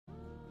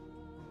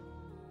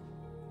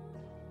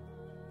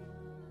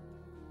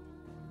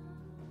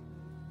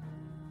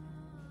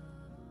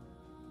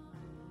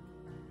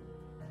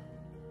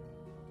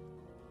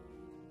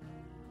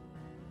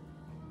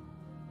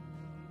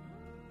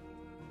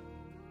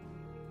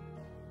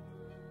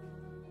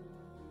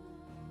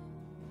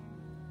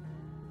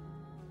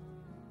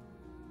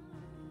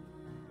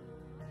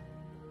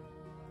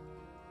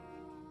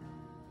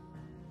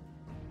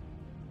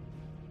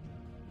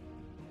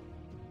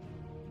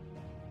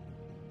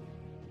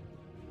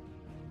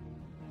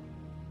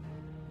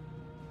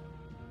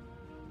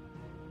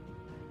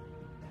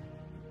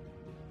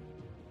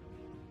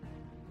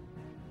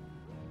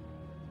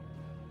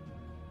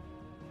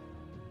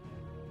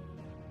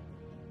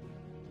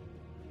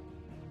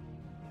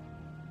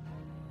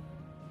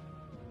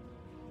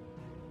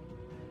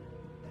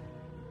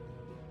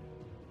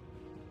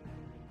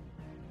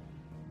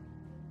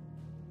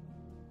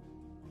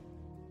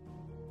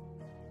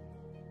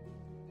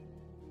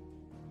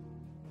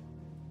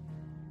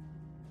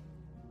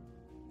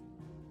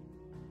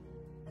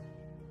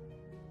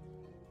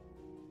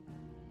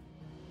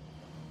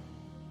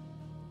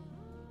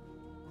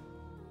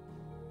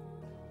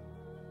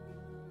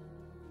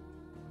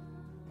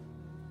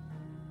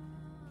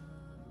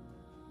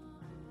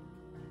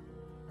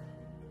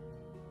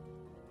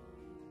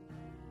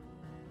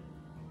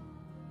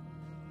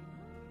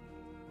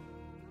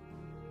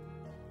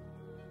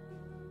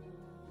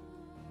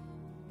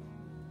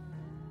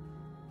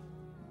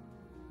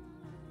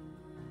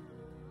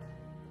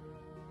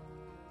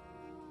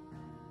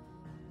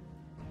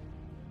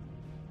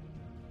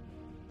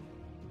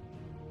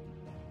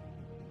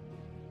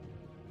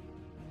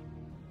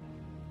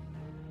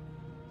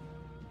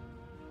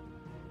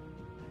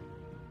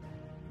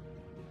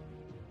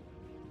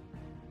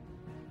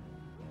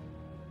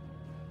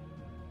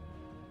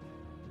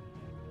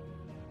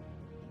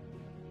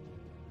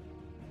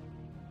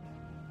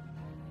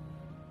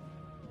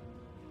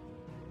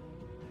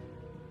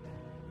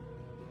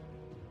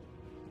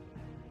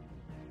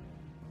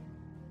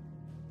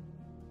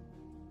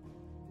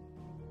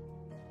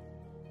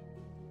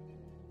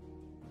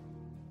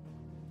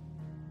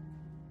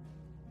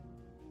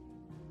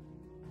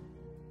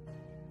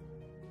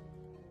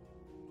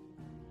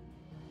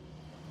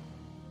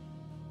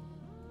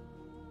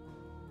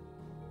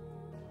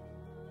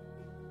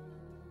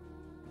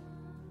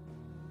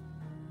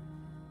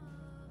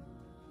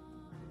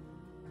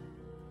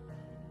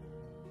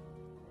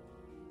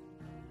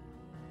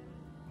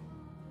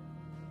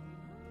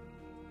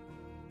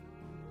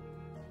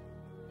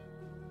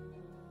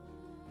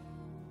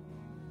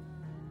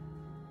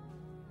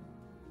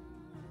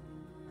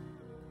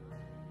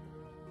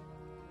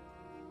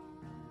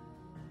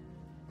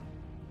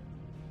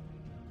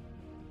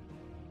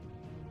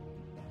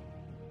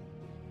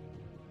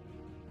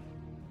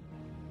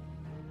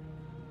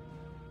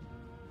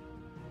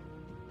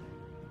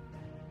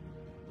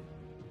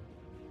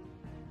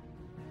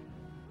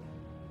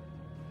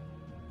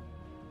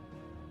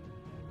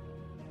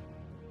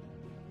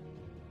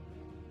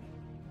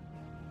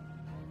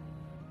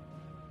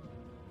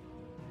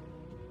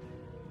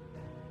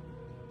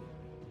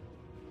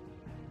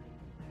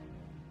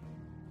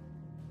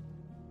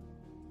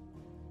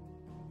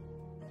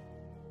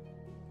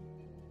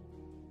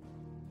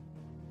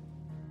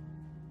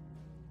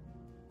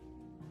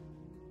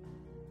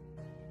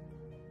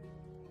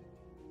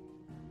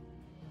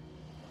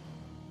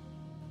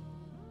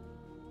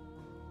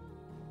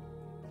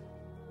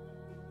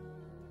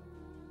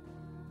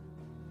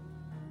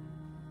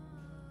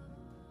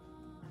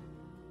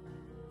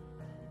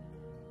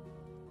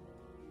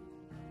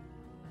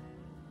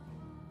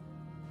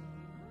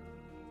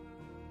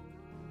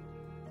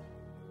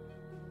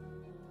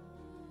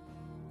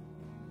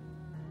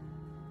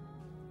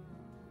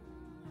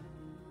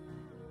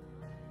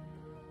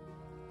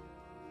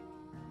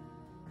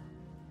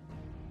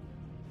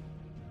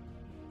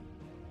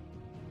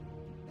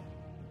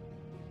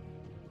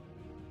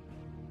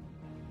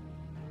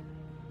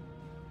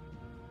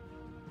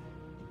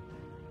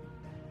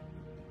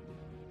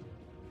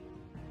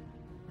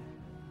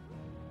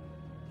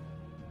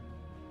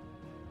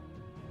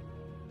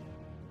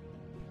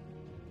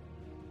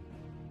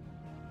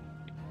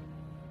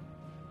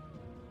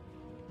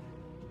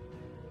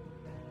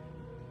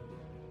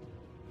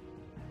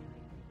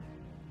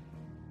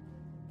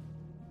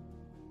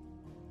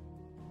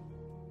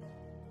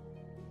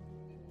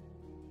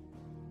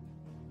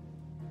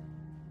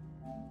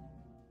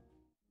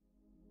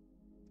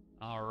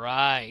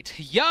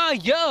Yeah,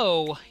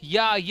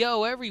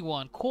 yo,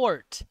 everyone.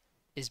 Court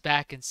is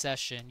back in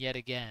session yet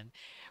again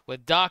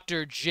with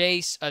Dr.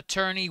 Jace,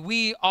 attorney.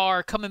 We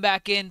are coming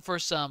back in for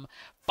some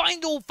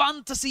Final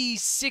Fantasy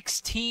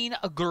 16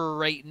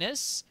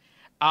 greatness.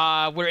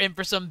 We're in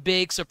for some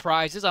big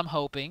surprises, I'm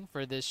hoping,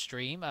 for this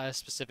stream,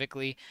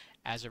 specifically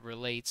as it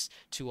relates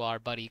to our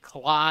buddy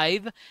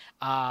Clive.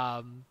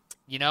 Barnabas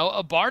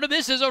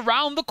is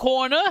around the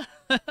corner.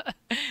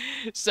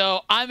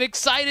 So I'm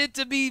excited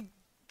to be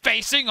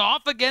facing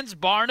off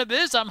against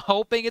Barnabas. I'm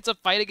hoping it's a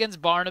fight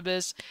against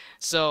Barnabas.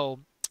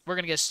 So we're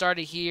going to get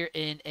started here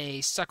in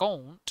a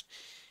second.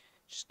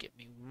 Just give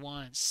me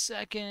 1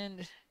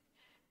 second.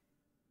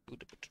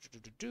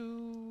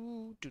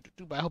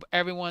 I hope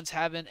everyone's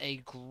having a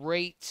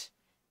great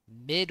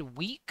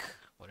midweek,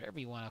 whatever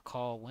you want to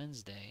call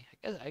Wednesday.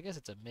 I guess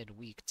it's a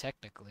midweek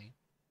technically.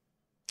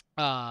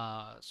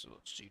 So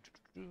let's see.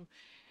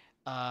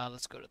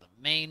 Let's go to the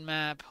main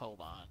map.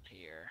 Hold on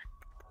here.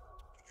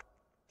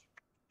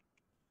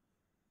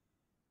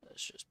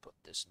 Let's just put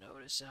this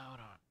notice out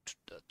on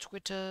the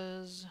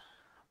Twitters.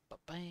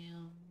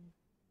 Ba-bam.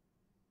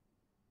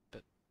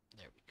 But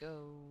there we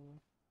go.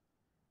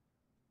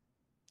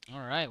 All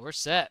right, we're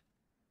set.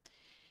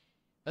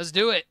 Let's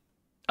do it.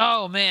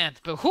 Oh man,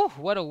 but whew,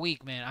 what a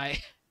week, man.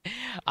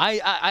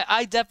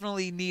 I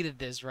definitely needed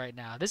this right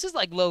now. This is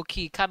like low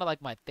key, kind of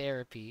like my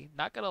therapy.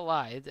 Not gonna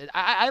lie,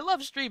 I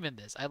love streaming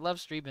this. I love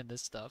streaming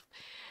this stuff.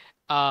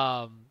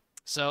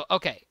 So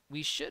okay,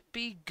 we should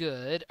be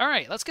good. All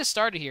right, let's get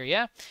started here.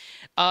 Yeah,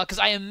 because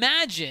I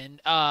imagine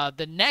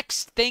the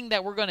next thing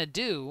that we're gonna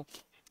do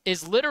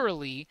is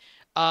literally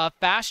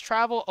fast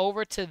travel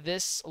over to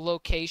this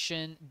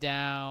location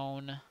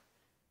down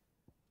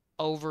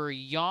over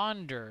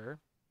yonder,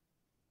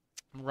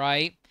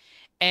 right?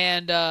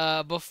 And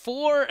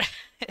before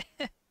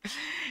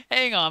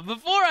hang on,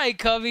 before I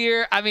come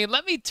here, I mean,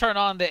 let me turn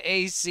on the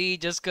AC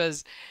just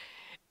because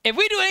if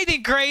we do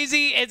anything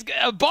crazy, it's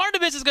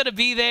Barnabas is going to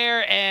be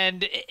there,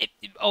 and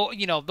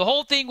the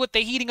whole thing with the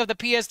heating of the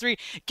PS3.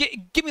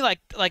 Give me like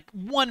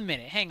 1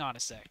 minute. Hang on a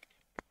sec.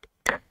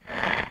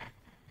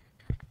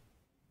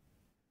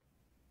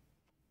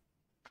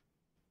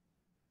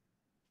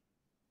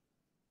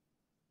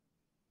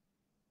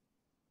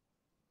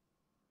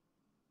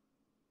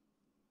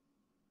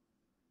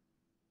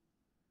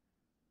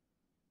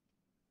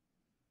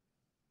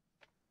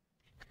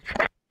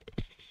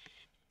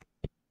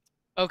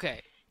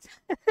 Okay.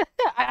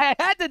 I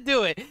had to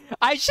do it.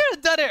 I should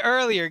have done it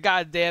earlier,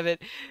 god damn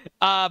it.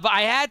 But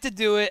I had to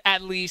do it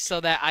at least so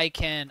that I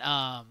can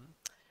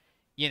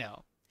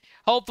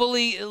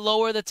hopefully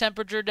lower the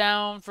temperature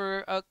down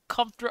for a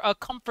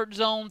comfort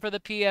zone for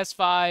the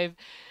PS5.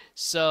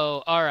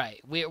 So, all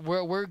right.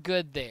 We're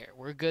good there.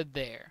 We're good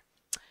there.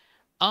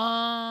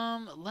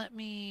 Let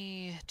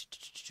me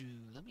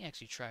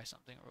actually try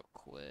something real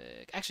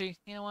quick. Actually,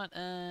 you know what?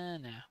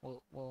 Nah.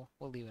 We'll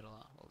leave it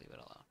alone. We'll leave it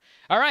alone.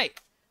 All right.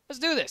 Let's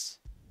do this.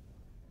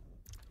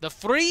 The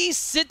Free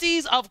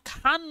Cities of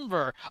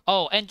Conver.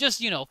 Oh, and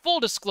just, full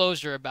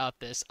disclosure about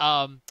this.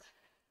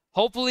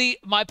 Hopefully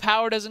my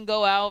power doesn't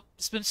go out.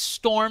 It's been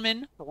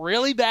storming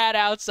really bad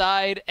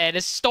outside, and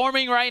it's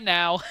storming right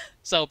now.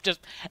 So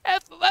just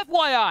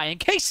FYI, in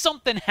case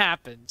something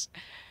happens.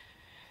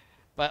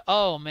 But,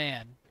 oh,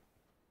 man.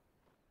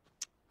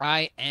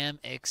 I am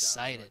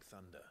excited.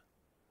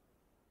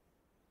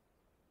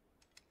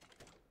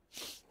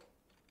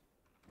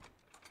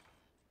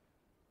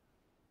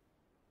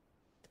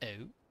 Oh.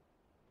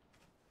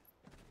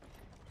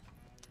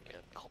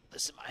 Hold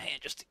this in my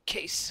hand just in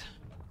case.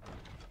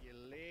 You're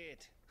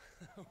late.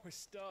 We're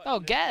starting. Oh,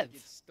 Gav. You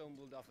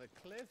stumbled off a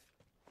cliff.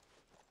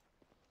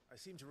 I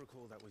seem to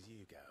recall that was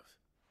you, Gav.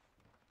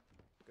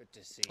 Good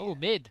to see Oh, you.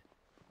 mid.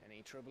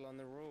 Any trouble on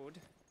the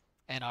road?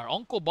 And our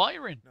Uncle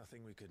Byron.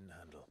 Nothing we couldn't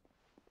handle.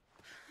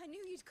 I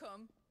knew you'd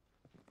come.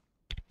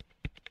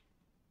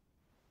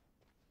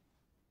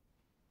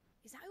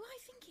 Is that who I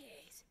think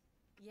it is?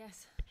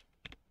 Yes.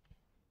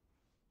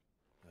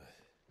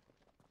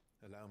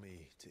 Allow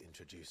me to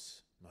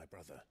introduce my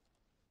brother,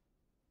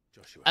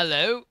 Joshua.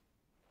 Hello.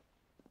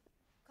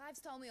 Clive's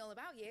told me all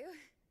about you.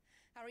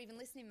 Or even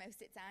listening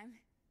most of the time.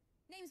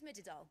 Name's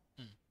Mididol.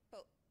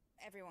 But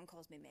everyone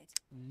calls me Mid.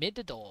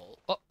 Mididol.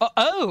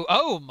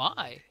 Oh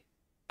my.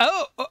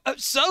 Oh,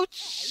 so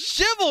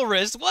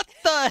chivalrous. What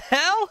the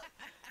hell?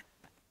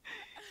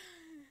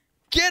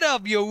 Get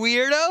up, you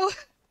weirdo.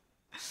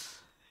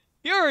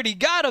 You already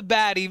got a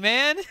baddie,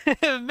 man.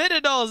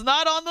 Mididol is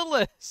not on the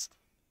list.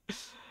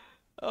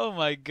 Oh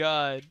my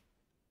god.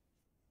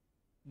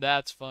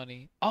 That's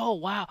funny. Oh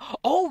wow.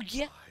 Oh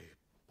yeah.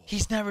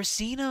 He's never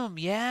seen him.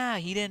 Yeah,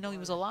 he didn't know he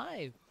was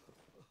alive.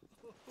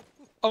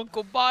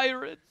 Uncle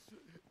Byron.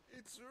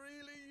 It's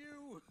really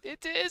you.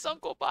 It is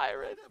Uncle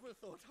Byron. I never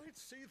thought I'd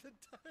see the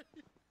day.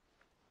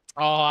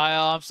 Oh,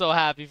 I'm so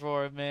happy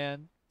for him,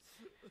 man.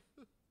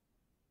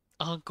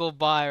 Uncle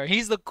Byron.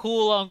 He's the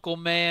cool uncle,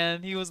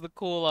 man. He was the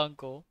cool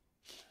uncle.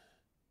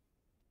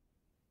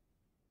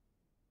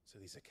 So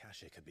these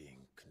Akashic are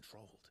being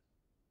controlled.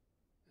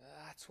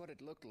 That's what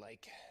it looked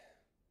like.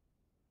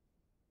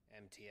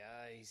 Empty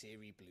eyes,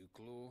 eerie blue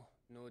glow.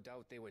 No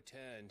doubt they were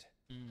turned.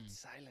 But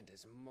silent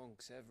as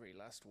monks, every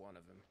last one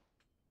of them.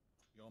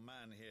 Your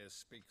man here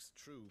speaks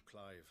true,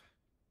 Clive.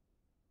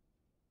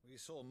 We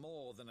saw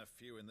more than a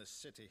few in this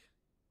city.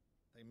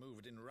 They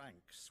moved in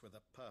ranks with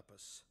a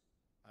purpose,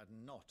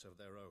 and not of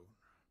their own.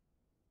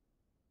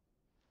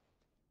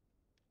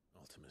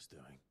 Ultima's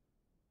doing.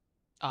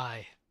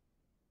 Aye.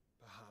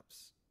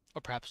 Perhaps.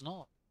 Or perhaps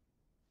not.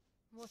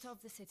 What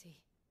of the city?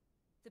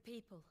 The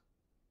people?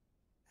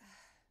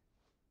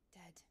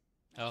 Dead.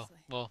 Oh, mostly.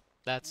 well,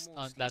 that's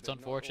Mostly, that's but not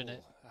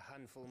unfortunate. all. A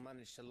handful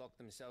managed to lock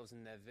themselves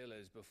in their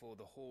villas before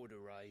the horde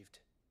arrived.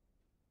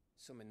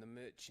 Some in the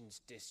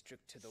merchants'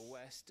 district to the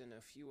west, and a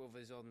few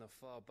others on the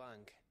far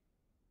bank.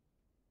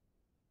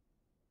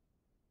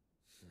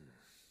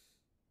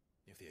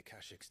 If the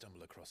Akashic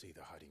stumble across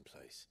either hiding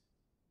place,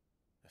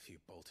 a few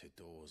bolted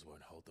doors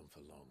won't hold them for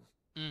long.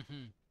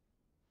 Mm-hmm.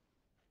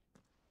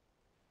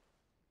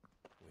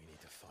 We need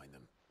to find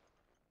them.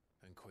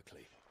 And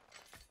quickly.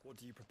 What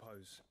do you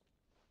propose?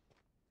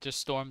 Just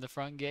storm the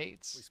front We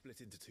gates.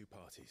 split into two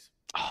parties.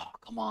 Oh,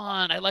 come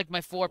on. I like my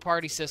One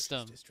four-party for the merchants'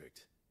 system.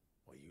 district,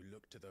 while you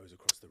look to those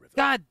across the river.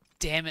 God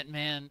damn it,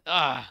 man.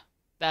 Ah,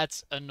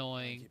 that's Are you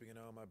annoying. keeping an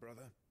eye on my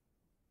brother?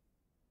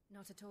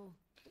 Not at all.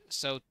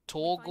 So We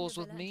Toll find goes the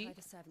with villa and me? try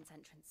the servants'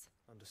 entrance.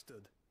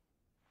 Understood.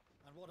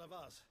 And what of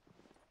us?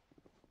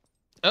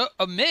 Oh,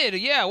 a mid.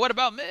 Yeah, what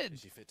about Is mid?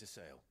 she fit to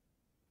sail?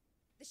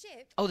 The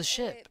ship? Oh, the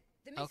ship.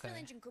 The mithril Okay.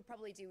 engine could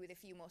probably do with a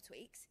few more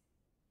tweaks.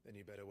 Then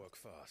you better work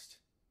fast.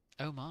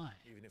 Oh, my.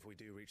 Even if we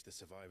do reach the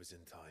survivors in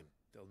time,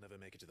 they'll never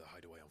make it to the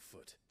hideaway on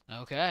foot.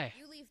 Okay.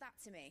 You leave that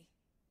to me.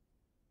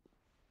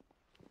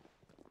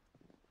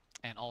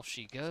 And off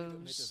she See that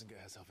Mid goes. doesn't get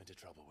herself into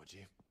trouble, would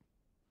you?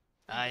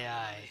 Aye,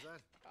 aye. Is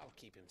that? I'll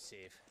keep him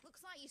safe.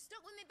 Looks like you stuck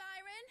with me,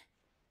 Byron.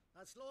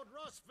 That's Lord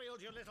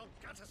Rossfield, you little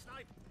gutter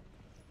snipe!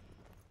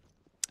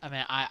 I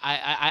mean,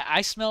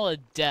 I smell a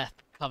death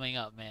coming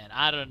up, man.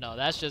 I don't know.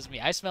 That's just me.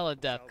 I smell a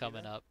death Shall we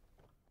coming then? up.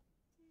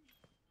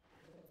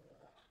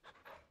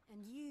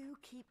 And you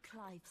keep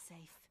Clive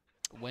safe.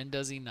 When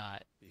does he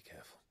not? Be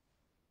careful.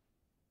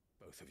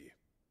 Both of you.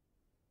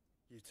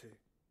 You too.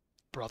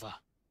 Brother.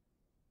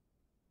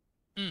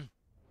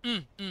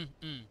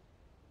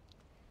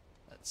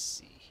 Let's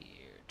see here.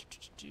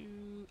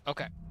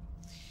 Okay.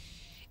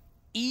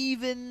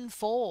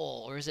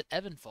 Evenfall, or is it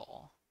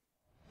Evanfall?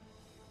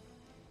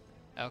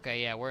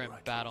 Okay, yeah, we're in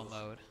Right, battle Jules.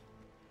 mode.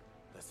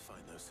 Let's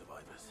find those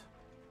survivors.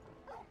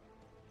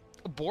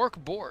 Bork.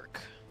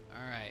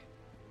 All right.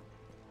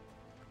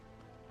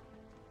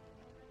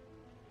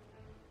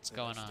 What's They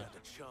going don't on? stand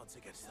a chance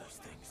against those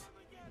things.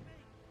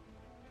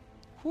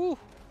 Whew.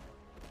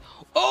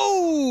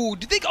 Oh!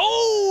 Did they?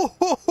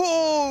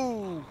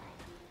 Oh!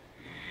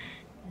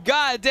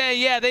 God damn!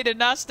 Yeah, they did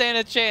not stand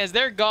a chance.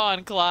 They're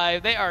gone,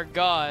 Clive. They are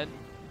gone.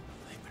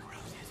 They've been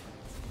routed.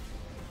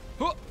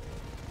 Huh.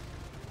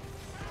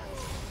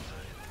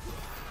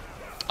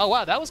 Oh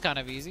wow, that was kind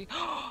of easy.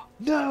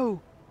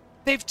 No,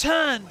 they've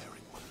turned.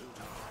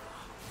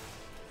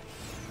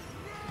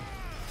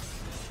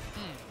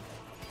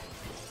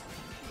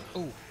 Ooh.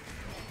 Ooh.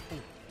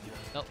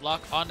 No,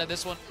 lock onto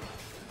this one.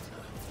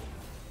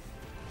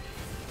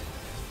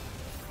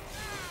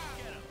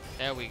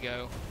 There we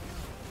go.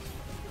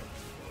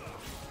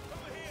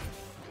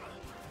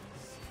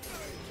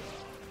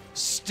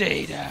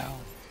 Stay down.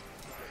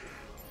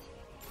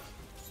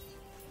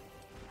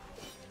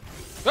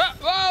 Ah,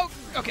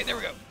 whoa! Okay, there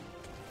we go.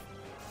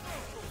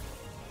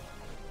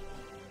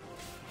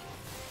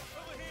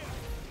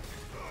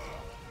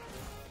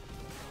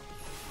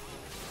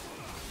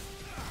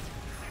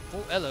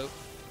 Oh, hello.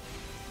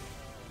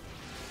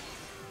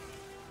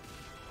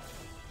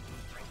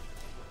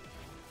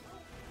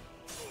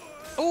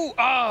 Oh,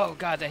 oh,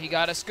 God, that he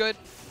got us good.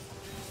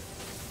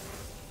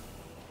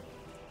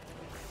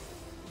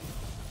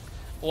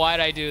 Why'd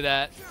I do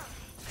that?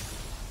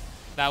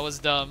 That was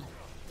dumb.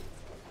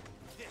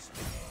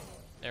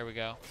 There we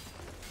go.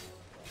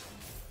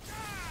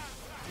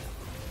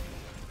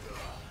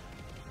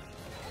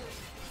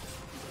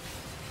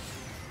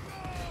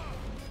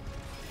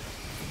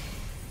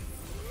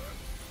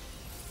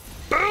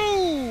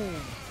 Boom!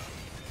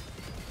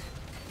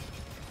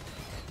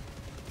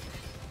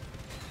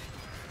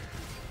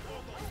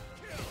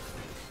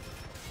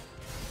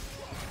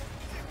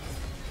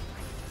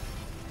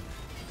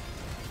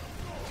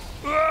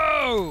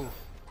 Whoa!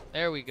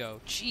 There we go.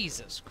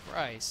 Jesus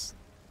Christ.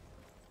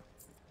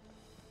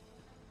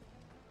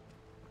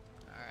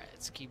 Alright,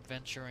 let's keep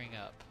venturing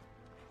up.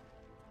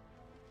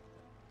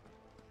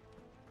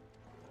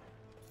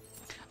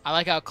 I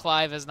like how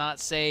Clive has not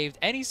saved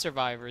any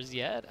survivors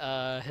yet.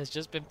 Has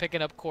just been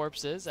picking up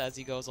corpses as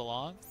he goes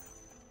along.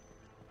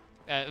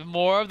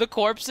 More of the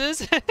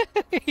corpses?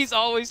 He's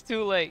always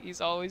too late.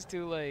 He's always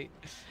too late.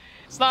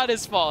 It's not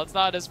his fault. It's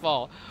not his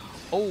fault.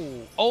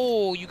 Oh,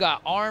 oh, you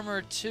got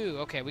armor too.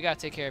 Okay, we gotta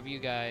take care of you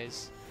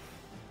guys.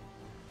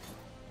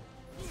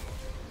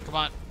 Come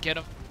on, get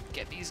them.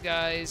 Get these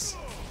guys.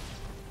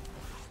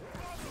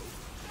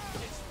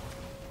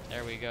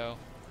 There we go.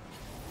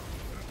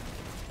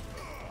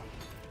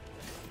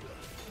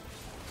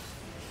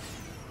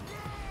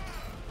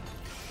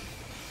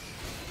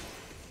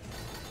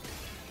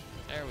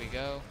 we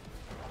go.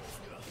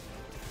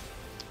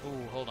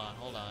 Ooh, hold on,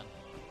 hold on.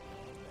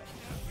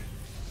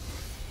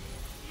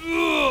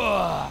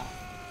 Ugh.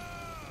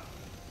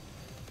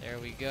 There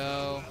we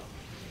go.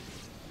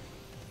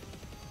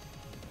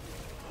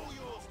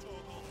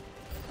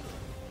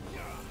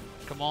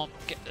 Come on,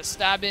 get the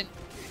stabbing.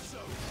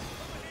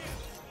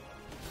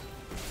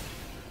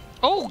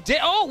 Oh,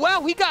 oh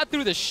wow, we got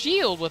through the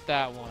shield with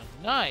that one.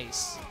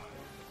 Nice.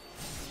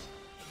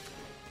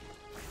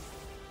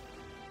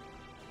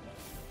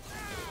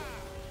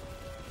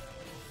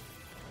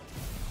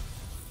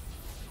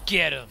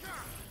 Get him.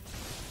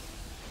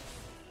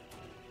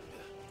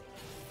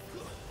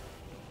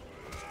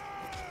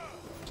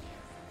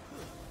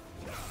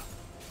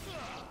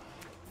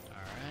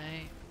 All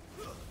right.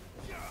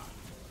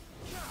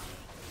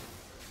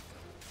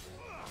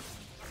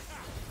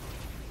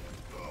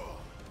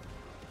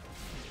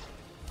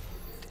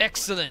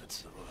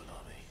 Excellent.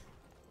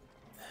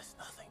 There's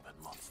nothing but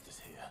monsters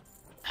here.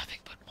 Nothing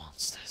but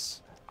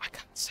monsters. I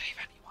can't save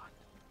anyone.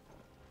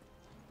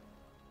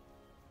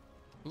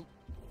 Ooh.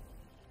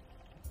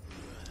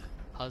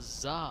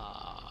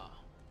 Huzzah.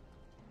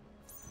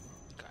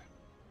 Okay.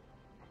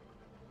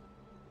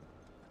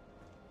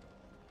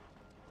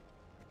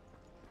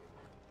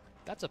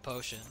 That's a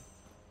potion.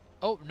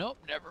 Oh, nope,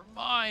 never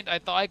mind. I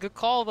thought I could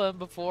call them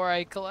before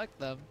I collect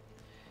them.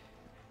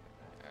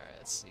 Alright,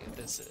 let's see what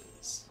this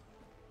is.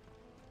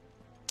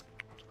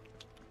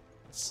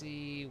 Let's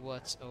see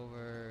what's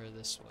over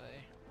this way.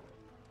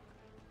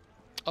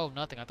 Oh,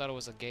 nothing. I thought it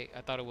was a gate.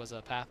 I thought it was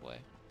a pathway.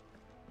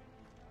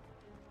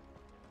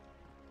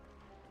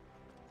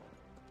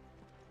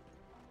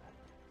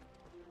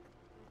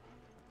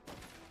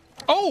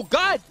 Oh,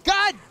 God!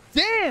 God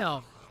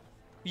damn!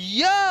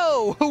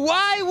 Yo!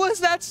 Why was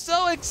that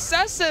so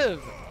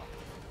excessive?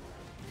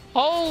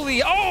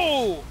 Holy...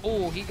 Oh!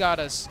 Oh, he got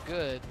us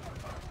good.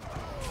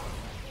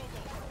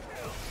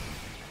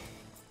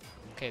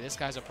 Okay, this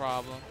guy's a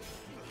problem.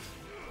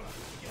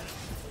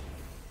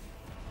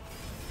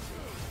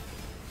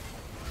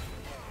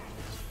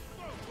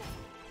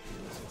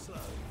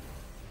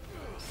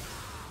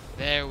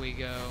 There we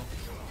go.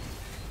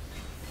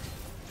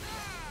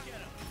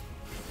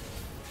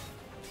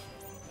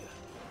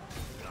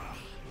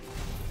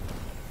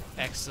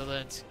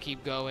 Excellent.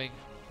 Keep going.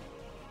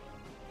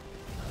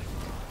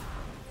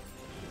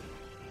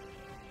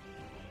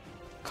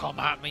 Come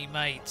at me,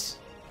 mate.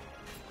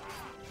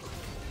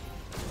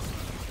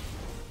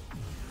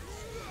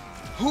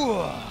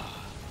 Whew.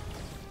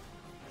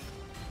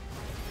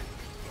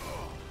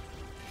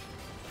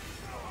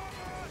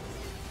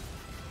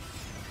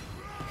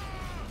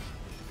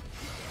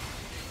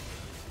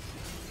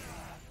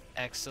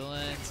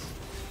 Excellent.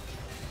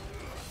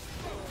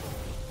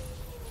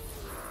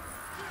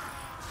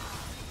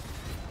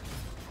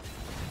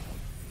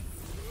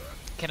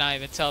 Cannot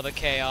even tell the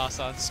chaos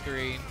on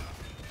screen.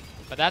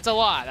 But that's a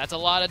lot. That's a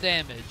lot of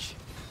damage.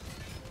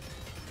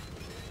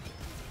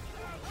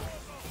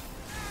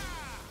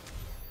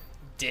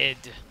 Dead.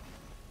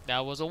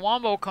 That was a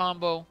wombo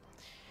combo.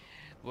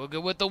 We're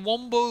good with the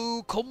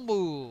wombo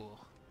combo.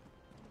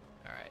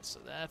 Alright, so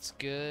that's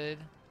good.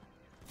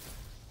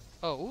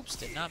 Oh, oops,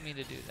 did not mean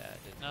to do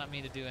that. Did not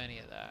mean to do any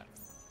of that.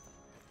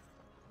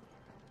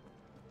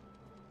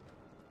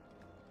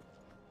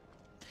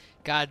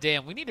 God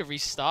damn, we need to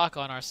restock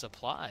on our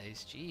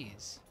supplies.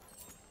 Jeez.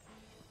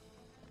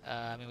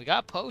 I mean, we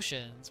got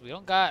potions. We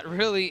don't got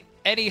really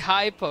any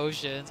high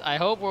potions. I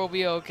hope we'll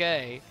be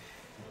okay.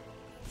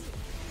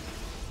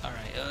 All right.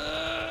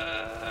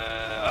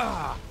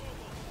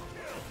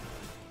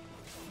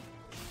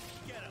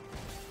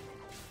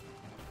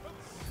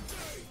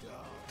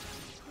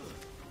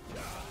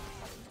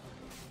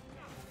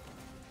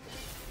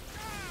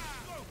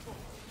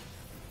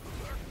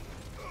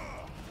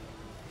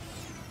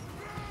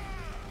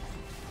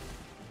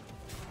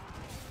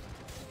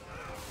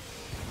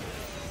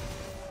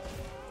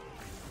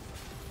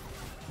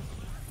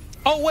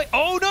 Oh wait!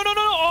 Oh no no no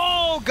no!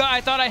 Oh god!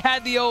 I thought I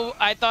had the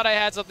I thought I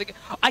had something.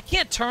 I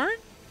can't turn.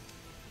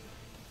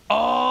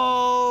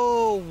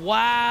 Oh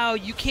wow!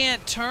 You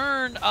can't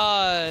turn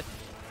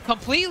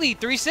completely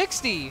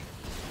 360.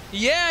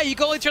 Yeah, you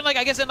can only turn like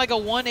I guess in like a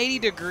 180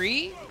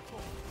 degree.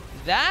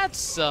 That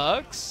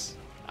sucks.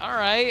 All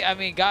right. I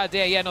mean,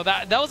 goddamn. Yeah, no,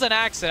 that was an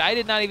accident. I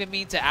did not even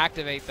mean to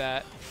activate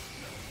that.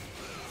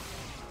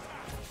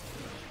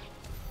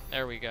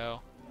 There we go.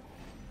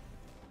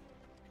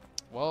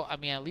 Well, I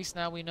mean, at least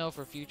now we know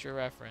for future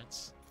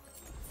reference.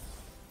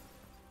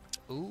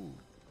 Ooh.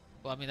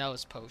 Well, I mean, that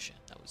was potion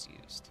that was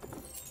used.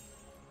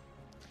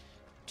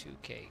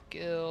 2K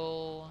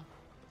gil.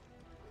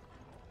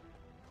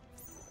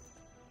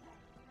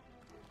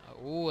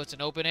 Ooh, it's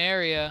an open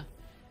area.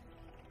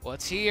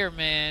 What's here,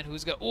 man?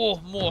 Who's got... Oh,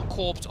 more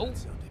corpse. Oh.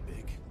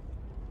 Big.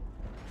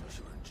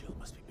 Joshua and Jill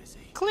must be busy.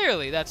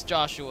 Clearly, that's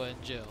Joshua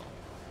and Jill.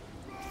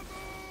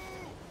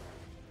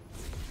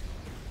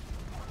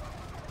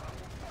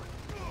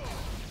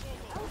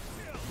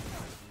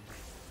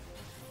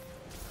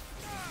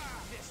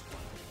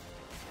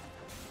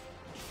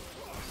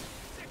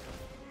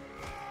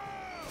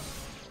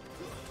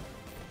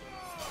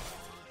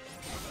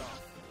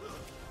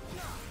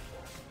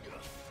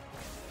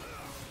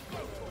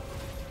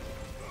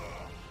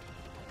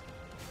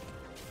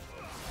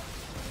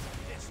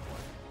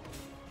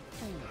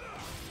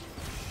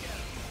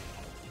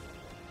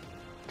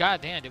 God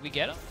damn, did we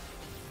get him?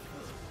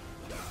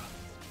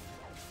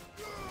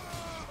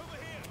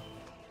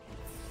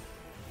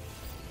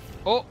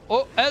 Oh,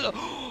 oh, hello.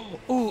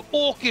 Ooh,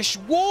 Orcish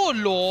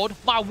Warlord,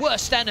 my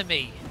worst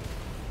enemy.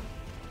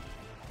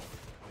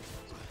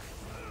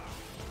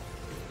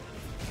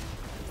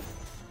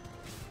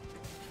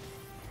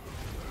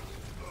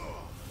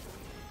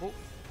 Oh.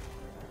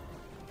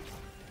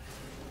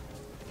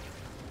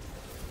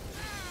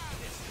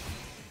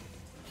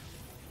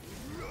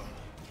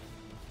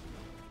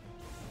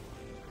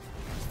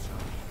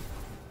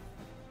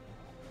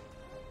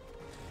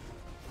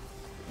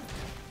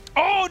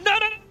 Oh, no, no,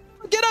 no.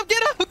 Get up,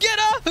 get up, get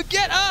up,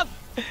 get up.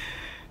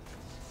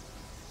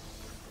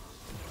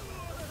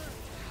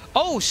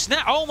 Oh,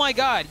 snap. Oh, my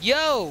God.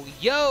 Yo,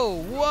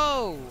 yo,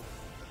 whoa.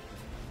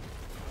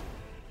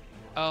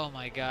 Oh,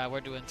 my God.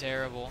 We're doing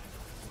terrible.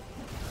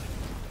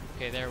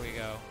 Okay, there we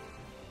go.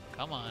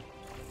 Come on.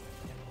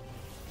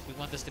 We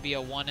want this to be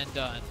a one and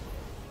done.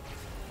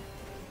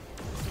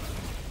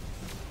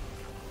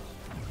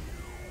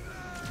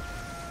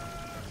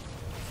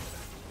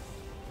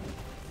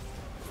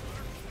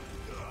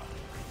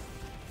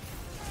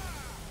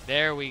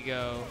 There we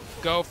go.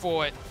 Go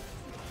for it.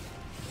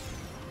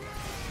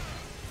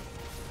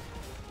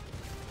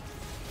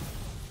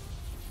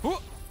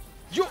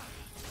 Yo.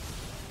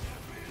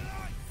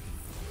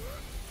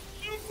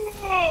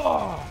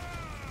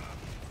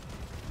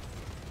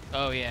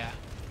 Oh yeah.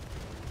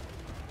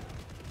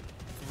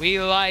 We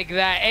like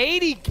that.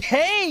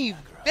 80K,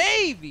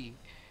 baby.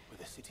 Where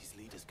the city's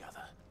leaders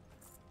gather,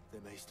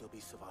 there may still be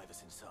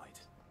survivors inside.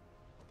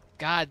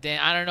 God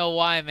damn, I don't know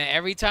why, man.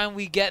 Every time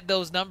we get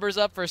those numbers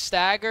up for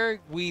stagger,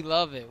 we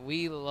love it.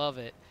 We love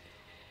it.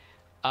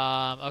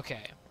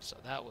 Okay. So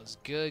that was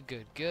good,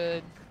 good,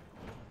 good.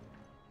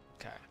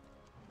 Okay.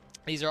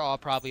 These are all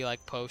probably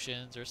like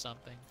potions or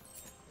something.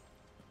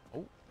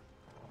 Oh.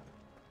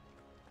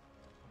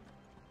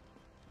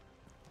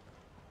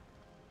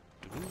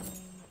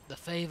 The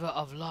favor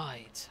of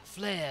light.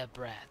 Flare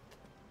breath.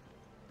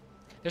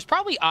 There's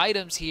probably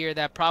items here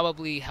that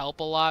probably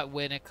help a lot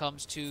when it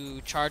comes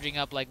to charging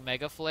up like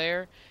Mega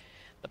Flare.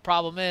 The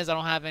problem is I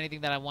don't have anything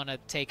that I want to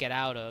take it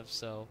out of,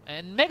 so...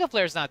 And Mega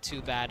Flare's not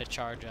too bad to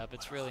charge up.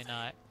 It's really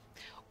not.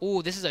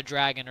 Ooh, this is a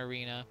dragon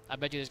arena. I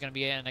bet you there's going to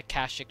be an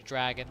Akashic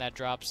dragon that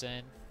drops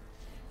in.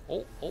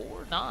 Oh,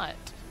 or not.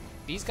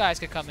 These guys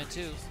could come in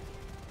too.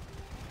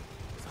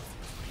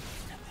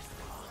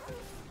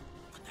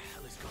 What the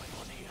hell is going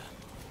on here?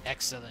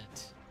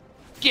 Excellent.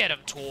 Get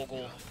him,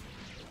 Torgal.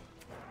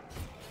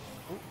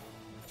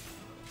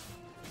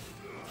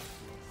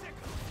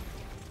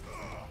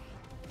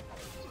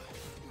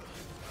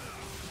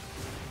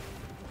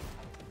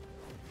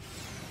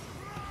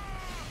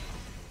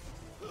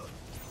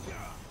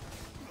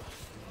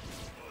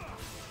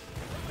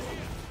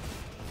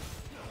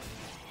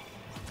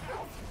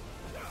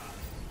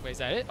 Wait, is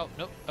that it? Oh,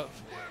 no. Oh.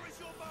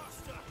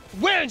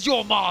 Where's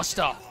your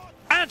master?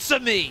 Answer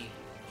me!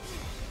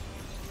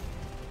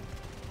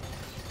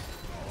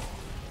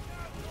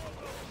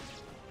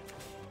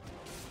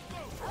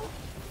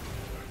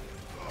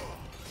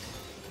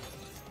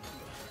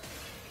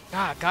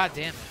 God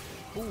damn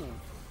it. Ooh.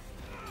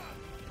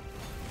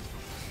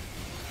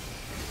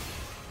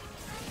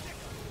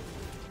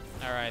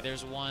 Alright,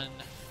 there's one.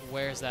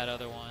 Where's that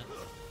other one?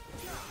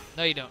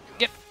 No, you don't.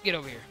 Get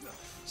over here.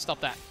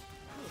 Stop that.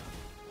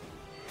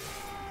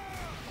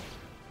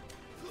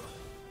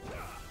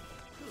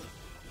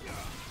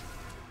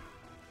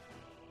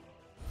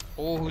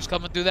 Oh, who's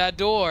coming through that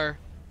door?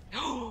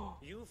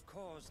 You've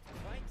caused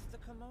quite the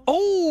commotion.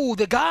 Oh,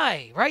 the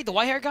guy, right? The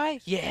white-haired guy?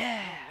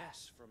 Yeah.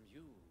 Less from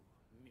you,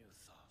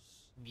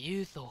 Muthos.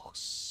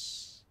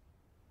 Muthos.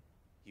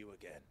 You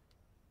again.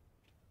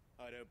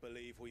 I don't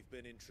believe we've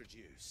been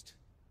introduced.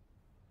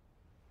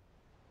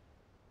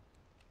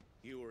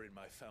 You were in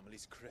my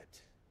family's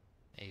crypt.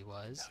 He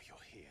was. Now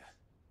you're here,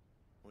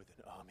 with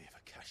an army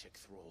of Akashic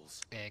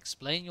thralls.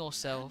 Explain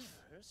yourself.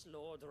 Manners,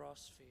 Lord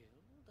Rossfield.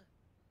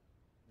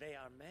 They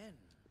are men,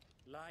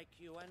 like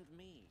you and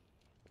me.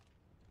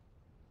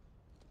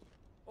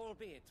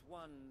 Albeit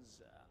one's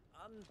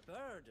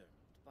unburdened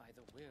by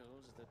the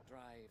wills that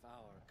drive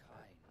our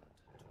kind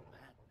to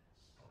madness.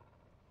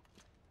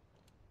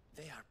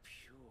 They are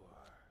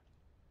pure.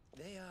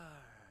 They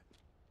are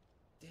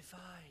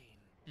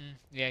divine.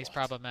 Yeah, he's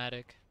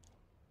problematic.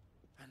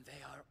 And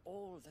they are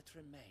all that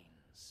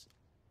remains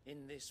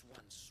in this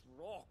once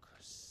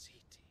raucous city.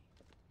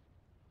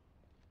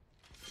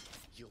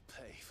 You'll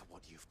pay for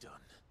what you've done.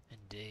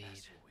 Indeed.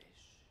 As you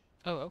wish.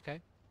 Oh,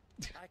 okay.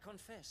 I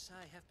confess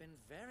I have been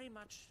very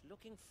much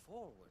looking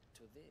forward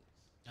to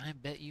this. I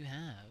bet you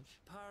have.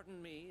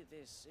 Pardon me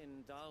this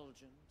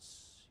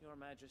indulgence, Your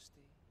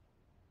Majesty.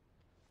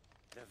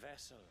 The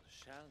vessel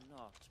shall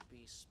not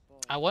be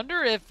spoiled. I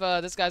wonder if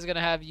this guy's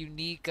gonna have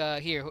unique.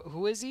 Here,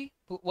 who is he?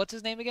 What's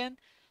his name again?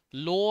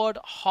 Lord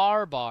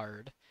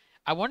Harbard.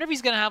 I wonder if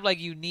he's gonna have like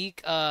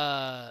unique,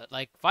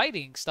 like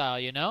fighting style.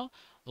 You know,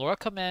 Lord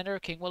Commander,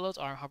 King Willow's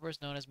arm harbor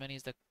is known as many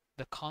as the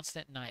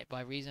Constant Knight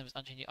by reason of his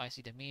unchanging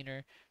icy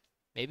demeanor.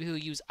 Maybe he'll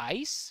use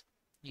ice.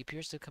 He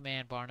appears to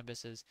command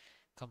Barnabas's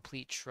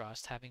complete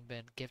trust, having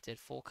been gifted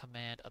full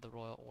command of the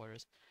royal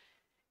orders,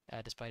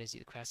 despite his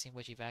crafting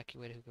which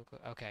evacuated.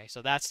 Okay,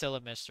 so that's still a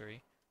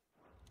mystery.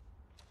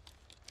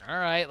 All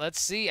right,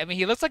 let's see. I mean,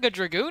 he looks like a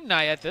dragoon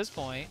knight at this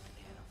point.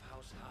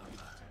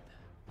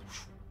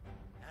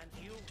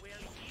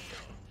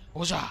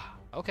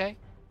 Okay,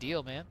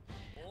 deal, man.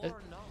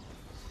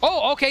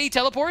 Oh, okay, he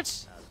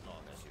teleports.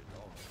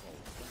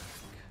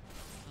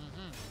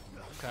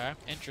 Okay,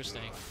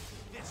 interesting.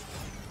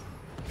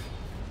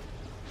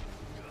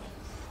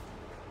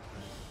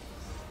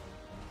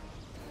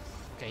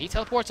 Okay, he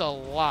teleports a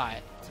lot.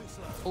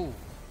 Ooh.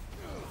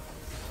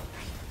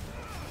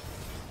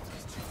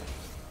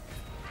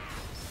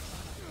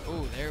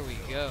 Ooh, there we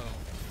go.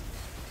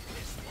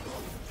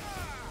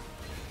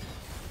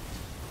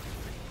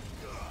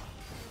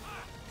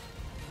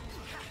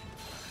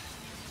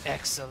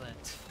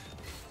 Excellent.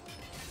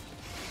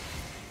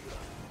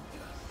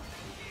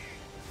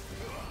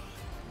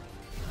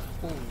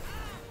 Ooh.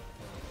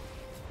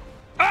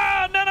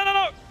 Ah, no, no, no,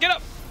 no! Get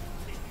up!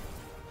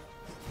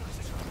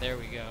 There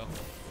we go.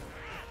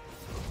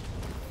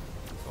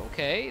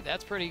 Okay,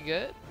 that's pretty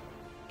good.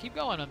 Keep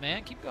going,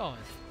 man. Keep going.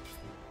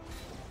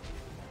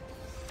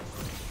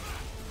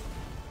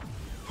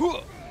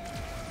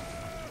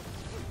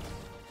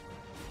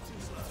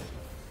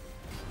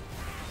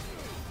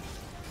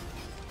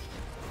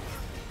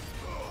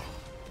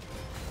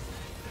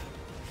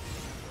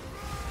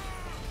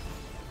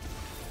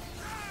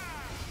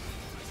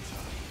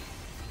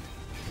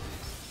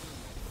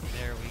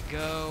 There we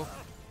go.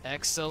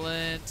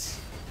 Excellent.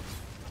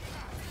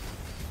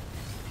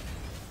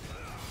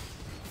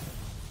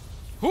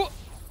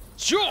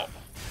 Sure.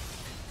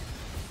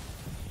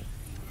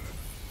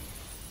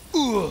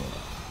 I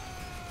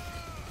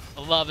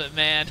love it,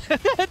 man.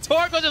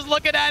 Torgal just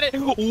looking at it.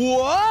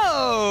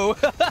 Whoa!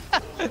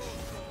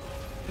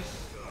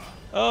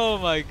 Oh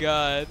my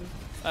god.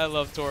 I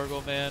love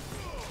Torgal, man.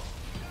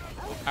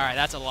 Alright,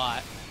 that's a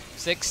lot.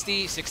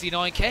 60,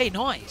 69k.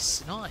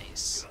 Nice.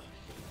 Nice.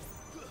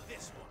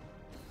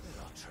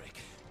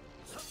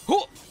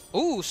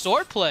 Ooh,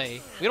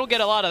 swordplay. We don't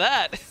get a lot of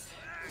that.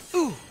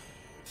 Ooh.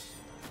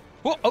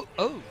 Whoa, oh,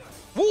 oh.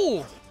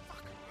 Whoa.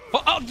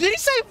 Oh, did he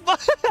say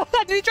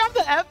did he drop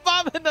the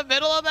F-bomb in the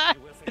middle of that?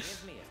 You will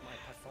forgive me if my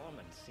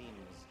performance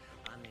seems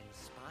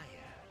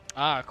uninspired.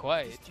 Ah,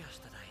 quite. It's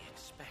just that I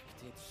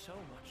expected so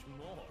much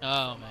more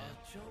Oh, from man.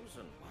 our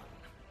chosen one.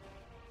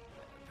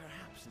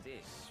 Perhaps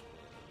this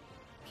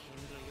will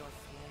kindle your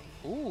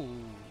flame.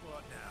 Ooh.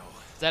 What now?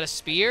 Is that a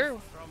spear?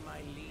 From my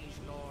liege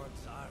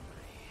lord's armory.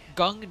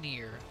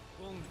 Gungnir.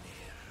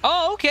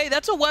 Oh, okay.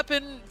 That's a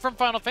weapon from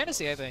Final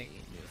Fantasy, I think.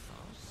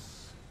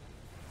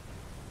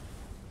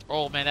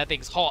 Oh, man, that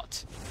thing's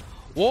hot.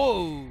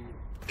 Whoa.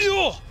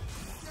 Ew.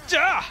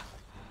 Yeah.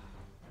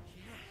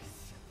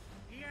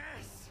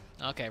 Yes.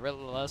 Okay,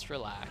 let's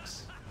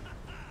relax.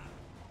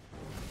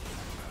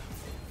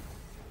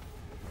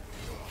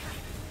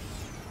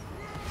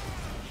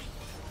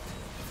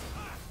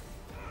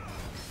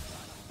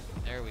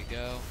 There we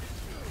go.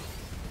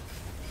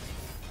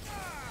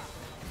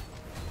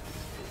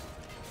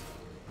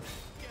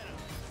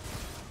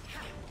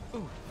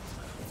 Ooh.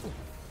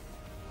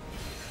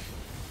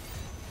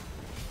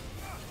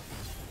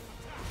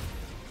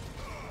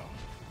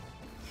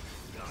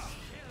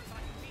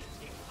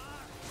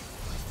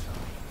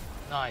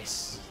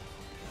 Nice.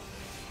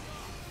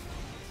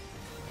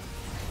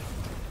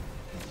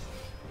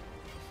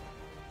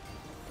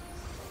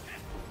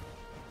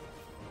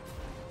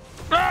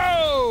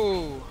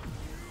 No!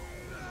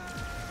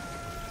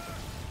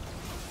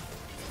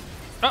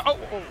 Oh,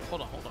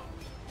 hold on, hold on.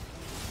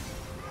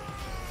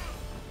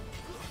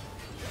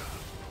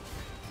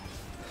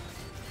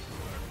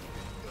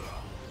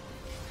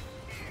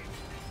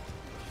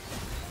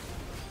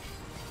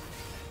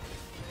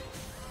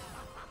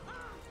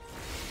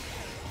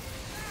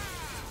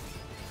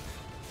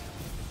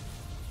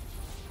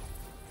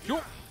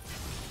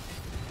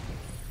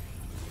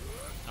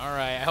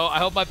 Alright, I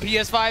hope my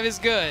PS5 is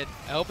good.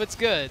 I hope it's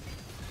good.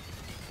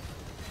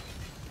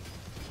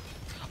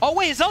 Oh,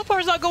 wait,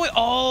 Zelpar's not going...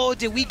 Oh,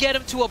 did we get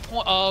him to a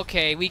point...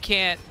 Okay, we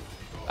can't...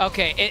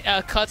 Okay,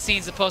 a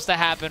cutscene's supposed to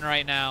happen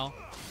right now.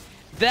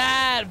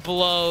 That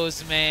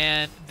blows,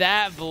 man.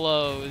 That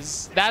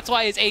blows. That's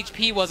why his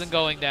HP wasn't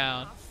going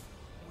down.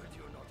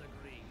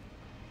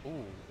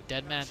 Ooh,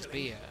 dead man's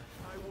spear.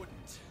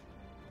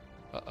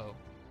 Uh-oh.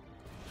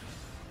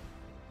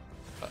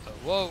 Uh-oh.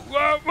 Whoa,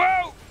 whoa,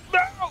 whoa!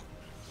 No!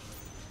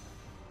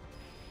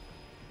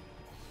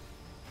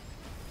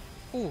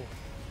 Ooh.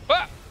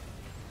 Ah!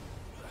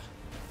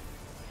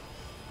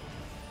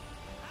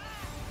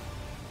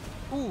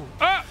 Ooh.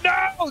 Ah,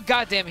 no!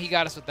 God damn it, he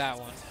got us with that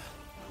one.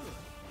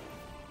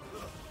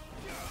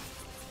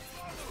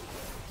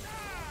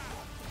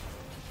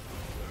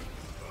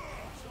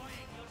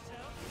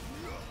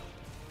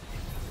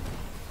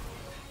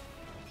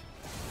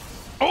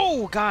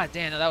 Oh, god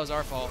damn it, that was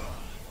our fault.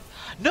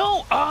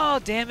 No!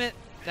 Oh, damn it.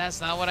 That's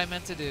not what I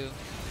meant to do.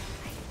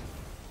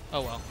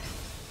 Oh, well.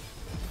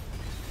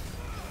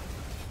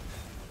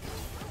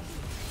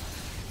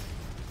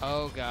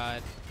 Oh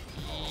god.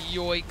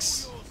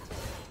 Yoinks.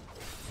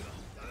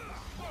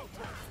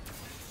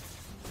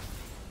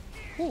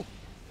 Whew.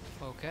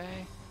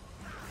 Okay.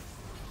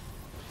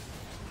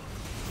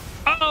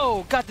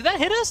 Oh god, did that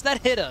hit us?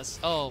 That hit us.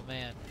 Oh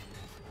man.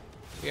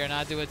 We are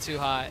not doing too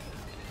hot.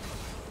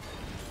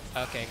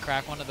 Okay,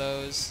 crack one of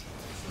those.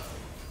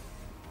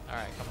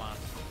 Alright, come on.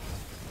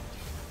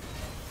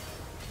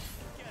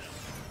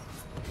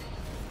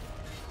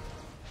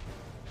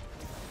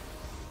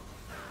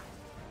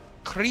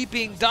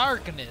 Creeping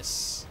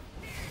darkness.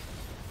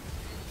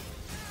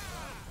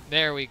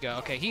 There we go.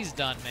 Okay, he's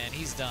done, man.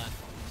 He's done.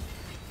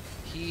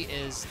 He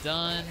is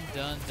done.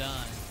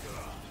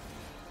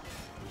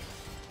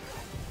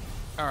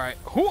 Alright.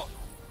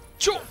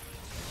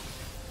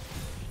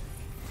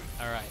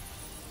 Alright.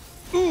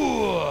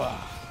 Ooh.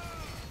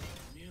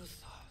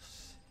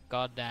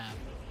 God damn.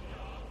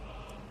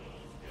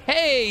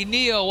 Hey,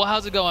 Neo. Well,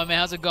 how's it going, man?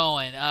 How's it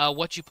going?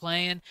 What you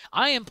playing?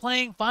 I am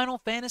playing Final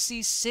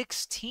Fantasy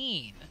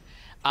 16.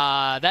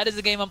 That is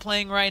the game I'm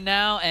playing right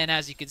now, and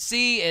as you can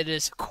see, it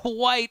is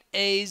quite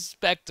a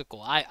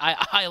spectacle.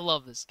 I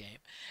love this game.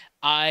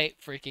 I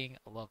freaking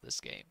love this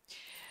game.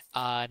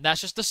 And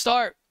that's just the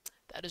start.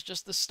 That is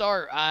just the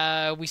start.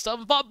 We still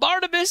haven't fought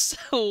Barnabas.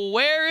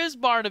 Where is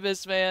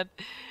Barnabas, man?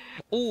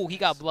 Ooh, he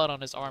got blood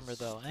on his armor,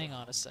 though. Hang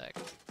on a sec.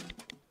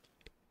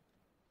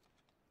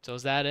 So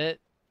is that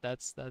it?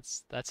 That's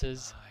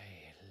his...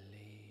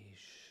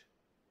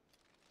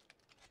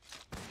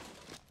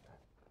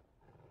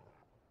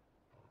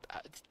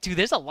 Dude,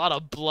 there's a lot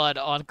of blood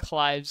on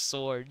Clive's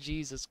sword.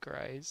 Jesus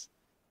Christ.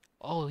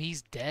 Oh,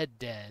 he's dead.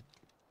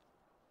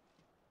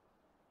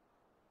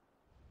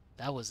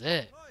 That was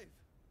it.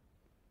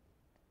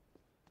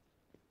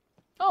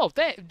 Oh,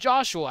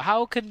 Joshua,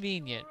 how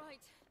convenient.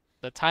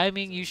 The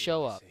timing you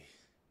show up.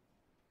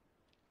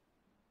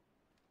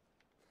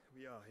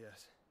 We are,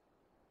 yes.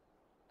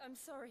 I'm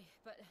sorry,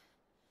 but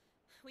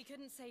we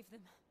couldn't save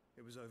them.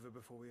 It was over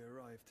before we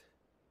arrived.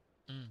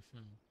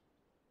 Mm-hmm.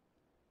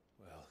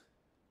 Well,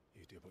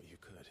 you did what you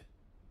could.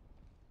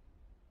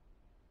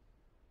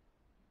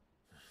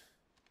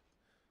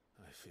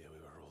 I fear we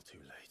were all too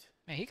late.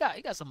 Man, he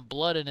got some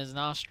blood in his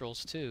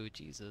nostrils too.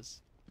 Jesus.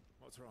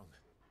 What's wrong?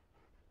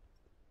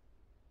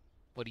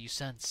 What do you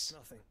sense?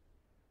 Nothing.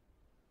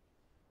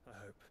 I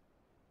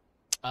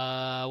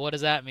hope. What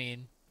does that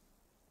mean?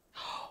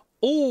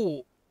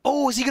 Oh,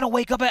 is he gonna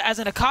wake up as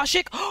an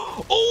Akashic?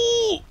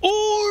 Oh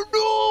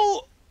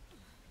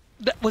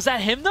no! Was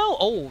that him though?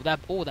 Oh,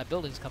 that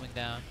building's coming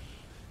down.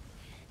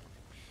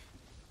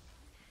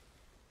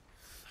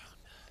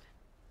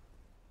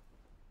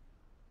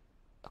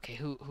 Okay,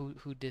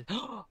 who did?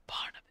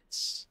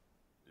 Barnabas.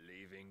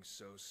 Leaving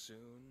so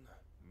soon,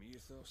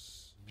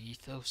 Mythos?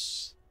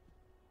 Mythos.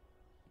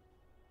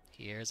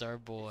 Here's our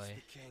boy.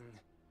 The king.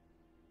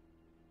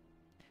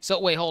 So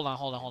wait, hold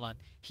on.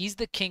 He's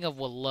the king of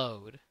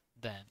Walode,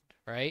 then,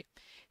 right?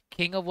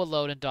 King of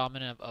Walode and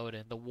dominant of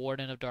Odin, the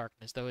warden of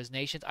darkness. Though his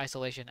nation's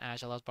isolation and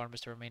ash allows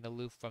Barnabas to remain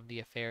aloof from the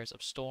affairs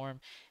of Storm, and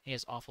he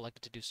has often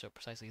elected to do so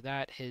precisely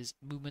that. His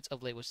movements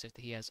of late would suggest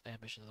that he has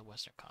ambitions of the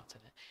Western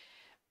continent.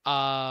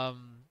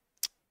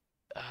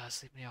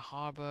 Sleeping near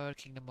Harbor,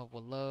 Kingdom of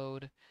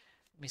Walode.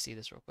 Let me see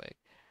this real quick.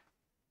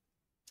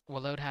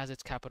 Walode has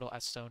its capital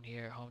at Stone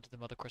here, home to the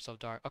Mother Crystal of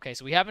Dark. Okay,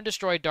 so we haven't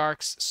destroyed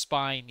Dark's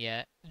spine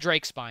yet.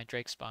 Drake's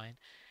spine.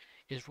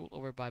 Is ruled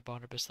over by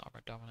Barnabas, the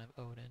armored dominant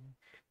of Odin.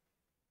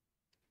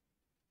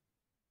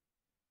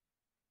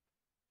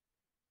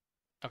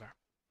 Okay.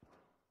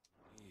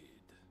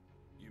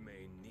 You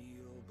may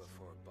kneel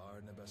before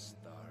Barnabas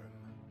Tharm,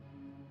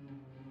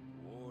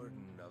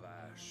 Warden of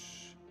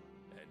Ash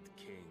and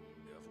King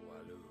of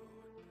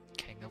Walud.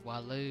 King of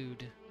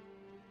Walud.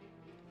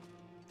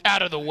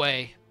 Out of the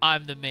way.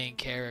 I'm the main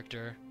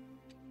character.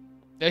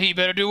 He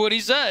better do what he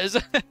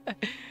says.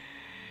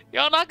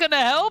 Y'all not gonna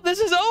help? This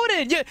is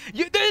Odin.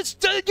 You guys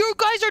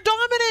are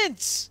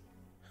dominant.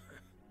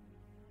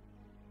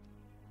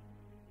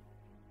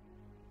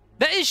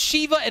 That is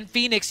Shiva and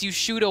Phoenix you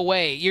shoot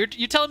away. You're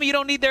telling me you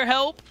don't need their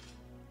help?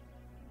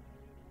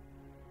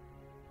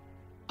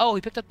 Oh,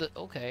 he picked up the...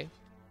 Okay.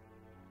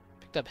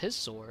 Picked up his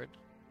sword.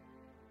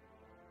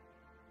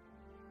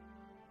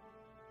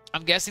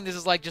 I'm guessing this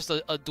is like just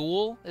a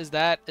duel? Is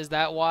that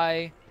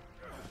why?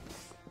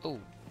 Oh.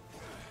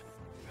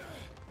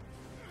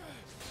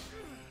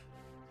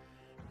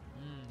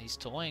 He's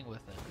toying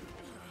with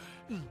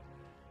it.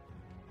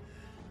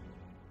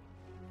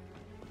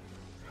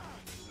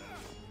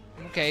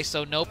 Okay,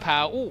 so no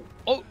power.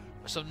 Oh,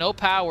 so no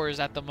powers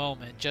at the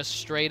moment. Just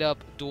straight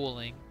up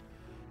dueling.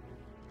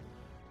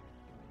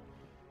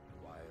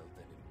 Wild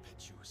and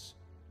impetuous.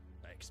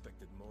 I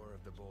expected more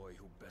of the boy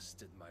who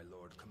bested my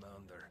Lord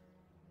Commander.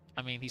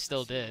 I mean, he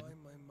still did. Why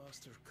my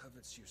master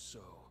covets you so?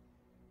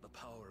 The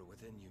power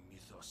within you,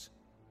 Mythos.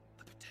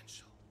 The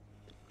potential.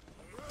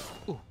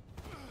 Ooh.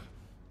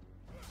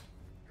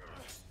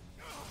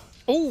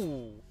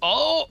 Ooh.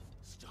 Oh!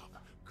 Stop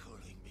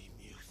calling me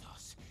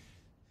Mythos.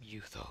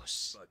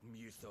 Mythos. But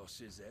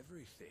Mythos is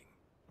everything.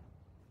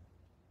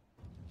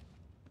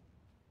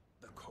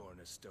 The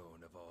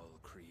cornerstone of all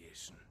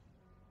creation.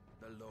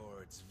 The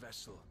Lord's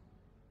vessel.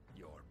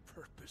 Your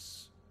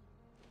purpose.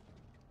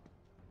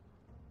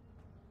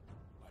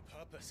 My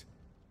purpose?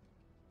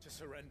 To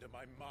surrender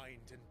my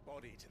mind and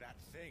body to that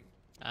thing.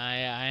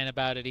 I ain't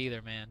about it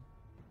either, man.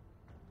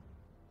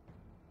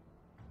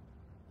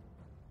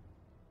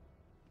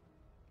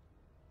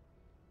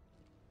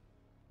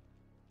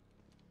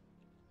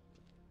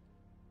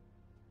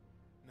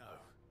 No,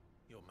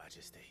 Your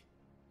Majesty.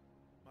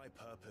 My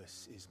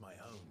purpose is my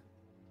own.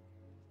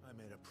 I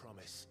made a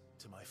promise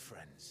to my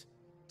friends,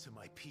 to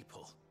my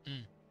people.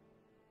 And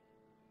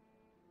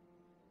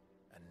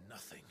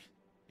nothing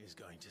is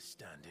going to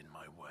stand in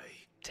my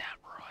way. Damn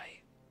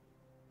right.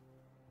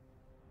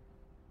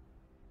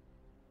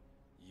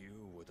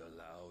 You would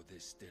allow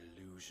this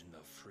delusion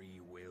of free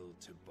will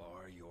to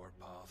bar your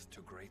path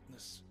to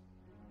greatness?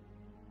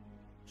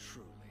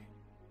 Truly,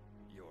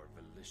 your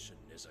volition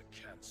is a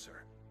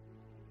cancer.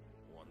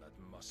 One that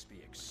must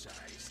be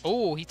excised.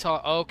 Oh, he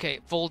taught. Okay,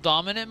 full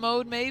dominant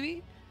mode,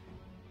 maybe?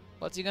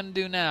 What's he gonna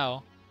do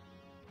now?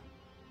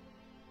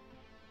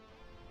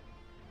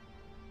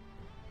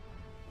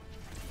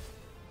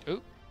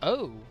 Ooh.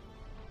 Oh.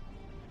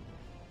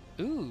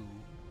 Ooh.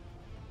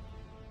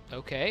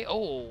 Okay.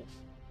 Oh.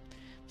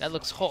 That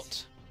looks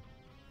hot.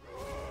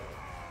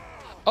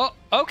 Oh,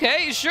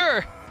 okay,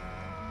 sure.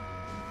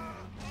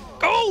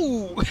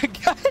 Oh!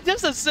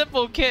 Just a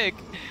simple kick.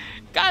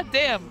 God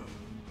damn.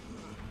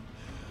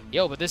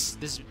 Yo, but this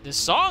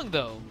song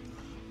though.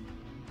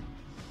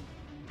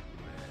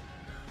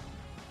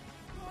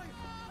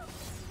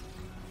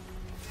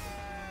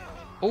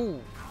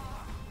 Oh.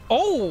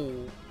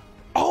 Oh.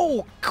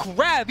 Oh,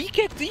 crap.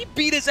 He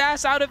beat his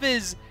ass out of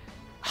his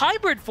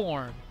hybrid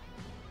form.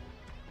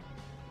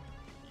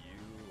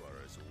 You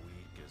are as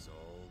weak as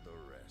all the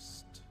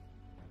rest.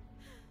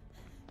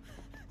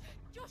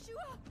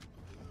 Joshua!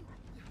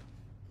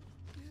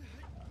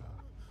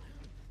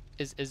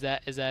 Is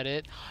that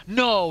it?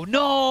 No,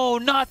 no,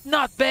 not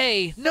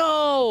Bay.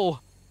 No.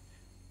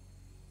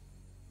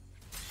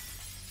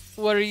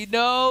 What are you?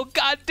 No,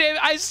 God damn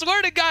it. I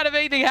swear to God if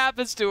anything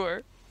happens to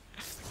her.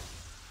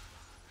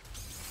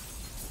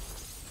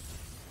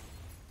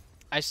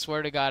 I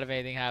swear to God if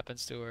anything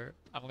happens to her,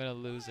 I'm gonna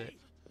lose it.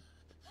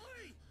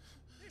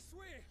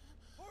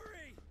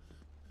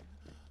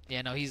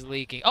 Yeah, no, he's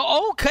leaking.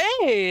 Oh,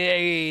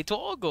 okay.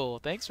 Toggle,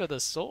 thanks for the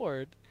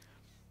sword.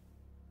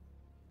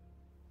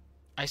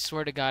 I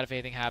swear to God if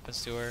anything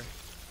happens to her.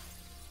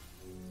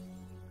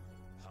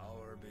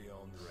 Power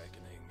beyond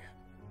reckoning,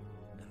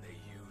 and they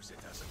use it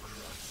as a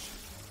crutch.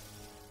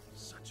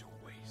 Such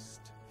a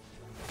waste.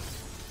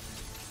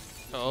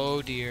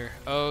 Oh dear.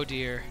 Oh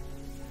dear.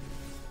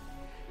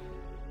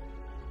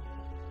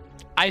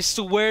 I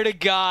swear to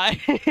God.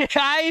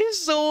 I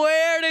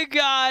swear to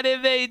God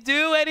if they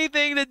do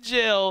anything to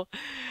Jill,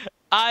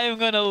 I am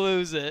gonna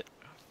lose it.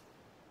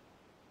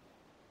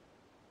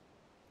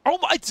 Oh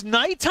my, it's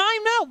nighttime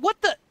now?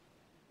 What the?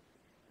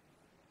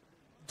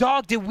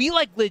 Dog, did we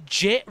like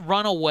legit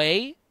run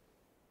away?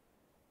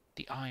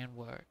 The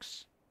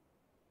ironworks.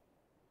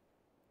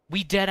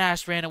 We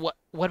deadass ran away.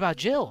 What about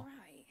Jill?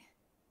 Right.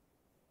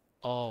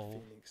 Oh.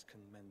 Phoenix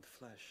can mend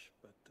flesh,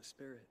 but the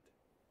spirit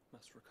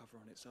must recover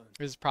on its own.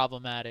 This is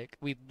problematic.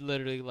 We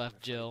literally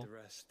left Jill. The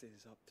rest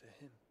is up to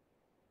him.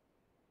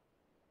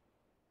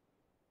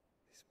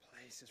 This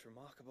place is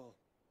remarkable.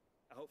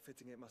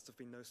 Outfitting it must have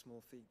been no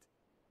small feat.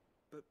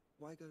 But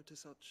why go to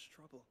such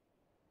trouble?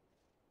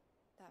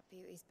 That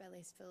beauty's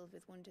belly's filled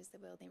with wonders the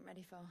world ain't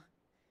ready for.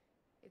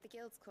 If the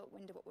guilds caught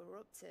wind of what we're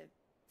up to,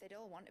 they'd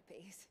all want a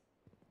piece.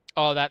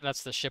 Oh,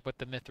 that's the ship with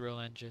the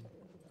mithril engine.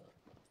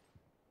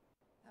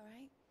 All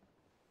right.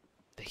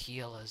 The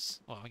healers.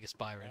 Well, I guess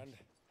Byron. And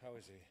how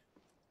is he?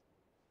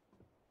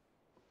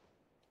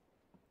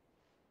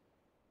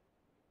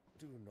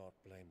 Do not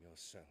blame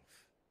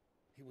yourself.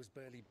 He was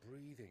barely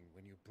breathing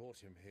when you brought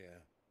him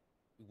here.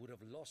 We would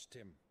have lost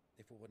him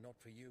if it were not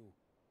for you.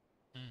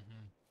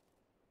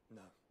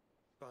 No.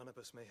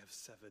 Barnabas may have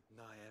severed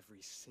nigh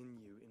every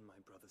sinew in my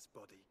brother's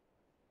body.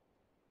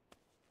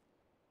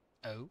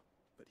 Oh?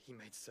 But he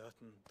made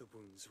certain the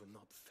wounds were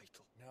not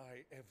fatal.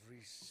 Nigh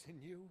every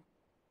sinew?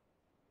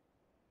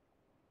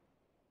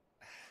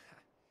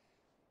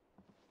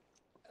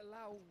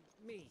 Allow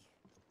me,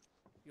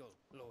 your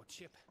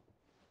lordship.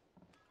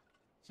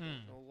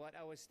 Don't know what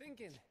I was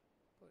thinking,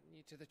 putting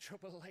you to the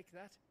trouble like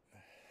that.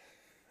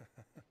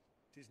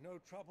 'Tis no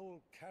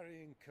trouble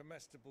carrying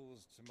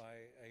comestibles to my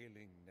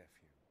ailing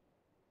nephew.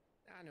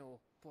 I know,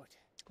 but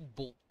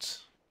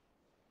Bolt.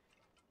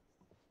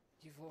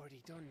 you've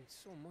already done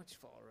so much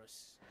for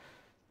us.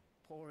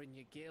 Pouring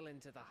your gale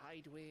into the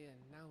hideaway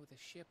and now the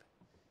ship.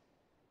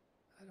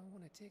 I don't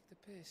want to take the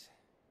piss.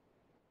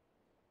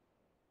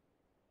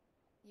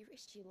 You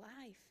risked your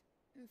life.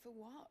 And for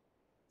what?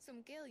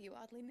 Some girl you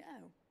hardly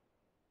know.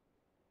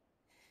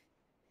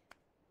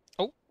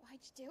 Oh. Why'd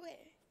you do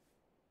it?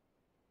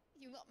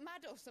 You not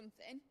mad or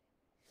something?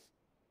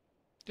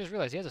 Just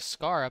realized he has a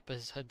scar up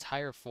his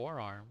entire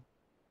forearm.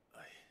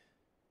 I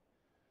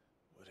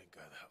wouldn't go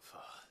that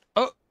far.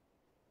 Oh!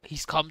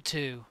 He's come to.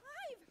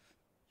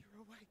 You're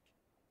awake,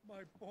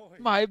 my boy.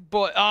 My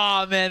boy.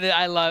 Oh man,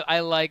 I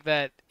like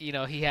that, you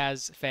know, he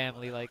has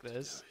family like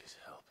this. Is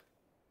help.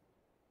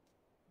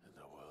 And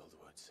the world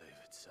won't save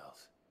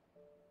itself.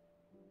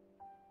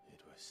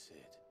 It was Sid.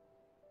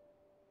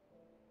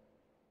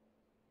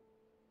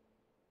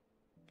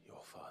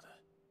 Your father,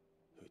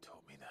 who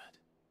taught me that.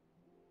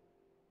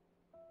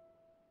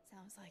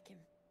 Sounds like him.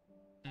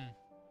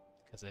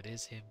 Because it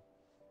is him.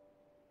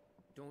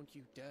 Don't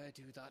you dare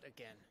do that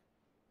again.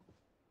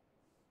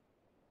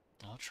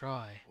 I'll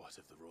try. What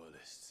of the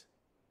royalists?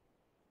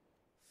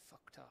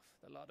 Fucked off,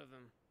 the lot of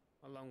them,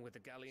 along with the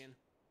galleon.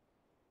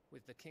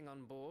 With the king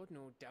on board,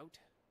 no doubt.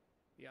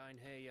 Behind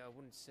here, I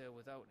wouldn't sail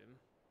without him.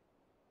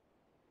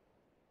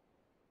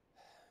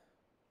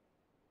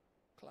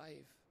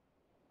 Clive.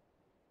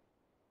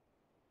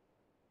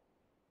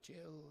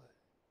 Jill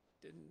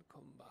didn't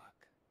come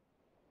back.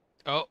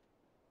 Oh.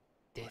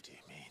 What do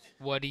you mean?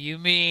 What do you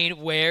mean?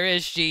 Where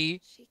is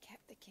she? She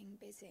kept the king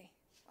busy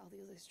while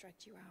the others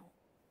dragged you out.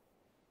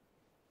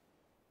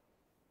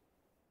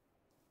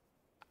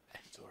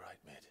 It's all right,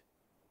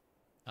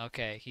 Mid.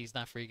 Okay, he's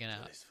not freaking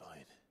out. It's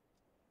fine.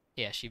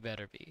 Yeah, she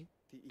better be.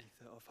 The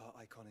ether of our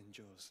icon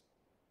endures.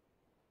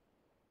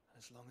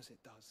 And as long as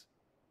it does,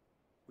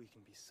 we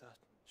can be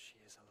certain she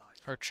is alive.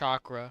 Her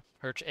chakra,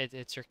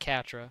 it's her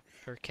Katra.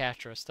 Her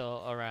Katra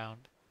still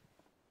around.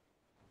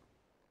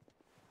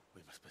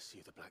 We must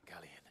pursue the Black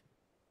Galleon.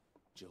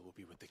 Jill will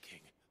be with the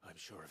king, I'm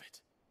sure of it.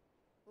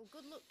 Well,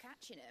 good luck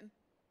catching him,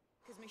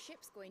 because my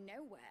ship's going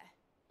nowhere.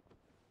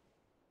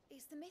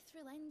 It's the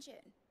Mithril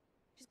engine.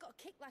 She's got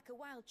a kick like a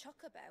wild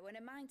chocobo and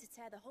a mind to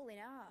tear the hull in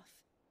half.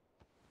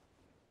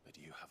 But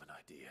do you have an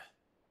idea?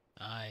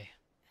 Aye.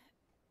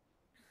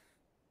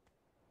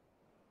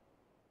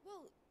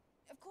 Well,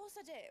 of course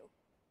I do.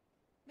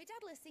 My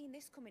dad'll have seen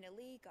this coming a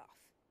league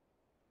off.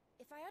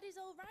 If I had his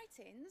old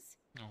writings...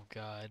 Oh,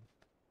 God.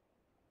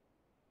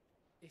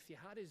 If you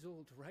had his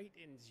old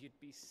writings, you'd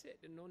be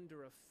sitting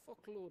under a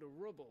fuckload of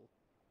rubble.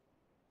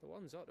 The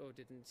ones Otto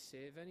didn't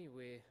save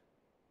anyway.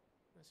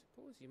 I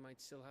suppose you might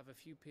still have a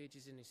few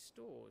pages in his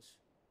stores.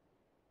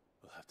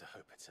 We'll have to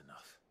hope it's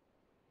enough.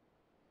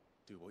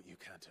 Do what you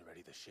can to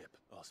ready the ship.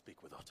 I'll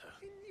speak with Otto.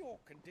 In your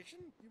condition,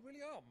 you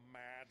really are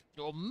mad.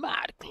 You're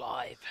mad,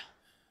 Clive.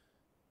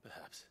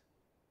 Perhaps.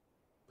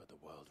 But the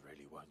world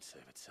really won't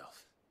save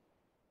itself.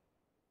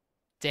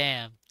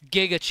 Damn.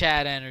 Giga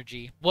chat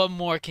energy. What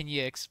more can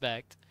you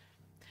expect?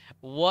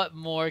 What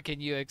more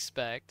can you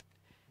expect?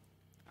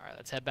 Alright,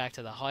 let's head back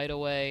to the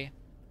hideaway.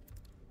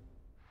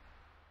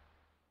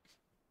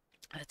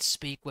 Let's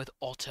speak with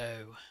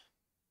Otto.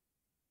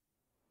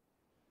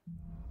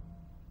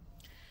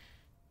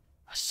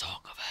 A song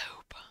of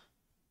hope.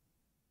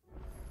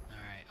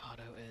 Alright,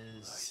 Otto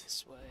is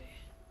this way.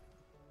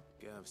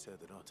 Gav said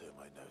that Otto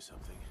might know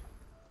something.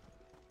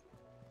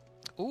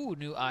 Ooh,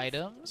 new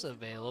items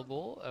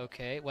available.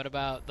 Okay, what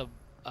about the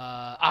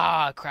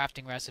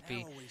crafting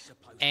recipe?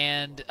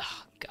 And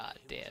oh, god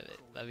damn it.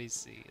 Let me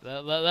see.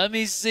 Let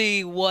me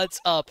see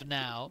what's up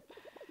now.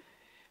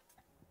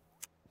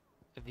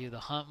 View the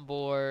hunt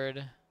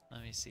board.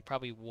 Let me see.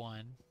 Probably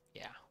one.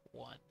 Yeah,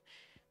 one.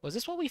 Was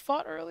this what we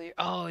fought earlier?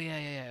 Oh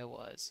yeah, it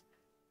was.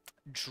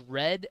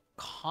 Dread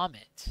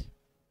Comet.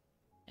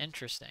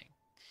 Interesting.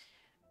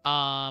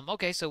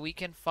 Okay, so we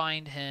can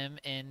find him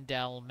in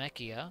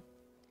Dalmekia.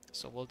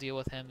 So we'll deal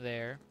with him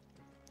there.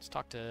 Let's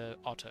talk to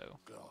Otto.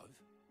 Clive,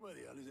 where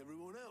the hell is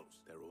everyone else?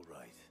 They're all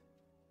right.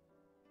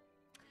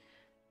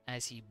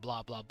 As he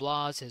blah blah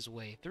blahs his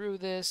way through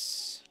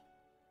this.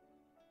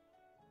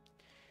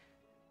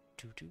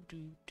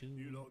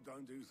 You lot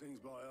don't do things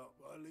by heart,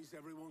 but at least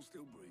everyone's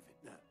still breathing.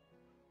 Now,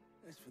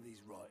 as for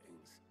these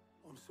writings,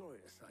 I'm sorry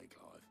to say,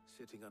 Clive,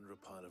 Sitting under a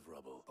pile of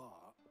rubble.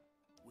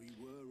 but we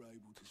were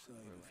able to save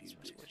a few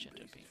bits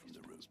and pieces from the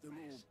route. The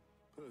more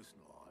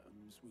personal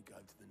items we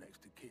gave to the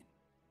next of kin.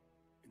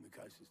 In the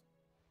cases.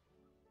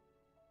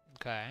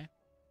 Okay.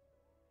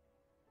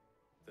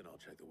 Then I'll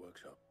check the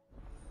workshop.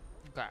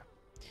 Okay.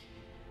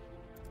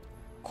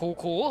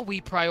 Cool.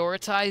 We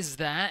prioritize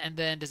that, and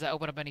then does that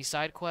open up any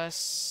side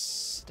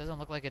quests? Doesn't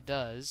look like it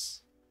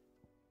does.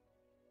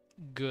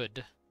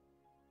 Good.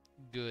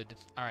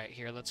 Alright,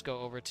 here, let's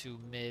go over to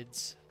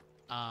Mid's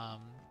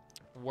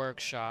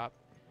workshop.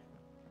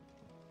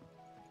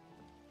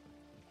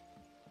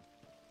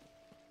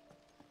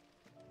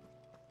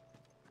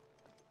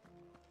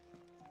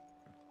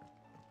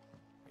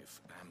 If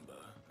Amber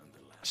and the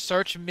lad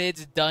Search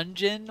Mid's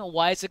dungeon?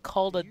 Why is it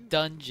called a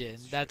dungeon?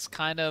 That's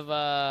kind of,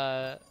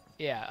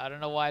 yeah, I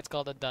don't know why it's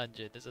called a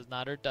dungeon. This is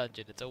not her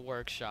dungeon, it's a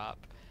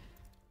workshop.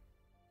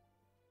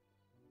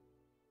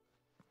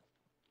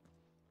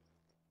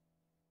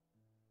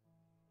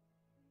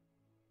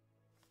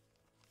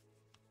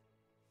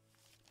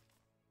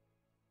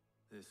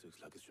 This looks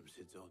like it's from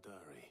Sid's old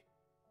diary.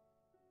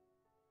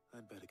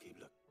 I'd better keep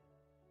looking.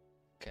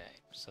 Okay,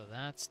 so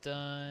that's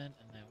done,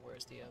 and then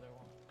where's the other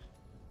one?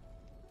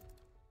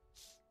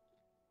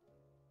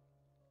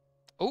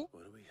 Oh!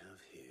 What do we have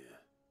here?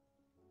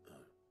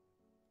 Oh.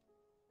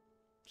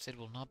 Sid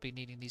will not be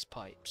needing these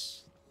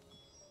pipes.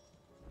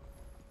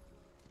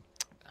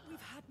 We've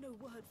had no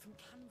word from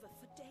Canva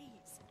for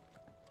days.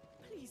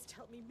 Please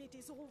tell me Mid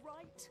is all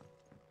right.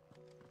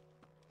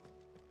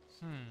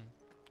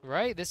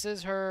 Right? This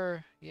is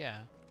her... Yeah.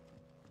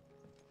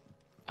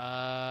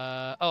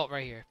 Oh,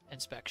 right here.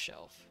 Inspect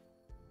shelf.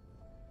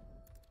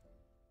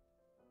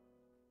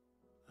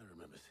 I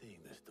remember seeing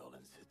this doll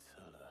in Sid's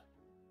cellar.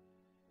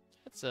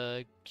 That's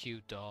a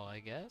cute doll, I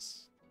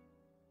guess.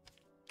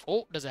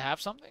 Oh, does it have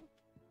something?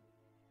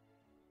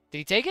 Did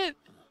he take it?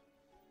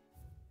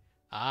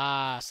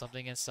 Ah,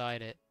 something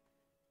inside it.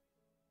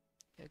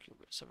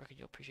 So I reckon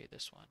you'll appreciate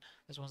this one.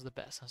 This one's the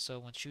best. And so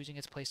when choosing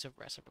its place of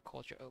rest, I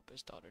recalled your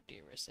opus, daughter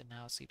dearest, and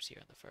now it sleeps here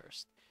in the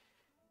first.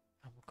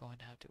 I'm going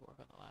to have to work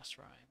on the last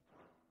rhyme.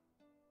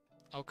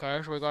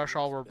 Okay, so we gotta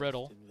solve a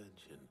riddle.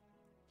 Invention.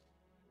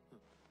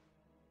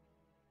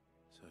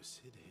 So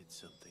Sid hid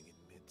something in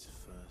Mid's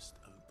first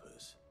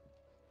opus.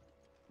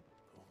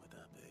 What would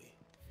that be?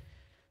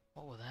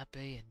 What will that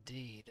be,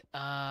 indeed?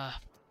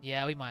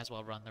 Yeah, we might as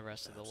well run the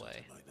rest of the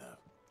way. Might know.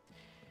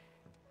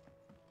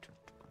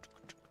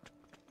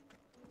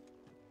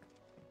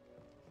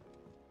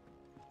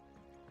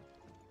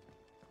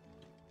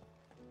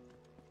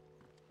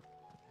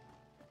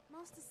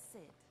 Master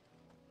Sid,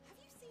 have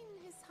you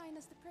seen His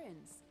Highness the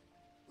Prince?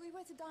 We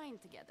were to dine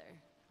together,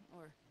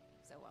 or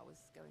so I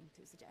was going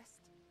to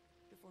suggest,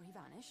 before he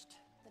vanished,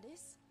 that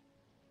is.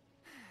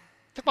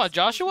 Talk about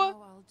Joshua?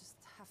 Now I'll just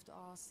have to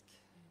ask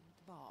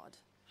the Bard.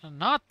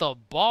 Not the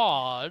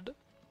Bard.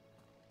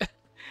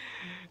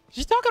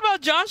 She's talking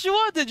about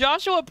Joshua? Did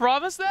Joshua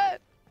promise that?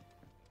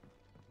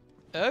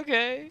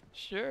 Okay,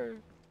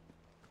 sure.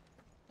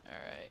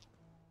 Alright.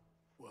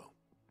 Well,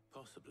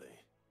 possibly.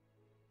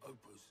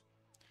 Opus.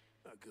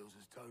 That girl's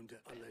as toned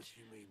down, unless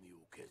you mean the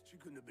orchestra.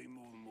 Couldn't have been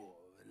more than what,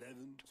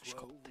 11,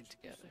 12?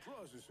 Together.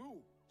 Surprise us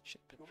all.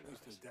 Not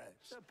least her dad.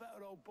 What's that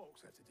battered old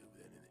box have to do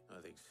with anything?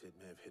 I think Sid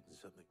may have hidden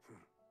something.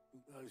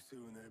 Those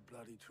two and their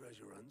bloody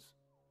treasure hunts.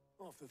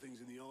 Half the things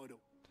in the idol.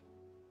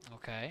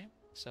 Okay,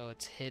 so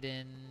it's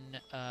hidden.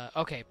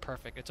 Okay,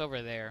 perfect. It's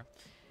over there.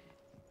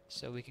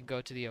 So we can go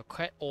to the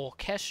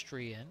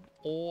orchestrion.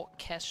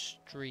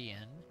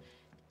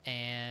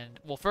 And,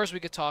 well, first we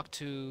could talk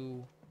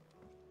to...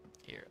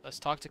 Here, let's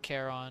talk to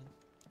Charon.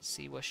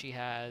 See what she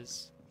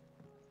has.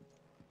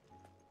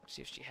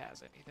 See if she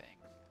has anything.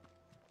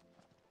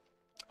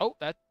 Oh,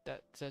 did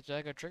that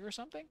gonna trigger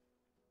something?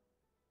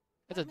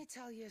 Let me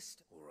tell you a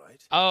story.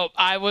 All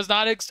right.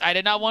 Oh, I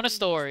did not want a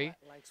story.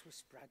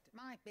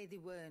 Might be they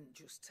weren't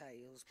just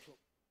tales.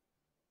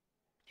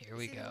 Here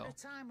we go. At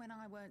a time when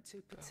I weren't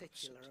too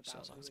particular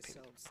about the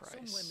results.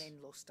 Some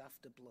women lust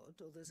after blood,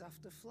 others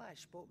after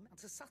flesh. But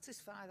to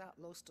satisfy that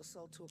lust, I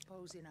sold to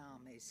opposing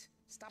armies.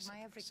 Stabbed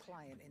my every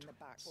client in the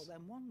back. Well,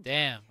 then one day,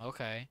 Damn.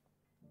 Okay.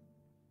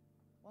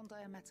 one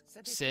day I met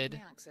Sid. Sid. Gave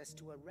me access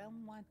to a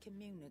realm-wide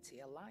community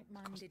of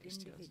like-minded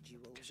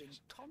individuals in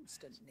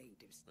constant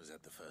need of... Was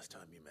that the first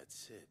time you met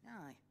Sid?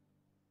 Aye.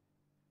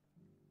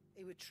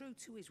 He was true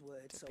to his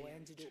word, so I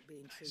ended up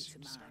being true to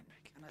mine.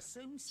 And I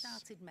soon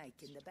started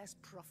making the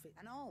best profit,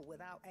 and all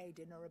without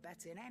aiding or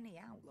abetting any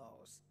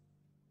outlaws.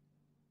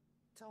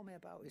 Told me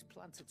about his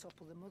plan to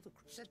topple the mother.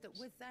 Said that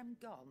with them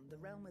gone, the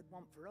realm would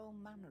want for all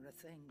manner of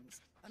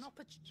things. An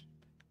opportunity.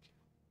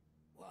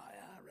 Why,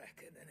 I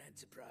reckon an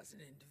enterprising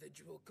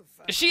individual could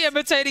find... Is she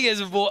imitating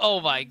his voice?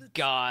 Oh my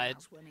god.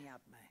 That's when he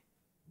had me.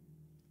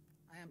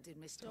 I emptied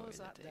my stores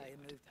that day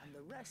and moved, and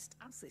the rest,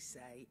 as they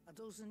say, a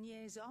dozen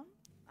years on,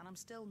 and I'm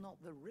still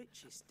not the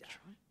richest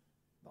down.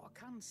 But I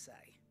can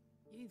say,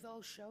 you've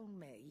all shown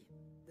me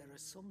there are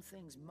some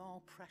things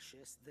more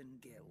precious than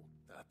gil.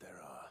 That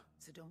there are.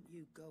 So don't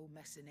you go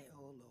messing it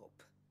all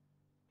up.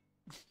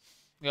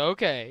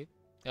 Okay.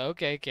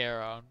 Okay,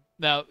 Charon.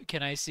 Now,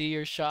 can I see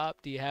your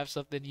shop? Do you have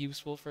something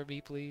useful for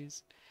me,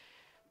 please?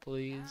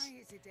 Please.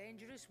 Aye, it's a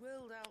dangerous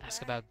world out Ask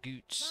there. about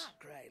Goots. That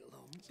great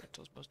lump.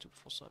 Those most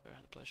dutiful servant I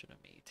had the pleasure to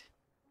meet.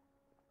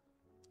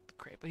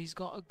 Great, but he's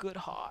got a good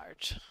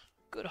heart.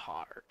 Good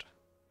heart.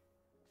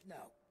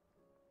 No.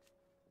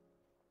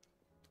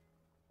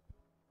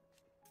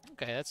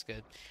 Okay, that's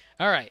good.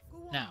 Alright,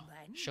 now,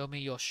 show me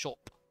your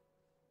shop.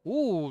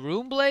 Ooh,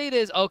 Runeblade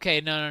is...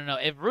 Okay, no.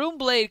 If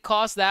Runeblade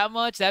costs that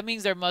much, that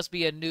means there must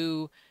be a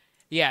new...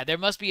 Yeah, there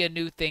must be a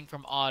new thing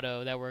from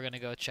Auto that we're gonna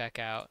go check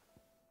out.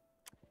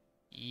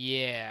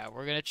 Yeah,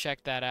 we're gonna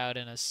check that out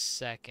in a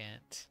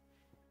second.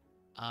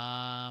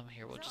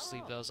 Here, we'll just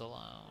leave those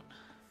alone.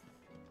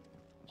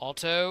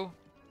 Auto,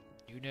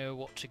 you know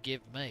what to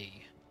give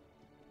me.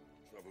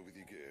 Trouble with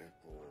your gear,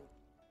 or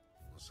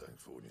something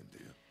for you,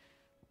 dear?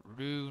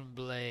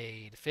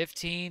 Runeblade.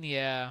 15?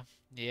 Yeah.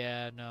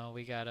 Yeah, no,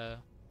 we gotta...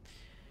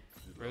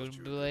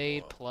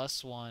 Runeblade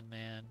 +1,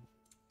 man.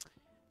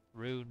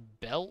 Rune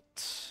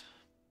Belt.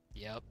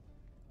 Yep.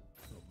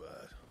 Not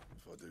bad,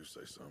 if I do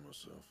say so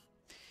myself.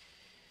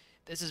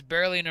 This is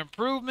barely an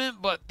improvement,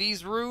 but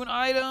these rune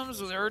items,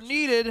 they're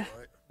needed.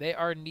 They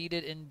are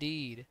needed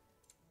indeed.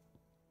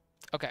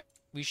 Okay,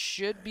 we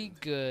should be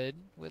good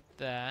with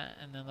that.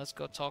 And then let's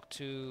go talk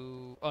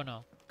to... Oh,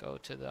 no. Go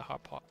to the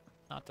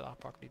not the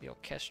Harpocracy, the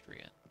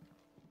Orchestrion.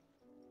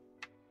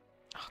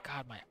 Oh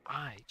God, my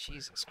eye.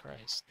 Jesus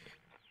Christ.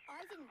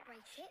 I didn't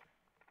break it.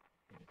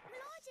 Well,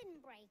 I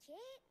didn't break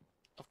it.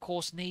 Of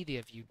course, neither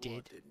of you did.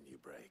 What didn't you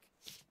break?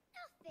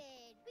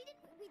 Nothing.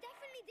 We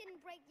definitely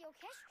didn't break the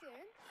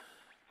orchestrion.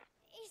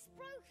 It's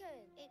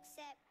broken.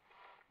 Except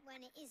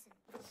when it isn't.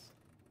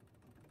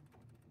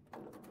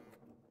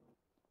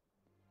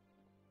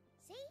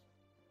 See?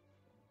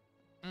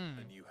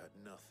 And you had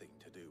nothing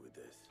to do with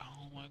this.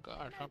 Oh my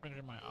God, something's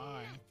in my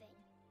eye. Nothing.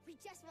 We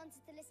just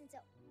wanted to listen to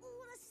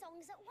all the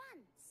songs at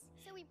once.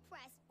 So we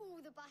pressed all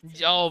the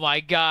buttons. Oh my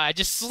God,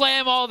 just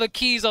slam all the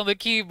keys on the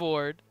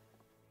keyboard.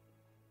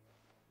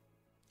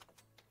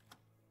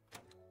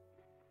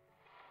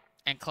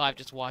 And Clive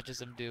just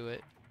watches him do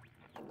it.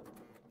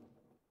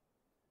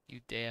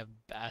 You damn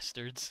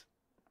bastards.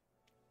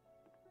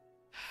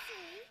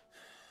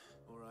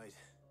 All right.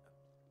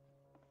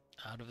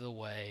 Out of the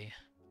way.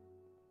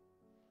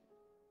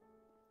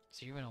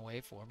 So you're gonna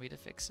wait for me to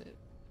fix it?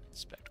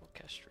 Inspect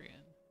orchestrion.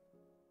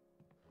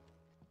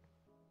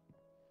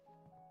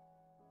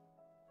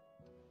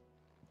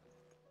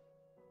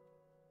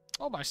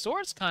 Oh, my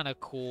sword's kind of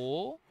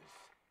cool.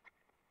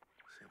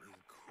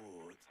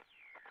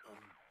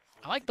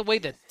 I like the way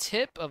the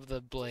tip of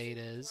the blade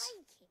is.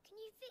 Can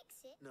you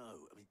fix it? No,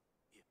 I mean...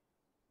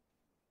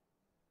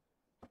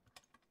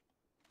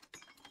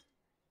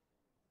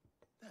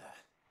 There.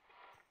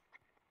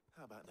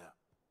 How about now?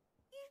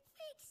 You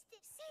fixed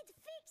it. Sid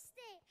fixed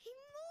it. He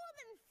more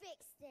than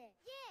fixed it.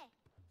 Yeah.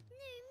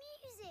 New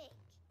music.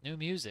 New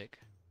music.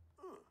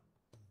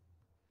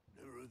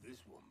 Never heard this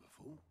one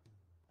before.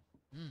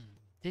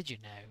 Did you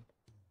know?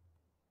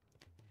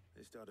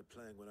 They started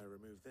playing when I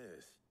removed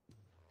this.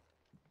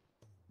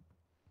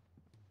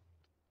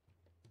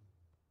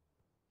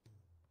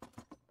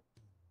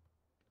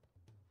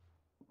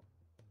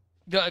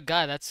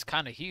 God, that's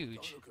kind of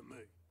huge. Don't look at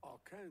me. I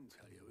can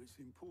tell you it's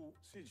important.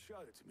 Sid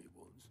showed it to me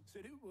once.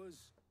 Said it was...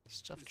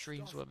 Stuff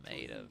dreams were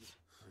made of.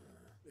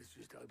 Let's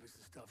just hope it's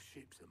the stuff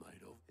ships are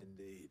made of.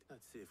 Indeed.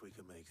 Let's see if we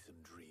can make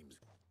some dreams.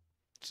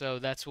 So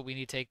that's what we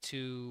need to take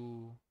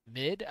to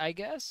mid, I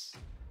guess?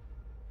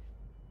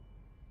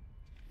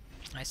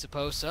 I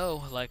suppose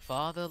so. Like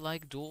father,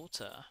 like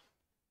daughter.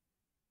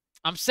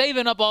 I'm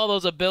saving up all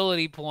those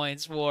ability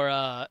points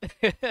for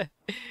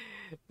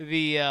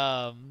the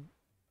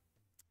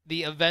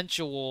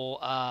eventual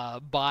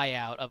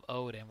buyout of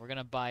Odin. We're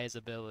gonna buy his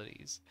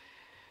abilities.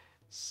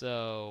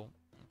 So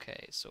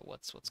okay, so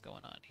what's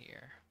going on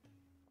here?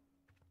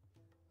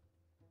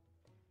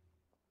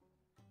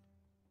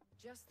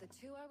 Just the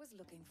two I was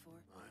looking for.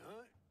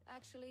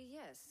 Actually,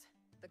 yes.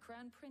 The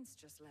Crown Prince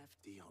just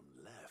left. Dion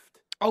left.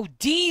 Oh,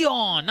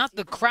 Dion, not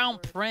the Crown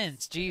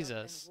Prince.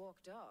 Jesus.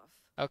 Walked off.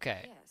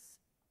 Okay. Yes.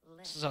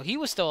 So he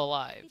was still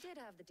alive. He did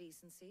have the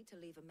decency to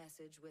leave a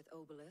message with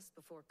Obelisk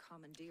before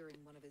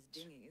commandeering one of his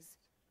dinghies.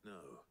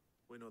 No,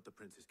 we're not the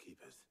prince's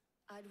keepers.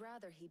 I'd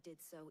rather he did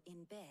so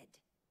in bed.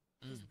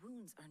 His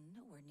wounds are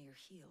nowhere near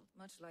healed,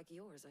 much like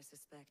yours, I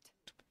suspect.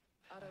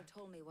 Otto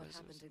told me what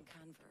happened in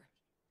Canver.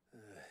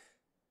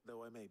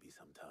 Though I may be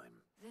sometime.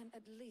 Then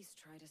at least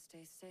try to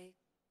stay safe.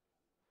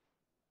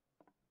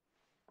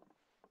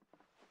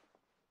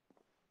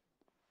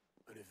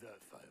 And if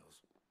that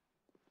fails?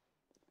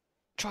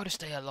 Try to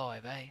stay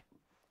alive, eh?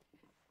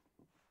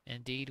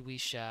 Indeed we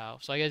shall.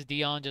 So I guess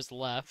Dion just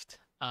left.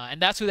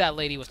 And that's who that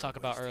lady was talking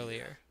about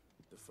earlier.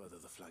 The further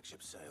the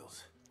flagship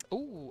sails.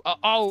 Ooh,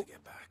 oh.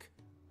 Get back.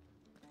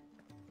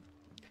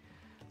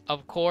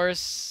 Of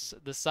course,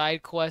 the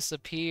side quests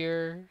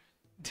appear.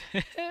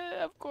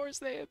 Of course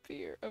they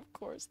appear. Of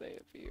course they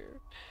appear.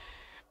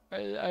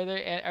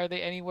 Are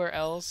they anywhere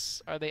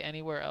else? Are they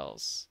anywhere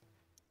else?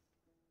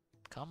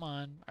 Come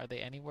on. Are they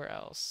anywhere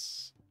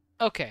else?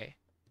 Okay.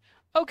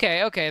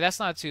 Okay, that's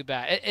not too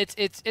bad.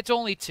 It's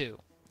only two.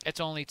 It's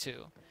only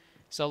two.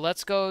 So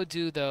let's go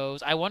do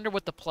those. I wonder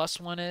what the plus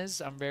one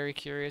is. I'm very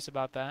curious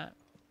about that.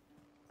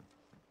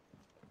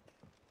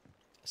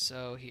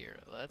 So here,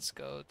 let's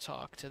go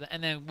talk to the,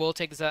 and then we'll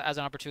take this as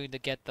an opportunity to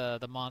get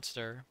the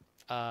monster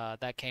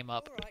that came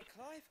up. All right,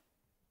 Clive.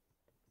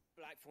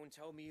 Blackthorn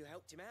told me you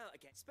helped him out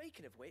again.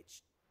 Speaking of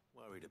which,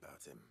 worried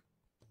about him.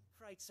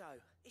 Afraid so.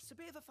 It's a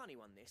bit of a funny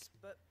one, this,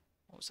 but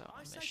what was that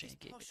I mission? saved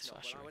Gave his it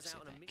posh lot while I was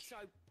out on a mission. So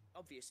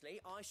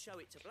obviously, I show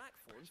it to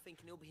Blackthorn,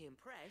 thinking he'll be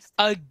impressed.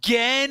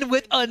 Again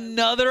with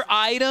another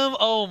item?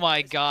 Oh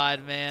my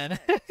god, man.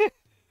 Try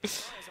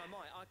as I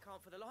might, I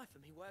can't for the life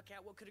of me work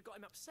out what could have got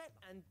him upset.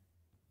 And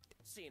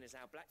seeing as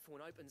how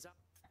Blackthorn opens up.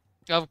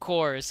 Of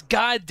course.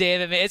 God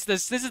damn it, man.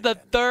 This is the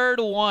third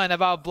one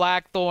about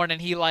Blackthorn,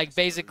 and he like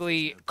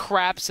basically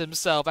craps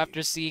himself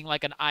after seeing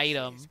like an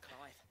item.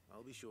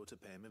 I'll be sure to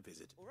pay him a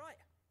visit. All right.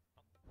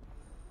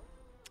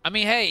 I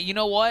mean, hey, you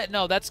know what?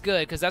 No, that's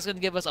good, because that's gonna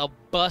give us a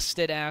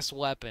busted ass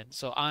weapon.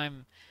 So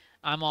I'm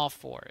all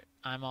for it.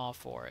 I'm all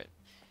for it.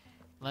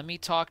 Let me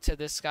talk to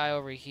this guy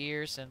over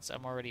here since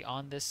I'm already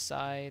on this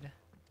side.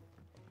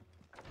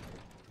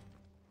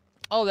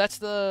 Oh, that's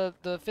the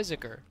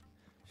Physiker.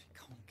 She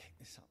can't kick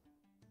this up.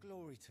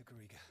 Glory to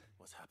Griga.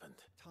 What's happened?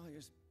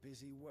 Taya's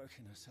busy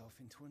working herself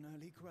into an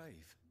early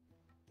grave.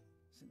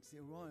 Since the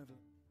arrival,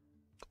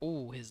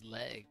 Ooh, his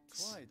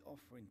legs. Tried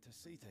offering to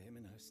see to him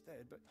in her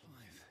stead, but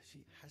Clive,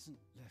 she hasn't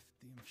left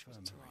the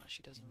infirmary.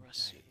 She doesn't in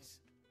rest you. days.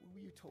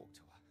 Will you talk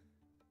to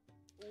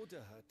her?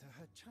 Order her to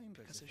her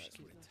chambers if that's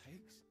what it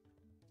takes.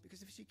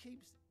 Because if she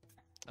keeps...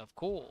 Of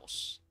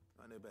course.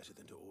 I know better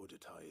than to order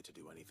Taya to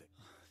do anything.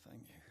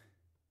 Thank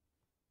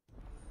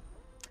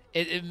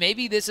you.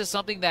 Maybe this is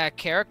something that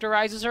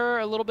characterizes her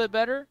a little bit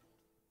better.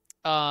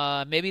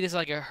 Maybe this is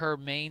like her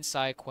main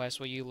side quest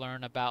where you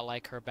learn about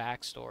like her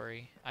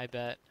backstory. I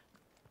bet.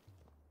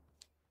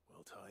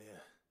 Well,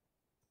 Taya,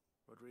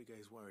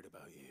 Rodriguez worried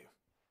about you.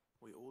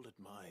 We all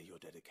admire your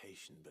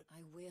dedication, but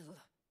I will.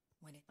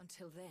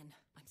 Until then,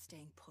 I'm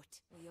staying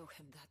put. We owe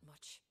him that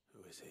much.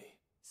 who is he?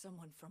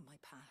 Someone from my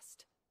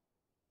past.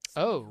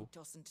 Oh. Who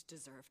doesn't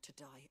deserve to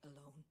die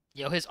alone.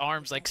 Yo, his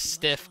arms like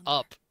stiff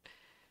up.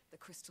 The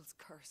crystal's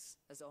curse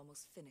has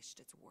almost finished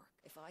its work.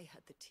 If I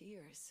had the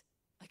tears,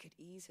 I could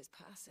ease his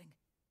passing.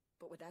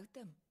 But without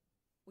them,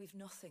 we've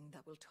nothing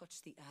that will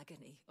touch the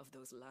agony of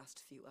those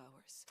last few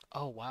hours.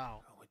 Oh,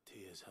 wow. How would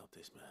tears help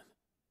this man?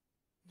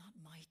 Not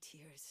my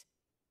tears.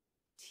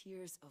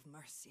 Tears of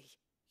mercy.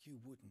 You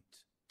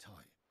wouldn't, Ty.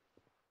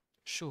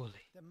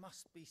 Surely. There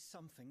must be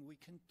something we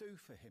can do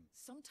for him.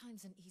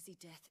 Sometimes an easy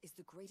death is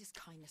the greatest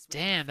kindness.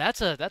 Damn,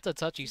 that's a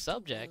touchy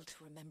subject.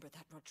 To remember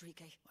that,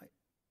 Rodriguez.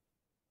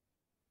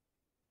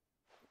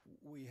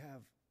 We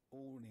have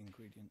all the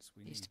ingredients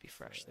we need. Needs to be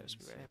fresh, though, so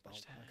we very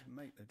much I can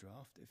make the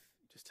draft if...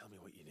 Just tell me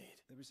what you need.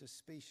 There is a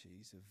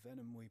species of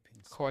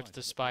venom-weeping Quartz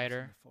the spider.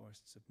 in the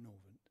forests of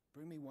Norvent.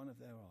 Bring me one of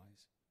their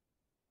eyes.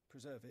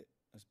 Preserve it,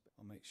 as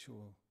I'll make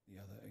sure the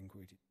other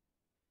ingredient.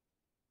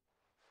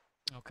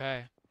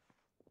 Okay.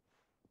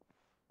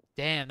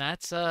 Damn,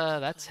 that's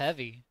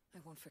heavy. I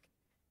won't forget.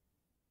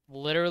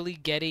 Literally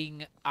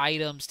getting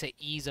items to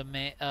ease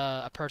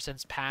a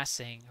person's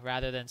passing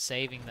rather than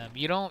saving them.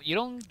 You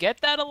don't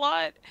get that a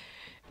lot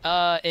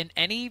in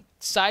any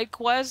side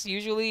quest.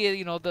 Usually,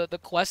 you know, the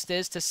quest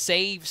is to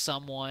save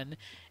someone,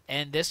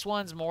 and this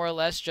one's more or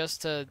less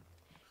just to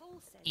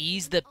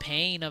ease the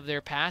pain of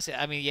their passing.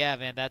 I mean, yeah,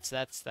 man, that's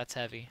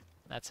heavy.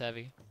 That's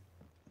heavy.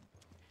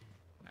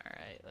 All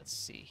right, let's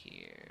see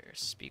here.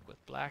 Speak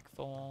with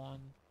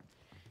Blackthorn.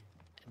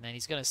 And then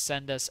he's gonna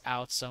send us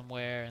out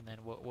somewhere, and then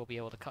we'll be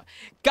able to come.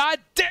 God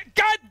damn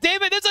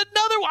it! There's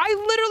another one.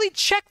 I literally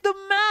checked the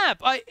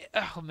map.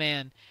 Oh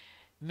man,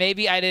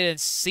 maybe I didn't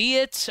see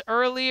it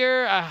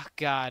earlier. Oh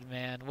God,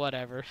 man,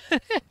 whatever.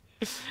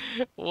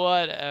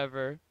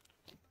 Whatever.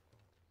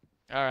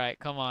 All right,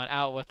 come on,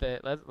 out with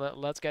it.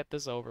 Let's get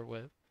this over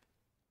with.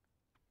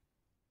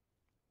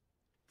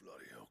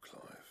 Bloody hell,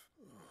 Clive.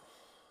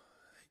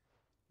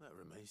 That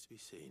remains to be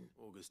seen.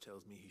 August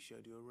tells me he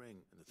showed you a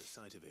ring, and that the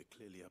sight of it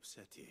clearly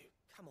upset you.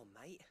 Come on,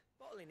 mate.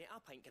 Bottling it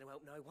up ain't gonna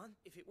help no one.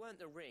 If it weren't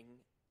the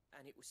ring,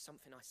 and it was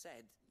something I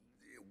said...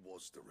 It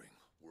was the ring,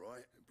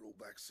 right? It brought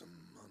back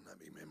some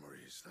unhappy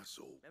memories, that's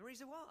all.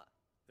 Memories of what?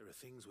 There are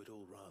things we'd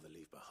all rather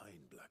leave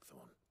behind,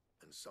 Blackthorn.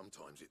 And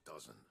sometimes it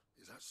doesn't.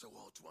 Is that so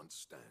hard to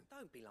understand?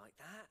 Don't be like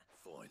that.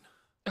 Fine.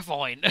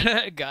 Fine.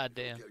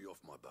 Goddamn. Get you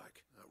off my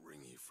back. That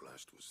ring you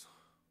flashed was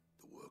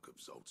the work of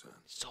Zoltan.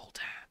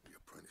 Zoltan. We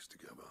apprenticed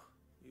together.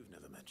 You've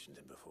never mentioned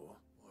him before.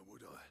 Why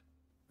would I?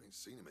 Ain't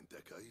seen him in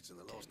decades,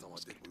 and the last time I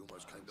did, we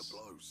almost came to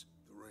blows.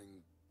 The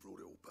ring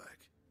brought it all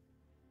back.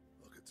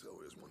 I could tell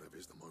it was one of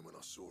his the moment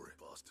I saw it.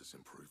 Fast has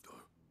improved,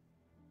 though.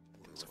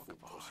 So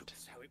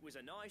it was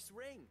a nice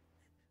ring.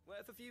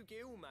 Worth a few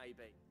gil,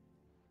 maybe.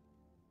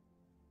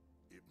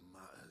 It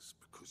matters,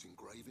 because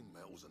engraving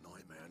metal's a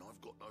nightmare, and I've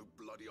got no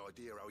bloody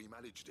idea how he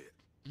managed it.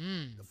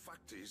 The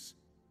fact is...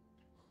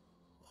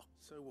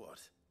 So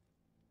what?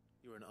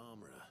 You're an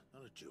armorer,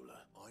 not a jeweler.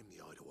 I'm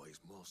the Hideaway's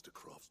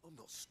mastercraft. I'm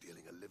not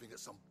stealing a living at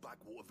some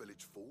backwater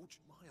village forge.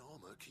 My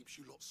armor keeps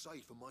you lot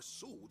safe, and my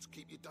swords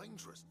keep you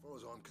dangerous. As far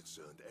as I'm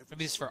concerned,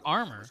 Maybe it's for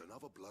armor.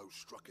 Another blow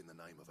struck in the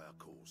name of our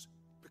cause.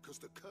 Because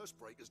the curse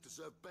breakers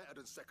deserve better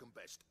than second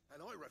best,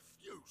 and I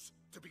refuse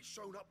to be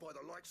shown up by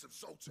the likes of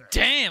Zoltan.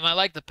 Damn, I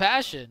like the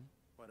passion.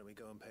 Why don't we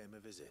go and pay him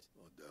a visit?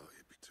 I doubt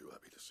he'd be too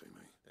happy to see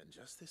me. Then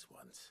just this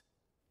once.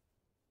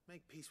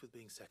 Make peace with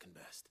being second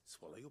best.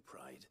 Swallow your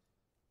pride.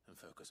 And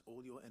focus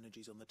all your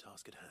energies on the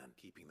task at hand,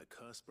 keeping the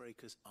curse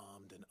breakers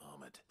armed and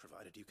armored.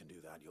 Provided you can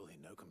do that, you'll hear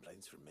no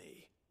complaints from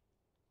me.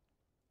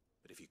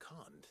 But if you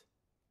can't,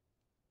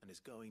 and it's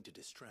going to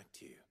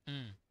distract you,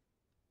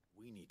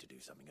 we need to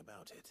do something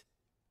about it.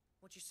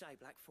 What'd you say,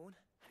 Blackthorn?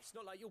 It's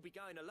not like you'll be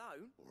going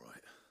alone. All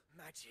right.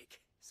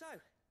 Magic. So,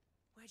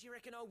 where do you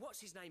reckon old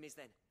what's-his-name is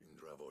then? In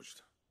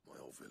Dravost, my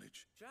old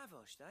village.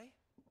 Dravost, eh?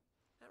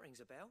 That rings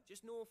a bell.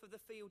 Just north of the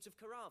fields of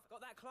Carav.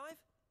 Got that, Clive?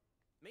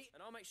 Me,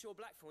 and I'll make sure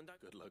Blackthorn don't...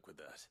 Good luck with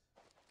that.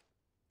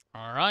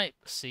 All right,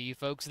 see you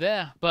folks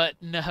there. But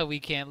no, we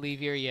can't leave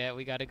here yet.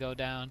 We got to go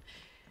down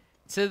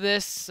to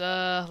this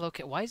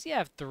location. Why does he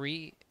have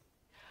 3?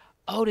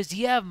 Oh, does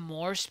he have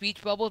more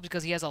speech bubbles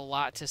because he has a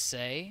lot to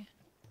say?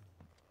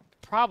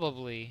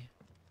 Probably.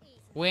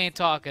 We ain't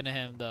talking to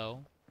him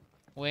though.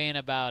 We ain't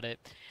about it.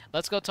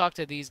 Let's go talk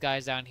to these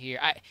guys down here.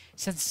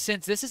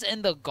 Since this is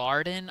in the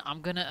garden, I'm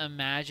gonna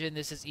imagine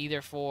this is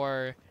either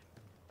for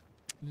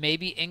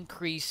maybe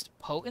increased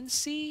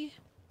potency,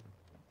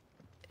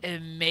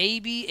 and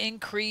maybe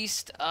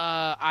increased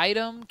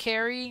item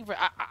carrying.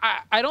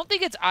 I don't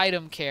think it's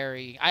item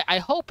carrying. I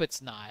hope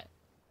it's not.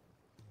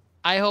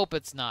 I hope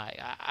it's not.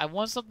 I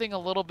want something a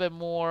little bit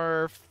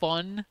more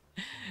fun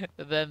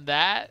than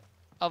that,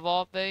 of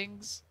all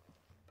things.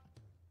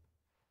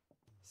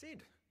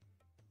 Sid,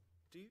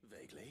 do you...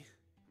 Vaguely.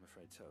 I'm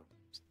afraid so.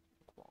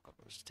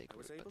 I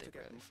was able to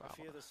get them. I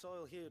fear the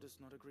soil here does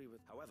not agree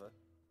with... However,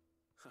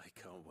 I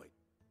can't wait.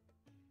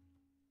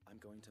 I'm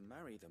going to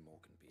marry the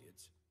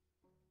Morganbeards.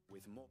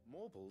 With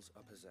Morbles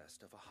are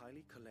possessed of a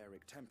highly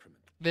choleric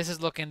temperament. This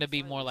is looking to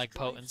be more like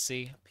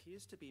potency.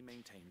 Appears to be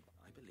maintained.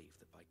 I believe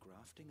that by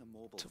grafting a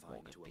Morble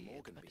vine to a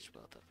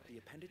Morganbeard, the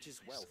appendage's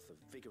wealth of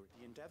vigor.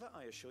 The endeavor,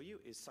 I assure you,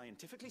 is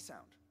scientifically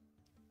sound.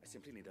 I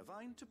simply need a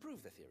vine to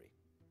prove the theory.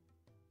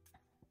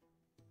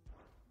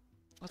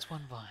 What's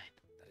one vine?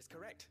 That is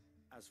correct.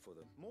 As for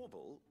the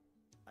Morble,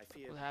 I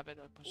fear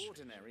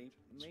ordinary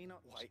may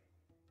not quite.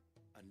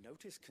 A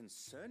notice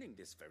concerning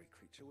this very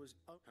creature was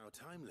how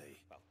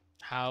timely. Well,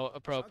 how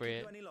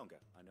appropriate. Any longer.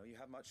 I know you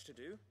have much to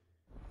do.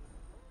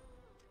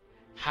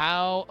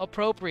 How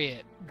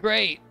appropriate.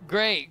 Great,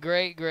 great,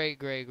 great, great,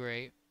 great,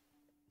 great.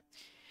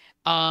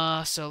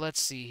 So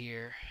let's see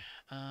here.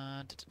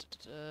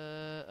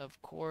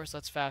 Of course,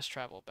 let's fast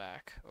travel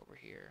back over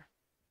here.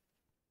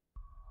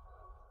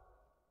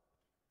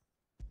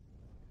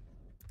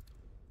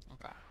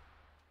 Okay.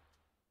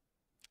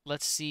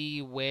 Let's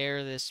see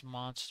where this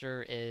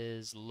monster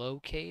is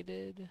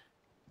located.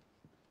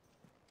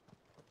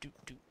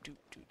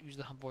 Use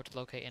the hump board to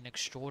locate an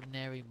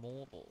extraordinary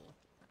Morble.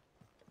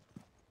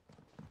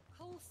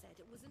 Cole said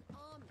it was an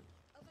army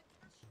of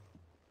Acacia.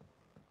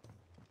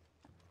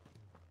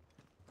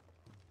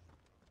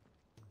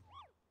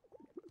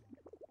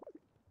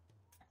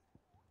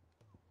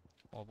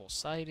 Morble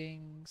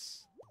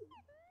sightings.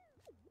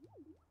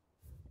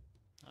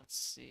 Let's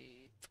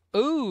see.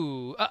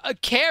 Ooh, a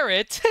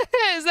carrot.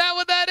 Is that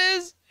what that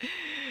is?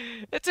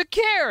 It's a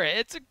carrot.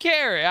 It's a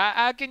carrot.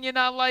 How can you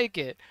not like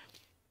it?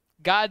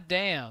 God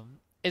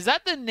damn. Is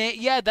that the name?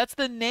 Yeah, that's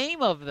the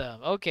name of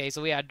them. Okay,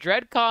 so we got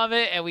Dread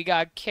Comet and we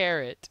got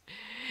Carrot.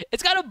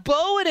 It's got a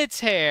bow in its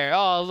hair.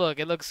 Oh, look,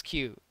 it looks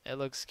cute. It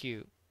looks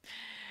cute.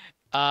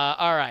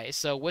 All right,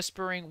 so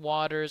Whispering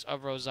Waters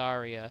of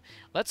Rosaria.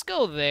 Let's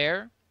go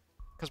there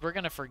because we're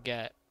going to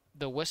forget.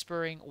 The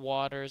Whispering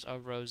Waters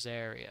of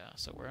Rosaria.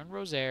 So we're in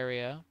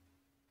Rosaria.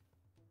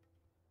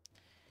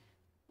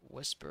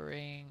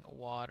 Whispering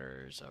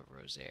Waters of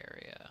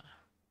Rosaria.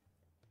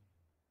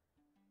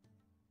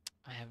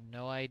 I have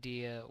no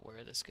idea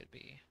where this could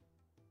be.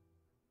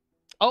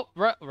 Oh,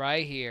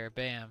 right here.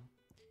 Bam.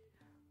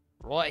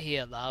 Right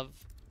here,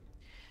 love.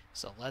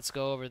 So let's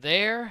go over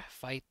there,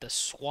 fight the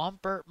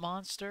Swampert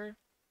monster,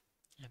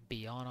 and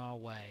be on our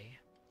way.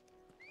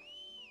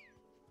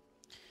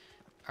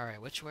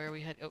 Alright, which way are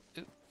we heading? Oh,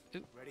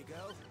 ooh. Ready,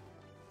 go?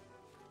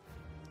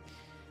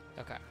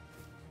 Okay.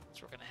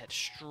 So we're going to head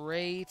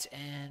straight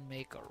and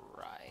make a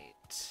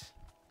right.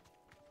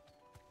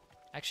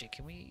 Actually,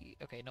 can we...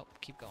 Okay, nope.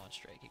 Keep going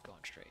straight. Keep going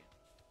straight.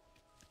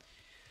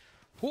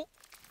 Whoop!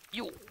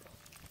 Yo!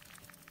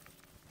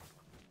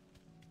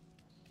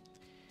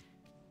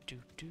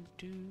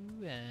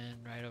 And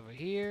right over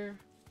here.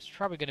 It's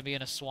probably going to be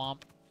in a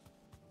swamp.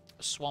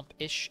 A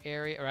swamp-ish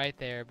area. Right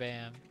there.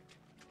 Bam.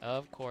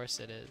 Of course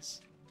it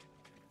is.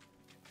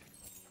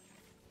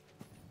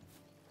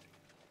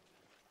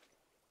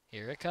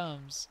 Here it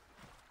comes.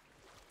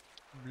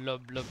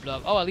 Blub, blub,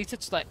 blub. Oh, at least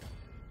it's like...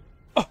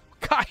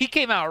 God, he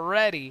came out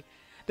ready.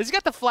 Does he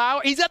got the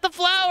flower? He's got the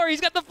flower!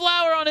 He's got the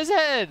flower on his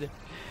head!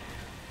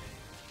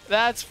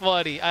 That's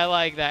funny. I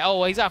like that. Oh,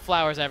 well, he's got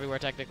flowers everywhere,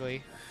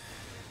 technically.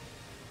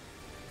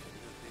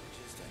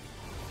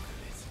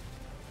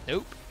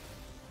 Nope.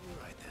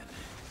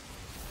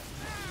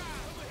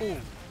 Ooh.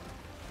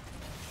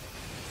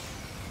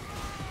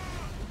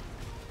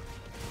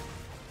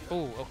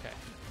 Ooh, okay.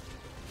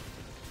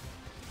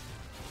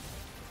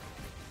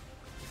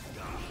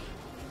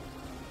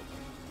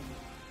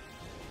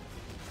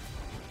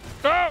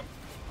 Oh!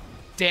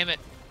 Damn it.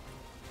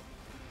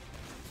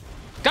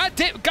 God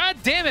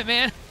damn it,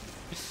 man.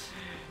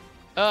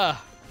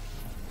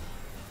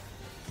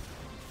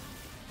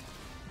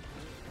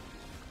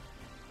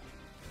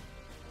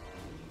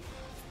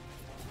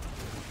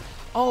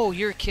 Oh,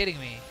 you're kidding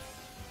me.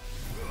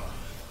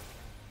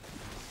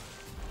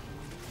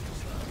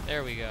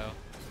 There we go.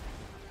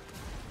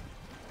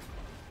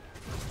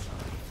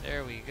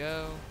 There we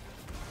go.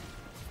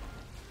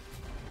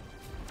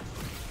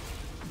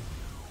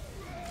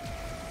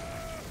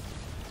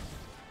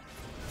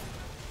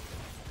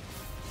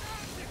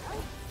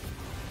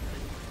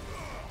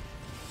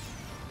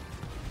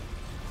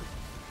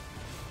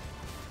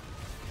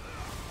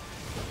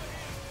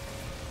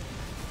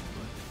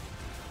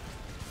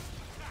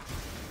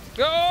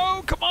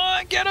 Go! Come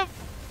on, get him!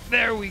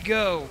 There we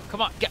go.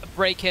 Come on,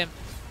 break him.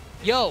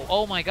 Yo,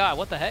 oh my god,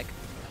 what the heck?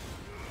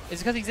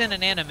 Is it because he's in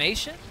an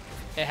animation?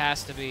 It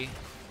has to be.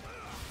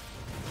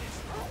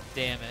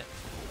 Damn it.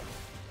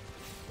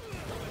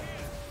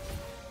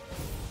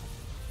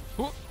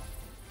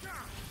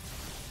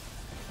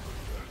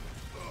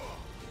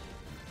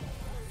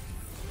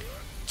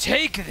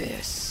 Take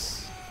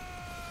this.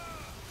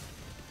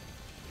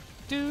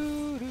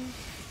 Do do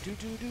do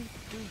do do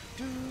do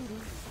do.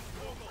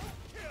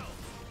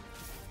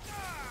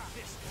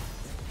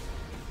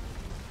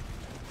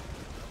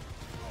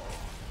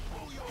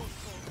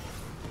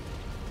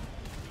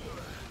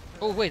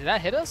 Oh wait, did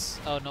that hit us?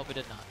 Oh no, it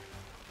did not.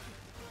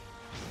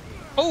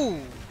 Oh.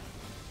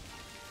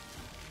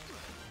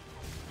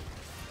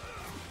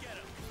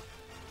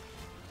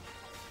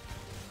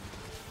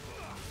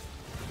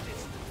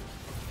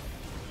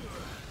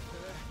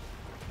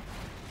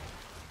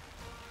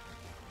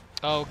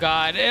 Oh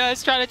god, yeah,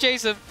 it's trying to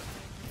chase him.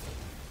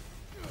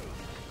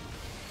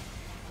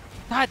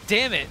 God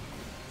damn it.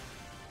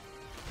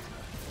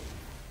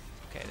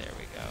 Okay, there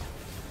we go.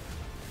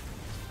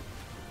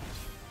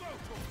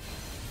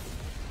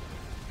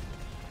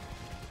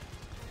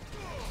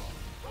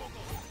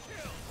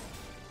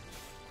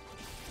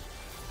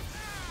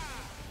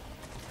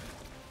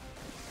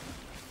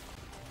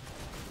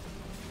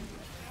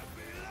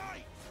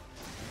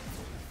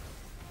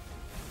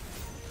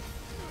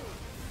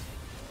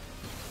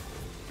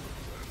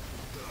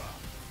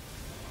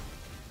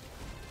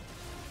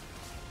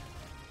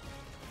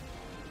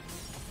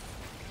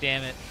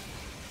 Damn it.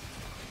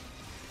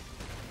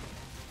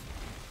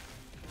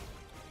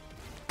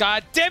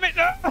 God damn it!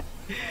 Ah!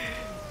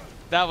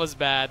 That was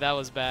bad. That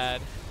was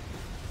bad.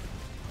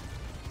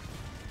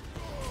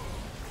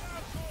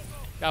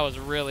 That was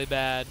really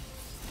bad.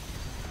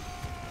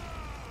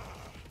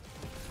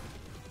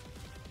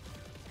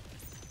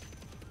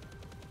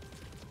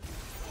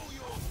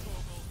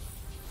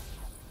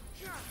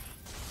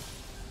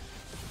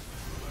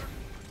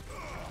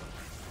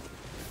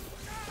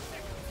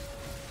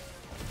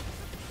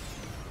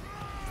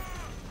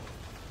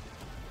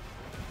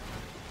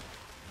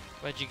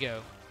 Where'd you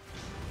go?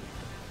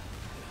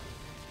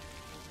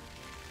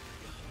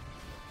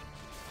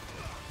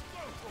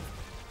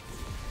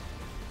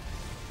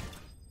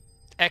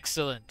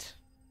 Excellent.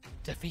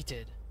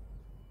 Defeated.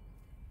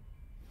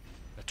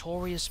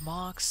 Notorious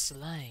Mark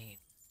slain.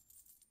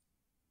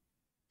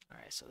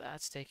 Alright, so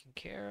that's taken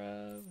care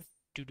of.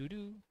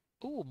 Do-do-do.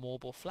 Ooh,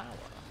 mobile flower.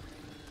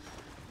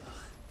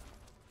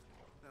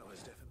 That was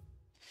different.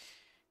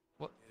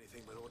 What?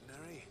 Anything but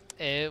ordinary?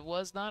 It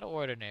was not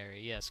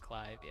ordinary. Yes,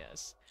 Clive,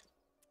 yes.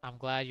 I'm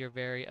glad you're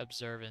very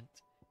observant.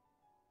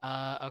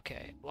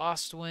 Okay.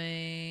 Lost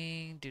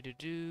Wing.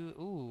 Do-do-do.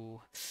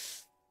 Ooh.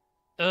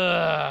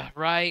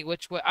 Right.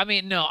 Which way? I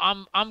mean, no.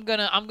 I'm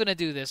gonna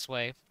do this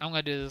way. I'm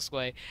gonna do this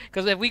way.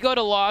 Because if we go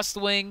to Lost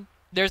Wing,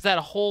 there's that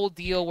whole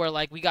deal where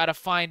like we gotta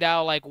find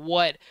out like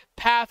what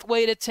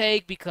pathway to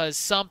take because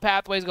some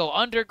pathways go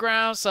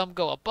underground, some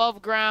go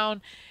above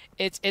ground.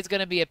 It's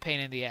gonna be a pain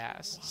in the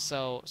ass.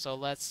 So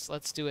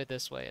let's do it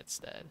this way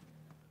instead.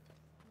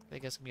 I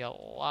think it's gonna be a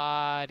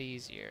lot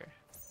easier.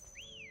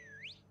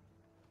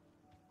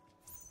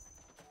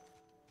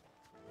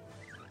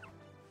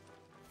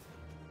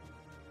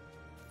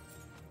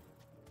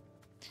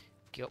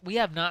 We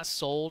have not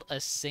sold a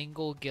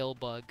single gill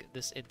bug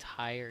this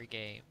entire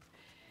game.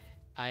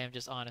 I am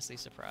just honestly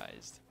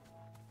surprised.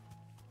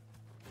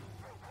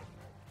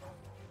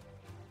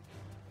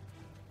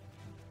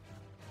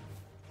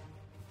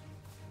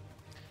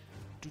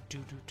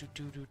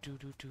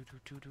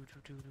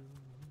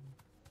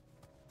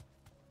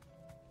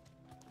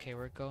 Okay,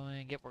 we're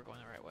going. Yep, we're going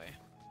the right way.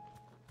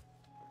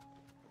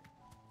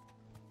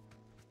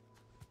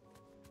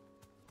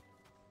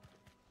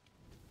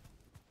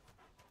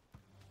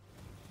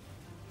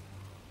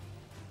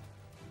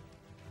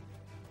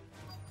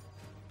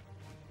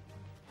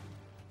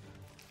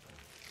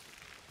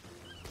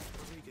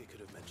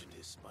 Could have mentioned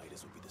his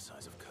spiders would be the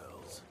size of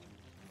curls.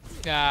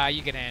 Ah,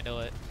 you can handle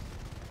it.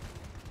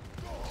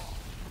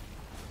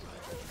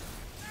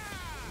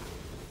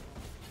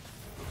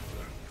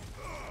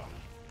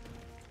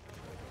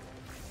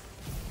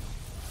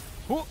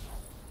 Ooh.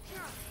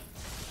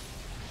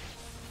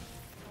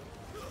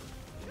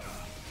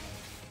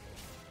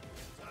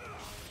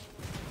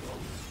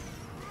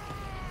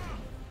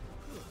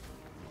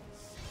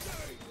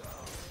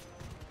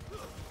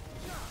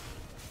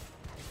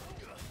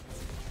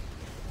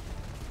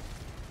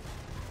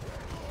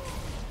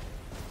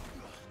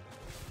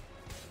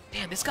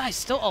 Man, this guy's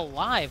still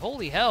alive.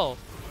 Holy hell.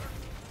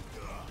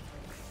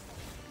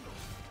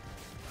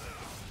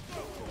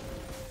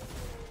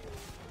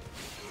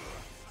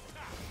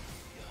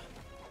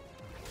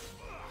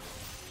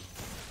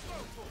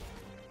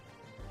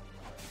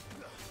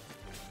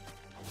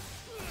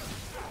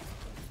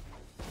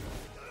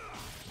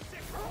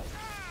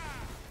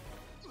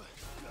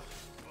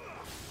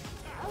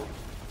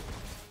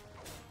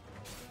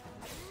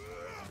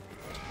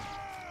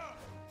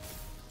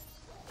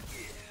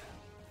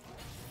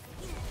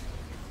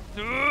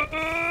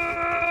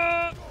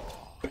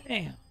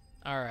 Damn.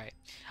 Alright.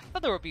 I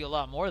thought there would be a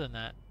lot more than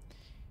that.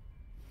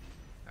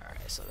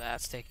 Alright, so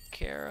that's taken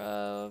care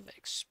of.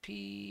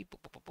 XP. Boom,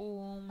 boom,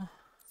 boom, boom.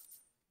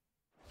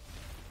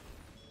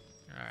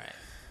 Alright.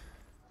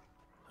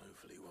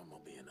 Hopefully one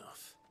will be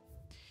enough.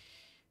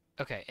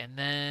 Okay, and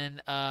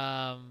then,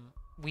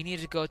 we need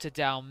to go to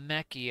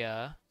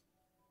Dalmekia,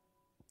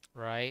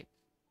 right?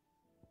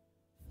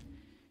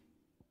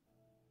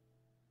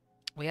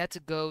 We had to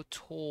go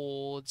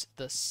towards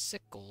the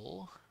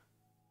sickle.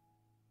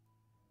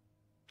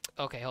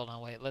 Okay, hold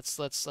on, wait.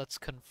 Let's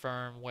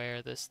confirm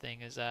where this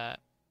thing is at.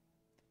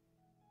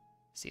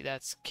 See,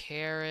 that's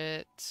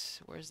Carrot.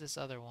 Where's this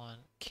other one?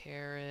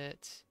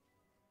 Carrot.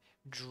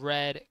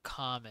 Dread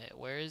Comet.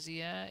 Where is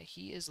he at?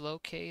 He is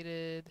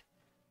located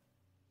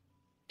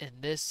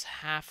in this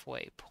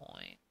halfway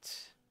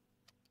point.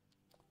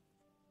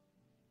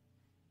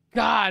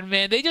 God,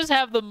 man, they just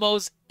have the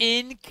most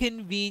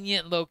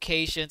inconvenient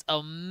locations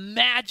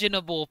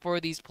imaginable for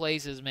these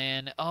places,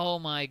 man. Oh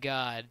my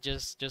God,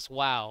 just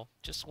wow,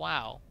 just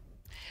wow,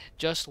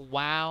 just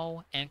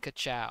wow and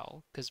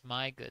ka-chow. 'Cause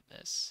my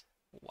goodness,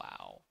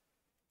 wow.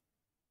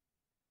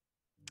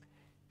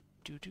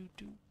 Do do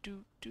do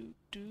do do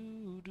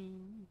do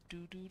do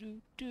do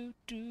do do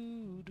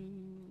do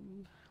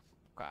do.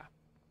 Okay.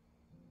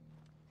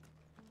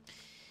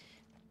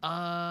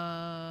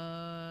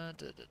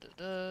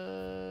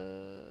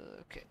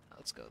 Okay,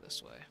 let's go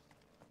this way.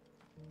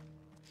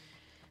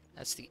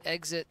 That's the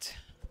exit.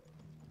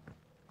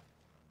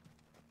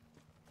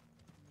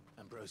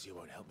 Ambrosia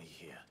won't help me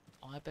here.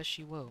 Oh, I bet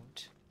she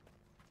won't.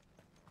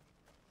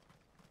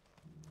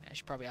 Yeah,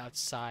 she's probably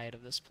outside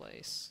of this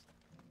place.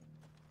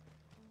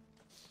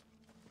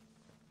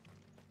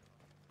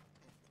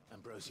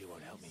 Ambrosia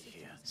won't help me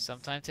here.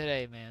 Sometime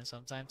today, man.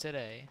 Sometime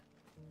today.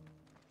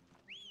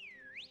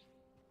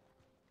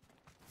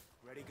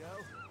 Ready,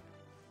 go?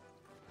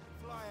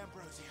 Fly,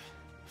 Ambrosia.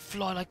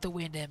 Fly like the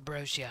wind,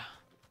 Ambrosia.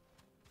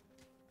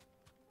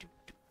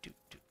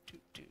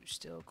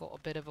 Still got a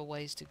bit of a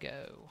ways to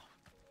go.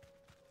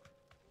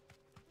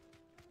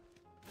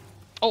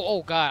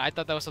 Oh God! I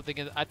thought that was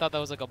something. I thought that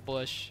was like a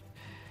bush.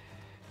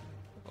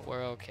 But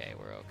we're okay.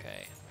 We're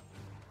okay.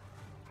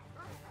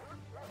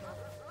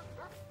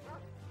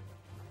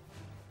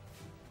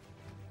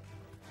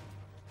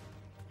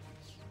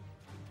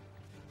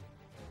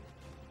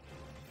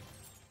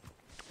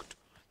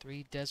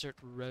 Three desert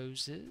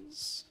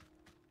roses.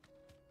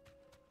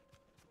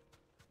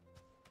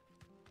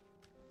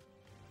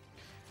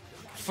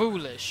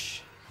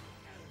 Foolish.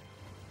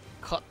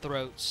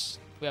 Cutthroats.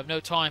 We have no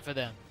time for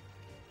them.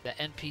 The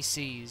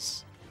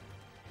NPCs.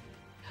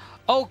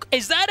 Oh,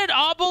 is that an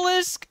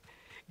obelisk?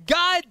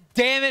 God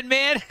damn it,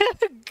 man.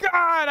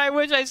 God, I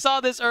wish I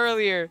saw this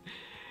earlier.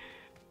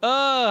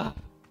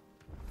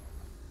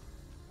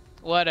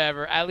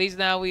 Whatever. At least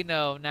now we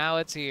know. Now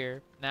it's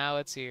here. Now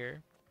it's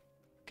here.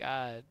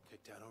 God.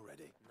 Kicked out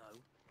already? No.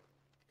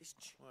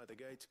 Why are the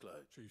gates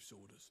closed? Chief's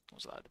orders.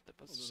 Was I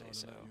supposed to say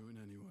so? You in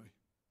anyway.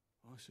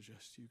 I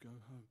suggest you go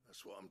home.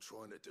 That's what I'm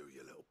trying to do,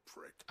 you little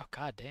prick. Oh,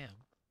 God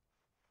damn.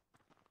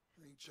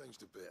 Ain't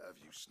changed a bit, have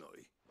you,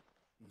 Snotty?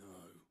 No.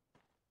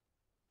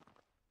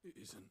 It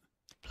isn't.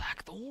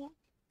 Blackthorn?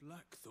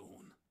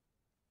 Blackthorn.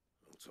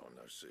 Long time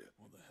no see it.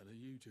 What the hell are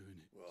you doing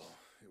it? Well,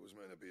 it was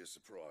meant to be a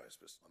surprise,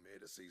 but I'm here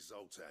to see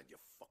Zoltan, you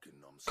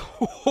fucking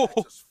numbskull.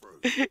 Let us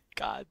through.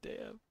 God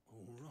damn.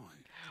 All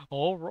right.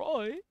 All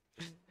right.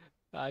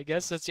 I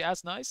guess that's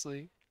asked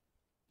nicely.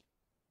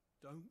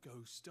 Don't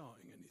go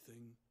starting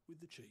anything with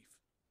the chief.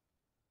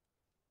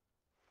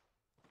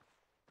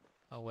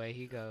 Away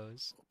he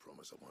goes. I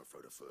promise I won't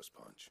throw the first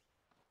punch.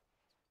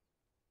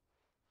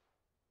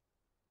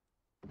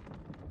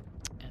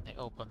 And they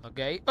open the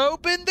gate.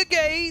 Open the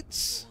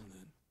gates! Go on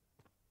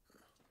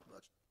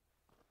then.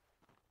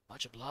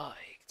 Much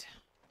obliged.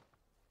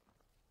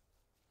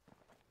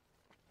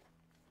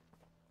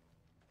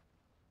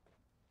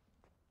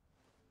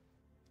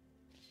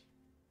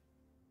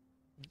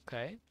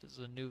 Okay, this is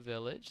a new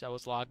village that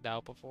was locked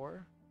out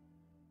before.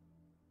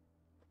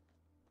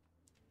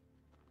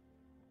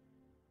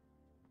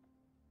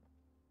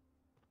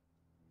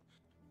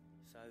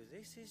 So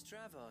this is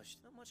Dravosh.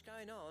 Not much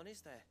going on,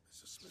 is there?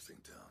 It's a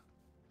smithing town.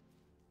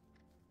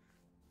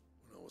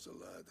 When I was a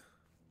lad,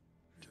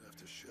 you'd have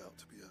to shout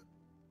to be a...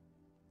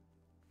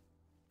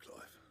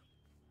 Clive,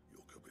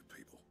 you're good with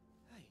people.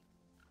 Hey,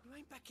 you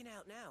ain't backing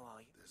out now,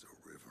 are you? There's a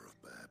river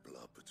of bad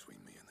blood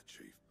between me and the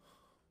chief.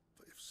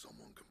 But if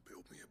someone can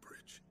build me a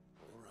bridge...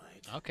 All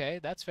right. Okay,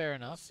 that's fair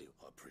enough.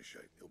 I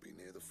appreciate it'll be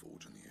near the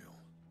forge on the hill.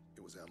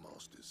 It was our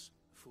master's.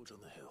 Forge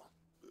on the hill.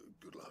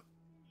 Good luck.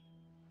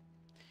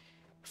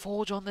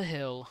 Forge on the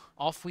hill.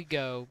 Off we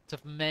go to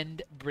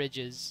mend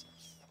bridges.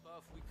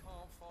 But if we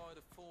can't fire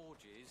the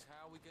forges,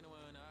 how are we going to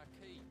earn our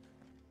keep?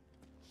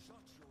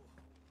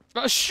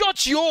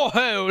 Shut your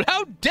hole!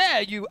 How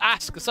dare you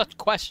ask such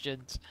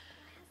questions?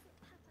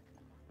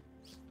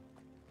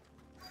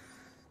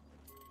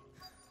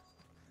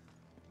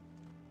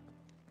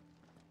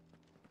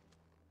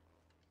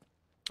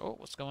 Oh,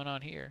 what's going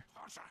on here?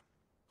 Hotter,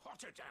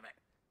 hotter, damn it!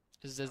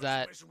 Is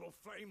that miserable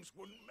flames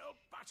wouldn't melt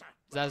butter.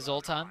 Is that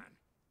Zoltan?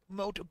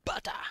 Melt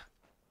butter.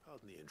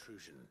 Pardon the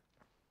intrusion.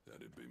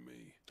 That'd be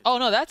me. Oh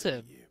no, that's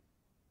him.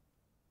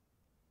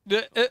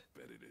 Bet it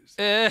is.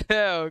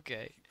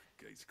 Okay.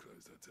 Gates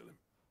closed, I tell him.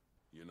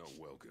 You're not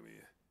welcome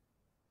here.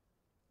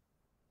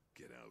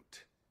 Get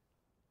out.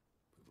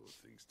 Before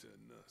before things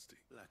turn nasty.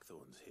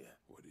 Blackthorn's here.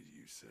 What did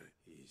you say?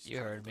 He's You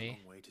heard traveled me. a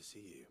long way to see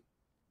you.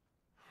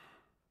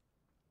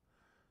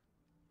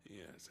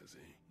 Yes, has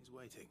he? He's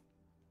waiting.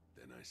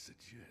 Then I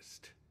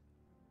suggest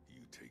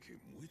you take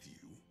him with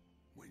you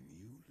when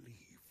you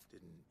leave.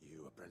 Didn't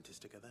you apprentice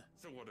together?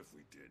 So what if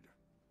we did?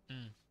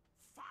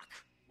 Fuck!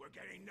 We're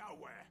getting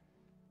nowhere.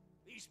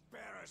 These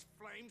bearers'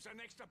 flames are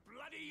next to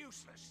bloody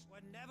useless.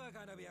 We're never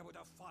going to be able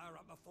to fire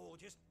up the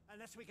forges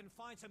unless we can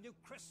find some new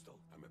crystal.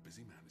 I'm a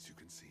busy man, as you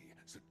can see.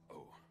 So,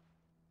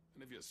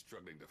 and if you're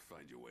struggling to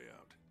find your way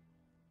out,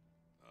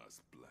 ask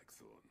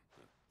Blackthorn.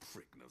 That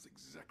prick knows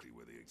exactly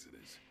where the exit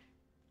is.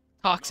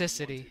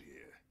 Toxicity.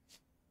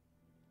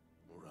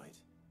 All right.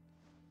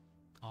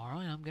 All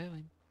right, I'm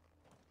going.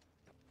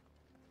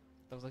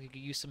 Looks like you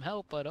could use some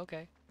help, but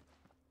okay.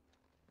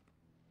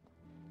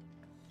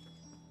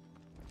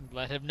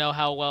 Let him know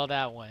how well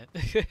that went.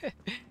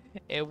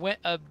 It went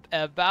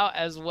about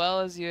as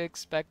well as you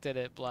expected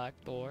it,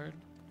 Blackthorn.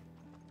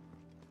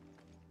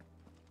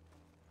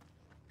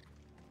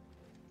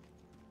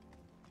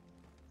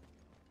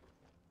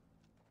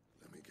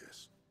 Let me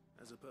guess.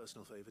 As a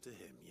personal favor to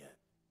him, yeah.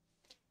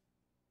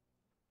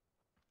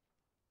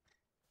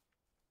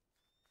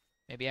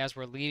 Maybe as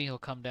we're leaving, he'll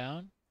come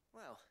down.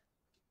 Well,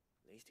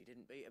 at least he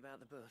didn't beat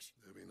about the bush.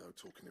 There'll be no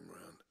talking him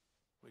round.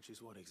 Which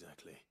is what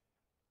exactly?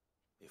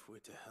 If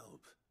we're to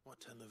help, what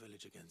turned the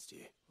village against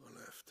you? I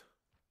left.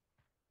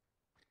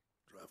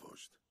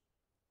 Dravost.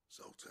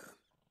 Zoltan.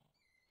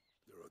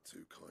 There are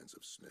two kinds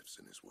of smiths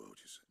in this world,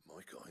 you see.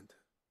 My kind,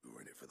 who are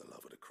in it for the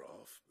love of the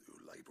craft, who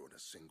labour on a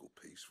single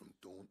piece from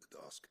dawn to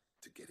dusk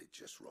to get it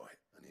just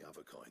right. And the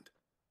other kind,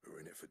 who are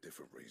in it for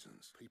different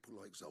reasons. People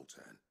like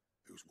Zoltan,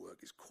 whose work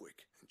is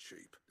quick and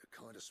cheap. The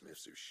kind of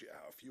smiths who shit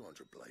out a few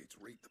hundred blades,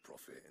 reap the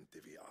profit, and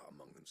divvy it out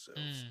among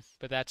themselves.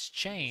 But that's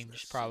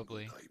changed,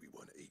 probably. We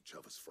went at each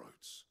other's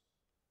throats.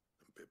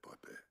 And bit by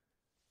bit,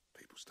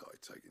 people started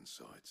taking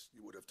sides.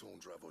 You would have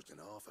torn Dravost in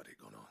half had it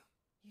gone on.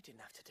 You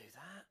didn't have to do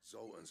that.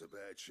 Zoltan's a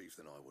better chief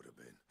than I would have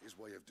been. His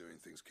way of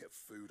doing things kept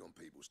food on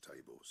people's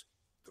tables.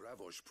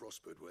 Dravost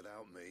prospered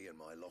without me and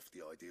my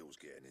lofty ideals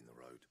getting in the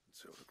road.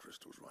 Until the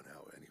crystals run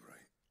out at any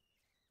rate.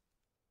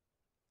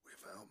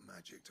 Without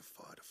magic to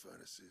fire the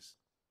furnaces.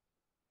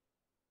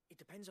 It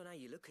depends on how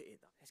you look at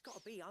it, though. There's got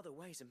to be other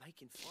ways of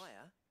making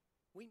fire.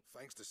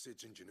 Thanks to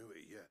Sid's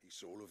ingenuity, yeah. He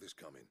saw all of this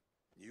coming.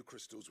 Knew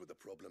crystals were the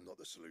problem, not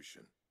the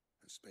solution.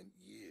 And spent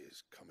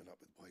years coming up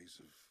with ways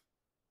of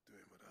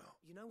doing without.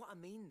 You know what I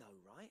mean,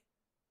 though, right?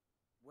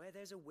 Where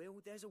there's a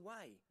will, there's a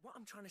way. What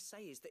I'm trying to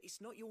say is that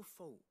it's not your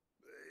fault.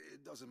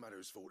 It doesn't matter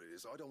whose fault it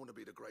is. I don't want to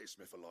be the greatest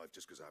smith alive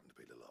just because I happen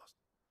to be the last.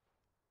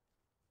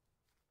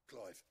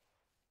 Clive.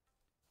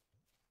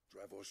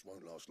 Dravost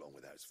won't last long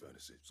without its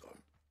furnaces, so...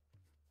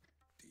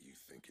 Do you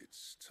think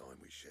it's time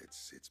we shared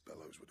Sid's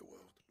bellows with the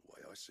world, the way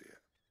I see it?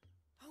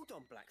 Hold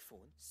on,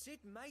 Blackthorn. Sid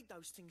made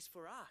those things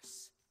for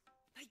us.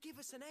 They give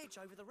us an edge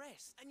over the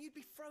rest, and you'd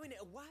be throwing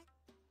it away?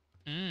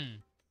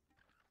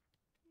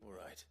 All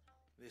right.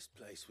 This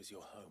place was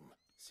your home.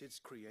 Sid's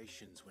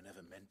creations were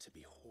never meant to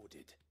be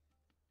hoarded.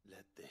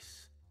 Let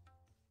this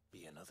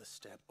be another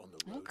step on the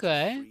road to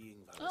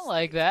freeing I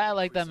like that. I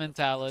like that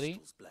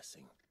mentality.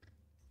 Blessing.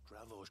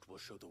 Dravost will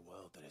show the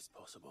world that it's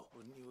possible.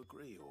 Wouldn't you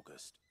agree,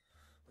 August?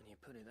 When you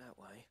put it that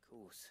way, of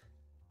course.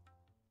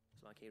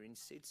 It's like hearing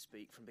Sid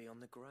speak from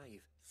beyond the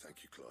grave.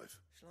 Thank you, Clive.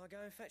 Shall I go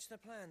and fetch the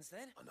plans,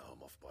 then? I know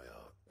I'm off by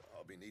heart.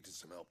 I'll be needing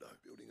some help, though.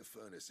 Building a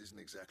furnace isn't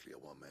exactly a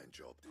one-man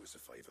job. Do us a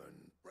favour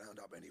and round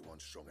up anyone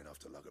strong enough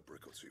to lug a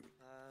brick or two.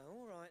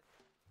 All right.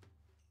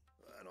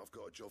 And I've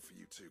got a job for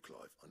you too,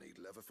 Clive. I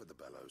need leather for the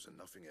bellows and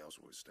nothing else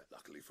will step.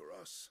 Luckily for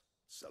us,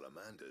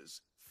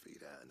 salamanders feed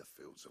out in the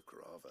fields of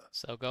Carava.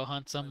 So go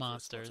hunt some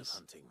monsters.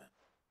 Hunting, man.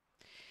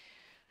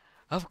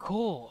 Of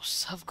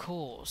course, of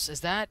course.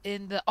 Is that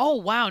in the... Oh,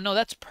 wow, no,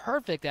 that's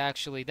perfect,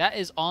 actually. That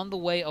is on the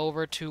way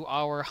over to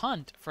our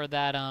hunt for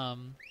that,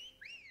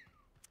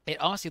 It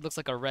honestly looks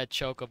like a red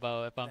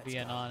chocobo, if I'm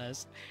being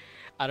honest.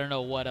 I don't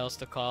know what else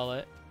to call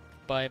it.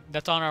 But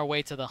that's on our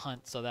way to the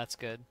hunt, so that's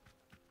good.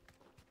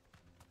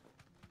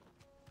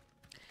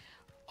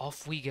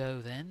 Off we go,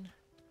 then.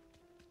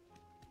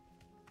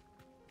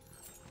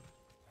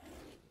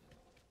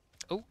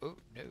 Oh,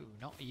 no,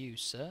 not you,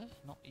 sir.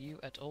 Not you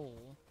at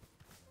all.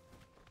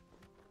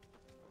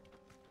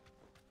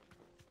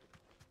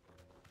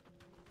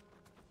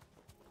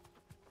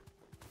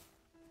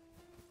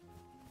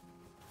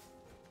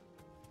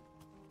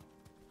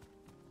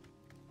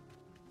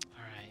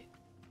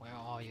 Where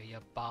are you, you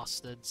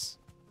bastards?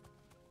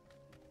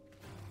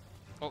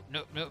 Oh,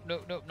 no,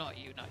 not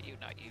you, not you,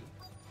 not you.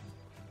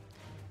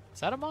 Is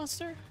that a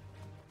monster?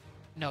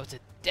 No, it's a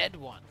dead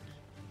one.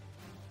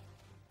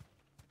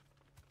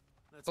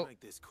 Let's make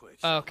this quick.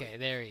 Okay,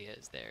 there he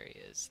is, there he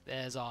is.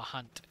 There's our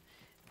hunt.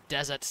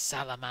 Desert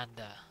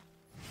Salamander.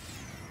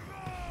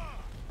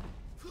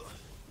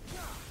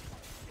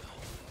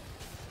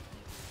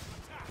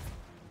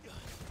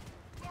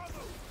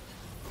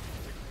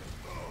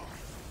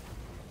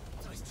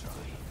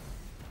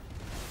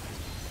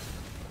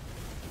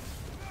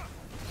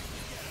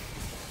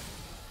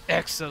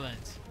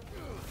 Excellent.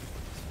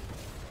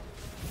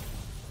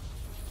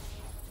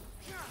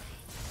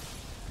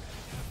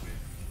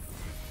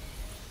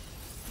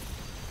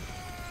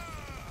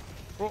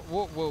 Whoa,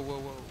 whoa, whoa, whoa,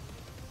 whoa.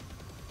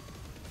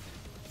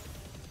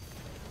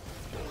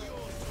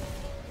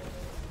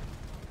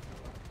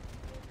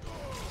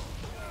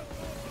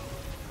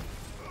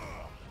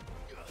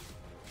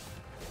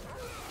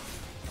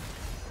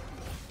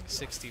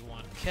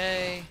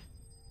 $61K.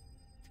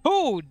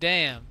 Oh,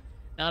 damn.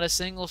 Not a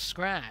single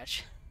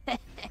scratch.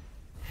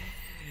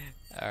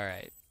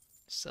 Alright.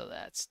 So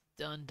that's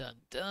done, done,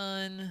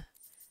 done.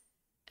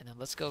 And then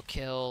let's go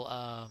kill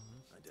I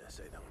dare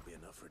say that would be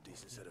enough for a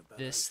decent set of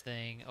this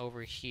thing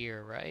over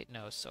here, right?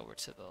 No, it's over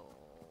to the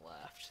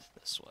left,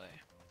 this way.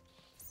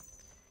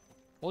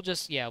 We'll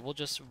just, yeah, we'll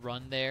just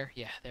run there.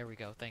 Yeah, there we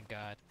go, thank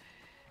God.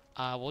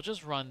 We'll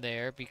just run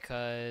there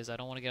because I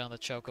don't want to get on the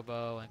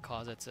chocobo and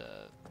cause it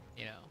to,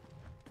 you know,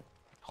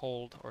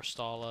 hold or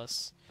stall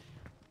us.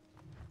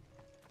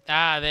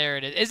 Ah, there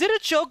it is. Is it a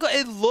choco?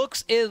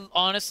 It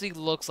honestly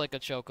looks like a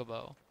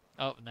chocobo.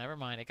 Oh, never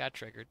mind, it got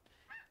triggered.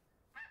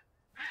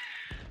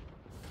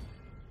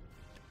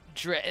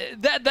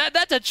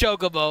 That's a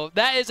chocobo.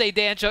 That is a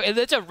damn chocobo.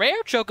 It's a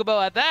rare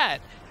chocobo at that.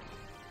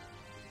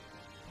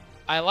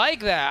 I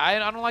like that. I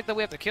don't like that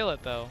we have to kill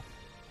it though.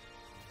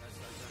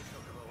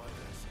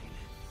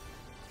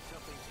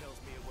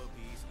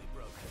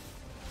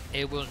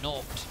 It will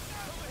not.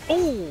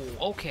 Oh,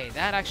 okay.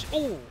 That actually.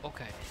 Oh,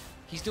 okay.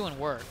 He's doing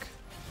work.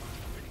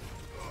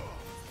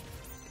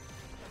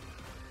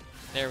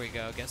 There we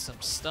go. Get some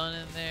stun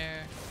in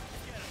there.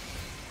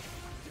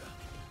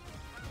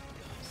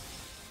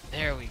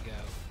 There we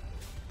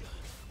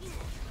go.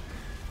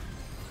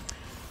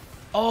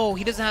 Oh,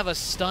 he doesn't have a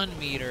stun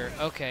meter.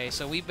 Okay,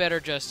 so we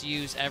better just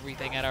use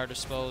everything at our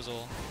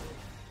disposal.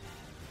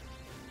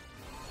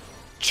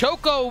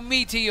 Choco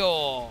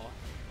Meteor!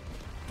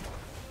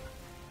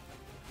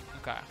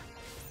 Okay.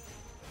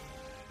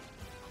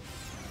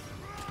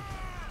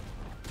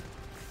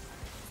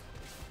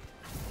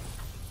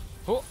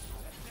 Oh.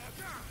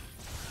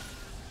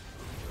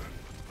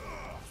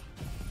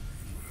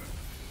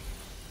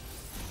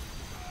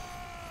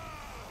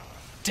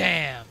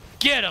 Damn!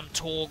 Get him,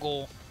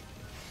 Torgal!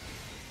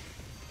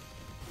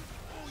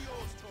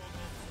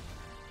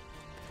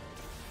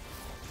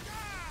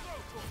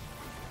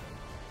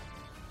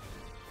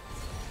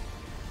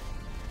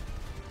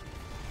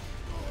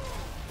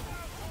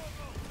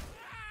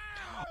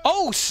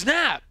 Oh,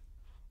 snap!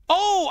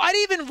 Oh, I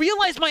didn't even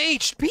realize my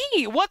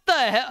HP! What the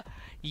hell?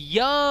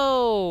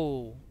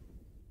 Yo!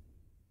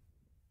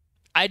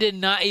 I did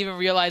not even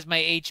realize my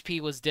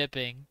HP was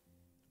dipping.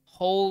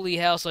 Holy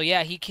hell. So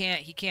yeah, he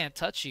can't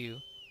touch you.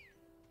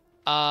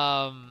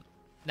 Now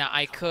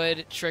I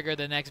could trigger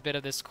the next bit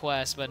of this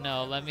quest, but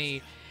no, let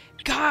me...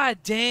 God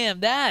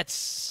damn, that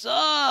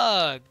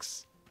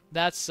sucks!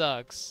 That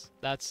sucks.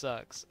 That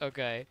sucks.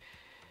 Okay.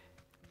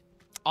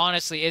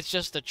 Honestly, it's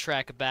just a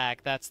trek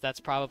back. That's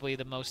probably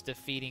the most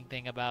defeating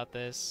thing about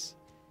this.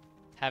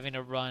 Having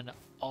to run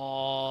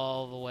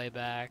all the way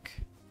back.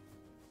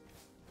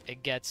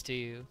 It gets to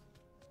you.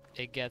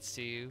 It gets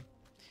to you.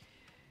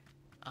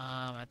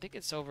 I think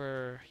it's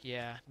over,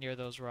 yeah, near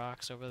those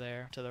rocks over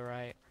there to the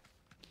right.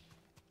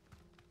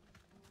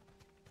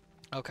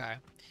 Okay.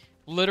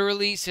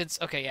 Literally, since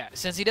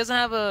he doesn't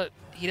have a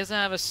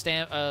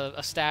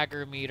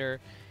stagger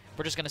meter,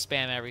 we're just gonna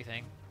spam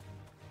everything.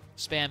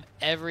 Spam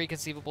every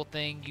conceivable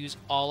thing, use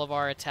all of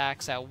our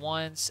attacks at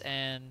once,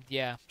 and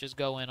yeah, just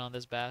go in on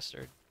this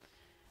bastard.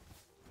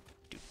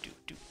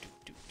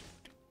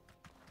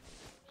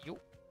 Yo.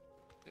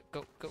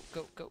 Go, go,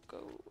 go, go,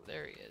 go.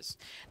 There he is.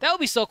 That would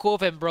be so cool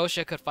if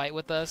Ambrosia could fight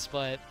with us,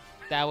 but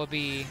that would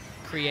be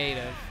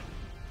creative.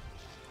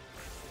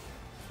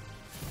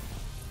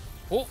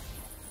 Oh.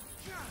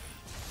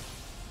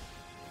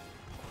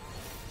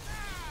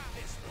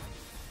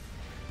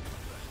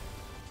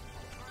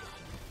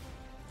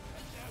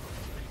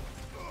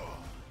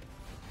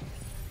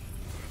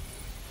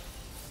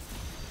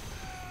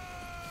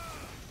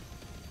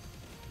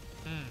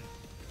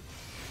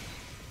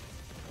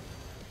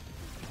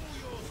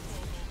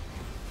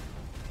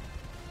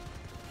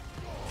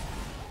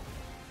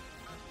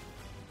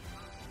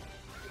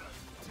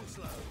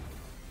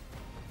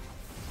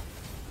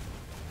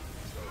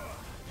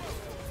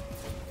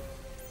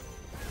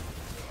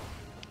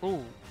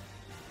 Ooh.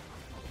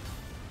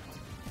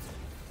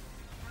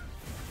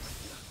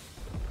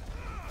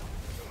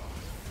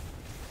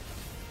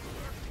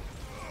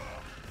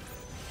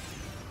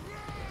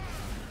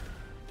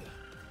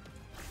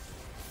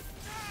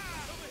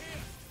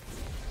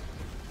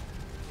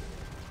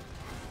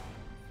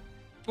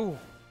 Ooh.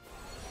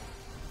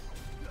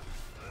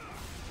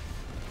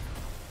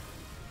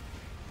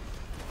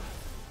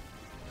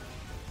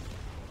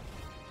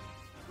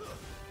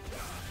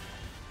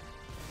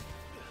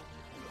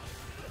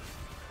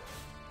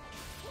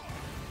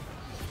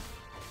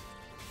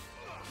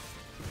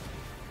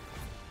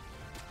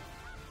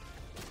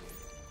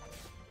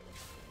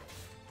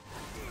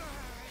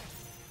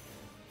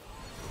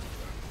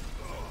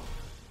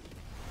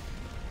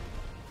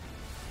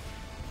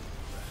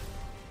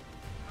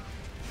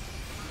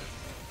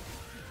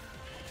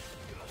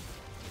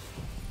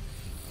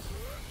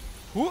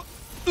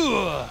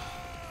 Ugh.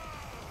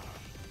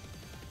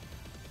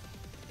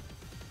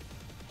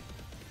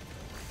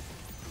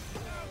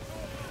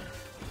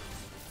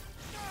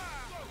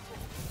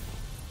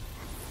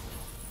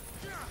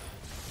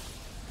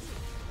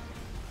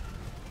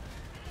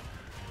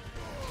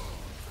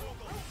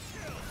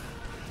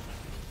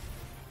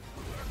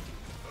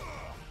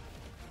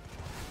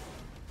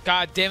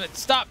 God damn it.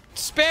 Stop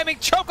spamming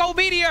Choco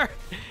Meteor.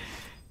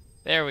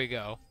 There we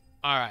go.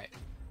 All right.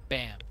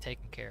 Bam.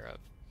 Taken care of.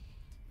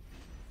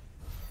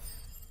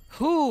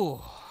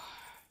 Whew.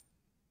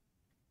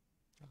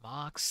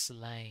 Mark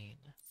slain.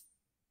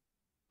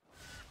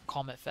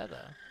 Comet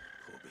Feather.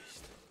 Poor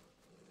beast.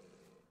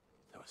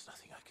 There was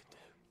nothing I could do.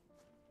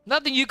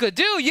 Nothing you could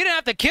do? You didn't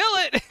have to kill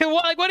it.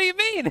 What do you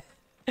mean?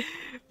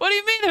 What do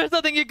you mean there's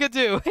nothing you could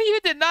do? You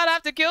did not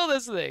have to kill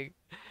this thing.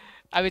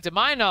 I mean, to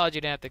my knowledge,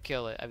 you didn't have to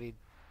kill it. I mean,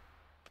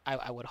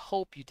 I would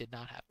hope you did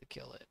not have to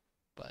kill it.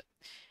 But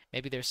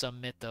maybe there's some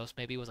mythos.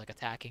 Maybe it was like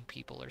attacking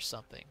people or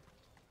something.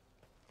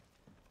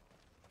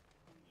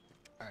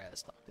 Alright,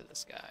 let's talk to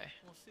this guy.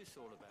 What's this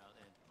all about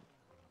then?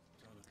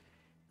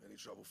 Any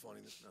trouble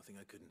finding this? Nothing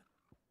I couldn't.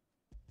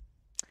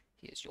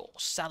 Here's your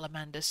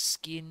salamander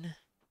skin.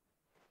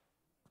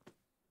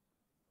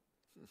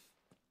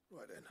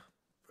 Right then.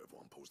 If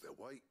everyone pulls their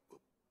weight, we'll...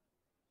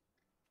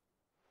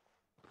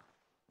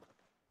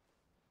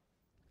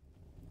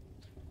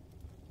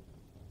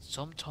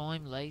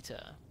 Sometime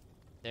later.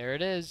 There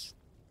it is.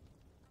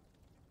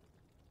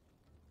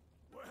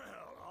 Well,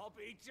 I'll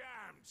be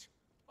damned.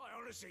 I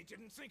honestly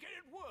didn't think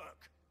it'd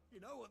work. You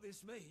know what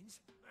this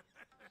means?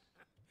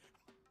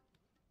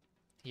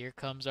 Here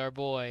comes our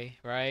boy,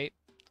 right?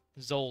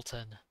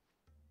 Zoltan.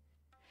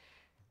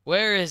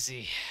 Where is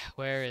he?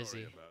 Where is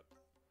he?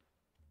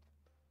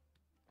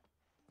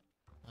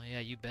 Oh yeah,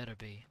 you better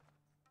be.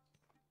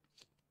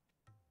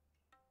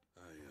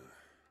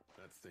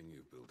 That thing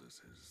you built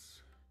us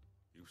is...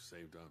 You've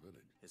saved our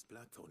village. It's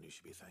Blackthorn you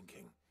should be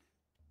thanking.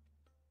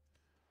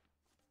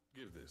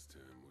 Give this to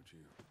him, would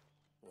you?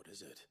 What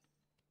is it?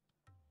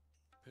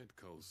 Pet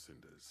Cole's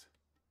cinders.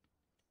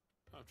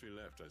 After he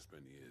left, I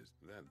spent years.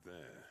 That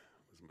there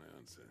was my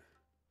answer.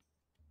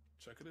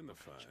 Chuck it in the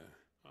fire.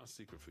 Our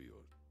secret for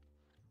yours.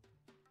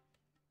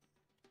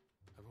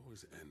 I've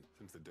always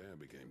since the day I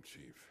became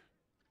chief.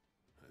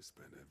 I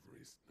spent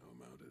no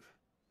amount of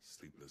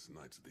sleepless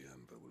nights at the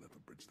Anvil will ever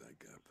bridge that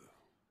gap, though.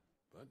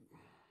 But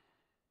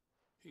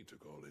he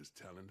took all his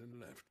talent and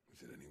left.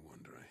 Is it any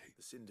wonder I hate...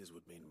 The cinders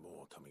would mean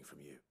more coming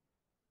from you.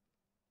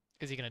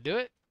 Is he gonna do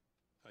it?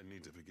 I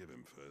need to forgive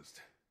him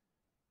first.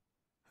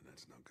 And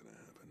that's not gonna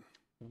happen.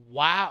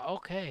 Wow,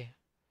 okay.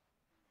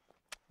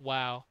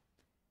 Wow.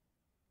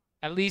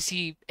 At least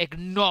he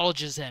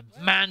acknowledges him,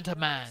 well, man to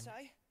man.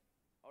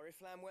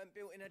 Oriflamme weren't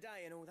built in a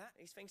day and all that.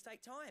 These things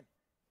take time.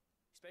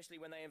 Especially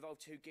when they involve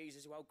two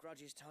geezers who hold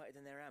grudges tighter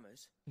than their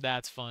hammers.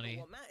 That's funny.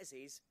 But what matters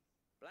is,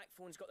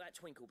 Blackthorn's got that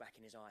twinkle back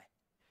in his eye.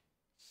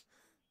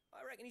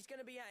 I reckon he's going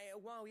to be at it a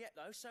while yet,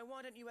 though, so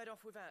why don't you head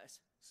off without us?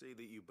 See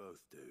that you both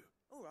do.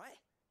 All right.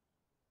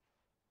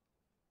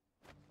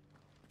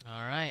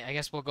 All right, I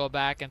guess we'll go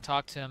back and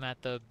talk to him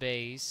at the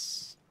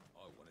base.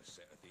 I want to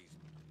set these.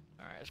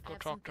 All right, let's go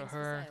talk to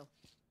her.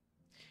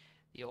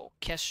 The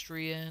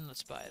orchestrion,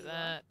 let's buy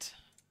that.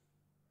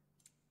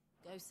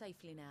 Go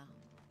safely now.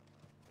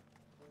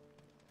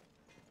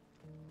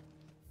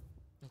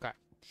 Okay.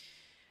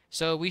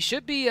 So we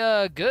should be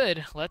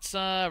good. Let's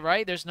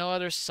right, there's no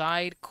other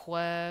side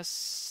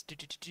quests.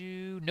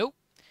 Nope.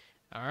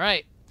 All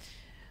right.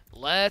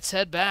 Let's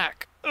head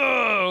back.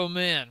 Oh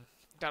man.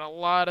 Got a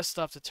lot of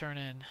stuff to turn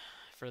in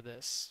for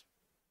this.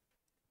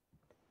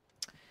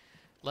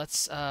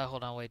 Let's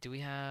hold on, wait. Do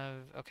we have...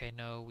 Okay,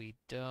 no, we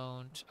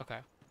don't. Okay.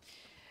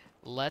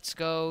 Let's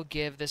go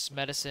give this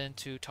medicine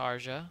to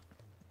Tarja.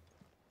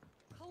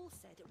 Cole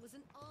said it was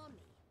an army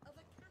of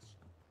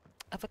Akashic.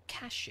 Of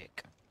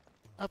Akashic.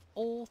 Of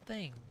all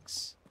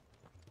things.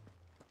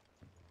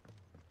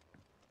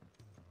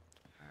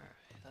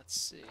 Alright, let's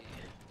see.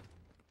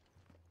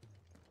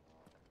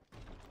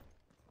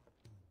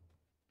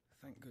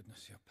 Thank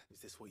goodness you're...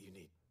 Is this what you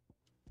need?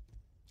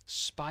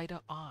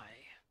 Spider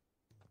Eye.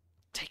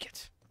 Take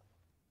it.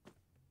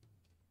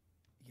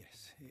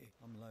 Yes, here.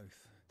 I'm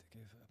loath to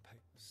give a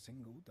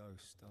single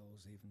dose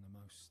dulls even the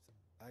most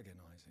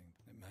agonizing.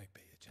 It may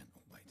be a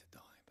gentle way to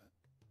die, but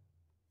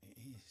it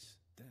is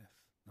death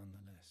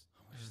nonetheless.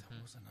 I wish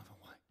there was another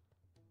way.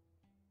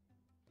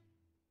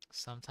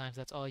 Sometimes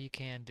that's all you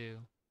can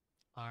do.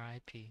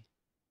 R.I.P.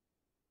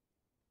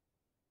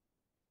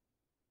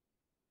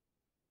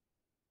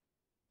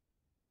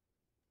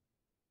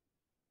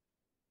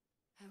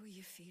 How are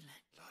you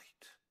feeling?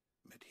 Light.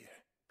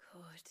 Mid-here.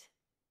 Good.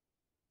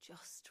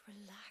 Just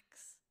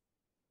relax.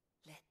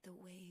 Let the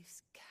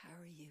waves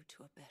carry you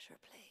to a better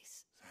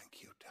place.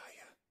 Thank you,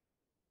 Daya.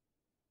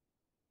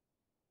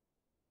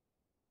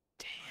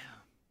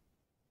 Damn.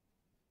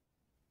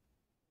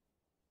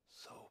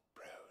 So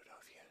proud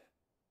of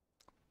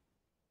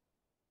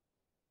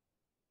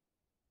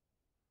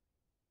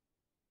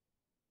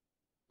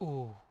you.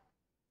 Ooh.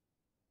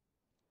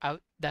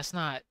 That's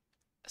not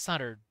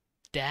her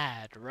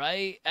dad,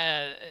 right?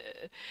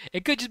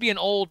 It could just be an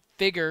old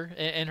figure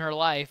in her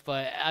life,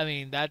 but I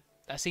mean that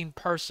seemed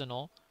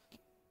personal.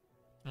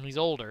 And he's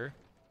older.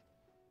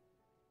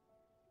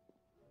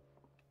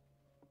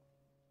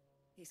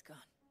 He's gone.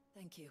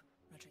 Thank you,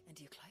 Roderick. And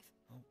you, Clive?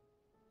 Oh,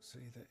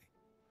 see that.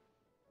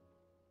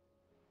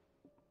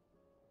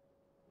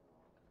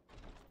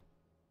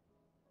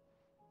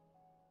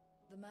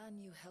 man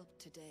you helped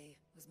today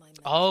was my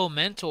mentor. Oh,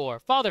 mentor.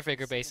 Father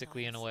figure,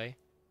 basically, in a way.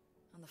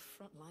 On the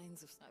front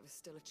lines of... I was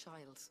still a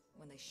child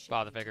when they shipped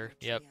Father me to figure,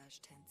 their yep.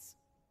 triage tents.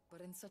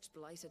 But in such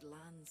blighted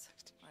lands,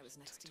 I was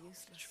next to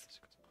useless.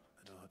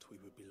 At art, we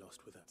would be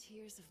lost without.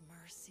 Tears of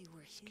mercy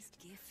were his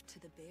gift to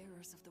the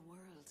bearers of the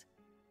world.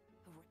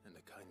 And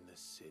the kindness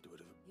Sid would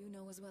have... You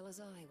know as well as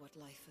I what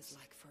life is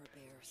like for a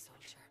bearer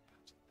soldier.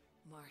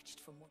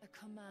 Marched from... A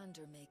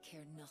commander may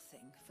care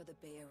nothing for the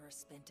bearer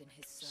spent in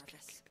his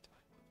service.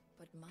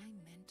 But my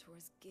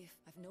mentor's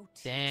gift... I've no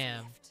tears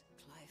Damn. left,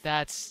 Clive.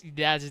 That's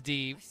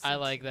deep. I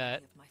like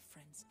that. Of my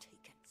friends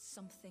taken.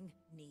 Something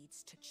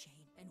needs to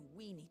change, and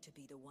we need to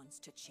be the ones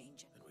to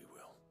change it. And we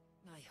will.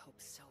 I hope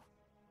so.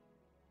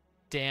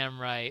 Damn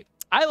right.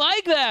 I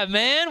like that,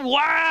 man.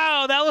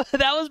 Wow,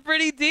 that was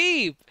pretty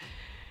deep.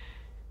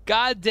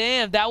 God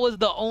damn, that was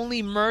the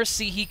only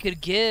mercy he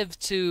could give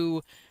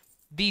to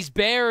these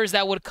bearers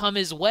that would come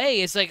his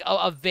way. It's like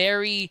a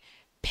very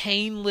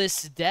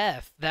painless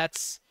death.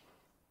 That's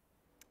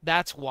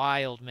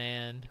wild,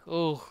 man.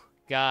 Oh,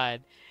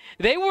 God.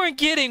 They weren't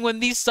kidding when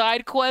these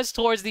side quests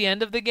towards the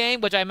end of the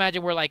game, which I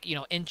imagine were like, you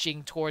know,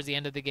 inching towards the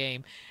end of the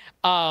game.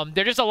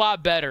 They're just a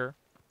lot better.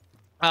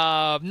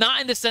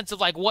 Not in the sense of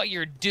like what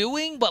you're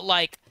doing, but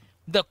like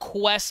the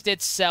quest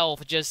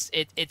itself, just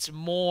it's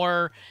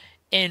more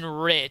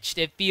enriched.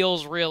 It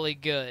feels really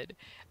good.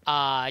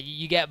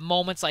 You get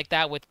moments like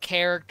that with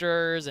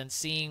characters and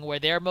seeing where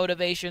their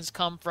motivations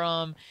come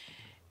from.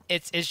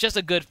 It's just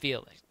a good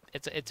feeling.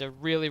 It's a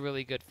really,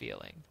 really good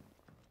feeling.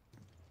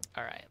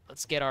 All right,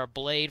 let's get our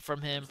blade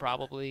from him,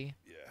 probably.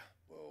 Yeah,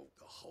 well,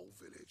 the whole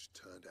village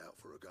turned out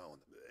for a go,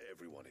 and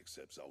everyone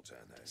except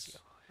Zoltan has.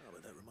 Oh,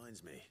 but that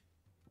reminds me.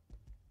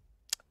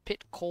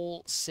 Pit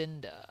Coal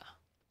Cinder.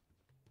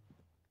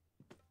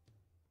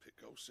 Pit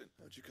Coal Cinder?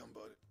 How'd you come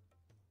by it?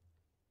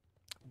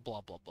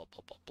 Blah, blah, blah,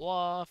 blah, blah,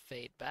 blah.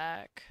 Fade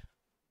back.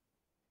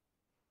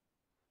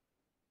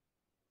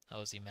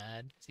 Oh, is he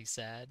mad? Is he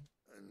sad?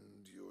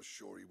 And you're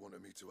sure he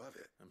wanted me to have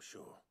it? I'm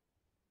sure.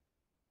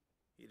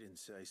 He didn't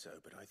say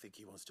so, but I think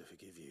he wants to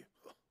forgive you.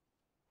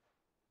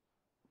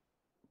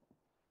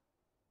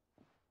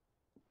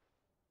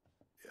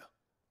 Yeah.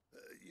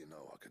 You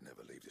know I could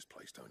never leave this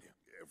place, don't you?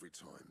 Every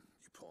time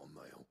you put on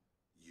mail,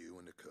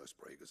 you and the curse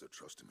breakers are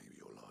trusting me with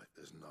your life.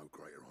 There's no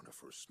greater honor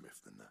for a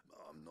smith than that.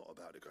 I'm not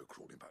about to go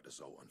crawling back to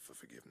Zoltan for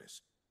forgiveness,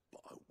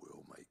 but I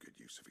will make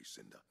good use of his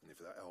cinder. And if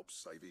that helps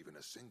save even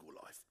a single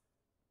life,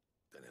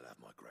 then he'll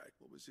have my gratitude.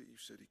 What was it you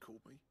said he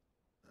called me?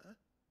 Huh?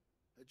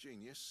 A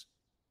genius?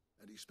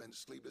 And he spent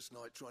sleepless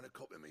night trying to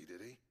copy me,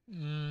 did he?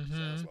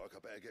 Sounds like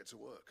I better get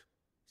to work.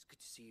 It's good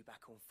to see you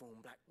back on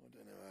form, Black. I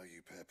don't know how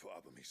you pair put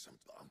up with me,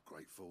 but I'm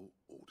grateful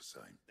all the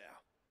same.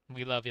 Now,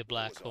 We love you,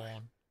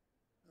 Blackthorn.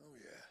 oh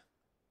yeah.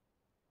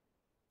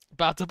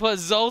 About to put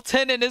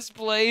Zoltan in his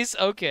place?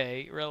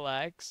 Okay,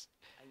 relax.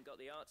 Ain't got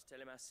the art to tell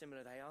him how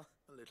similar they are.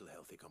 A little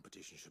healthy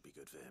competition should be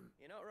good for him.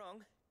 You're not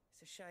wrong.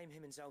 It's a shame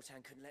him and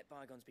Zoltan couldn't let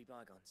bygones be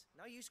bygones.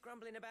 No use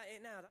grumbling about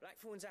it now.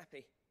 Blackthorn's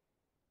happy.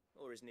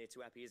 Or as near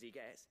to happy as he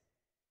gets.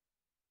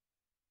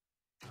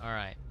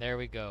 Alright, there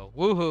we go.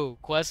 Woohoo!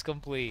 Quest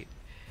complete.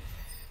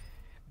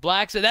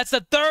 That's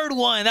the third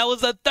one! That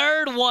was the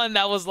third one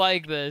that was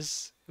like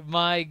this.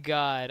 My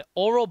god.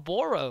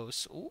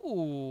 Ouroboros.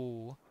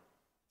 Ooh.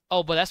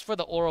 Oh, but that's for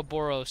the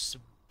Ouroboros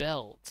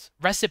belt.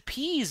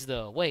 Recipes,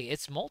 though. Wait,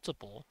 it's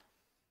multiple.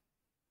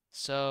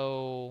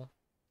 So...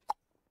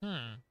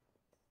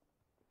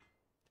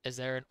 Is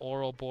there an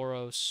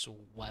Ouroboros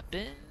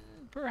weapon,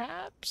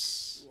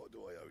 perhaps? What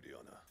do I owe the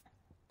honor?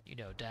 You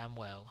know damn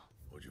well.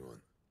 What do you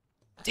want?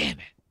 Damn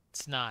it.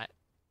 It's not.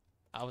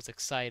 I was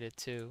excited,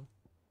 too.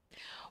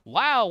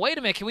 Wow, wait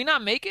a minute. Can we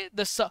not make it?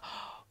 The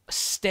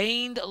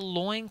stained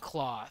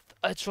loincloth.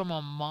 It's from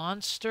a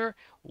monster?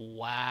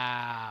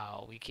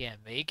 Wow. We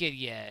can't make it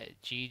yet.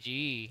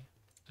 GG.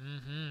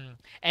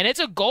 And it's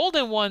a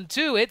golden one,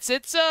 too.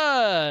 It's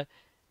up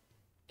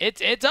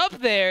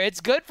there.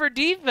 It's good for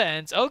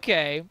defense.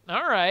 Okay.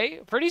 All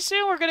right. Pretty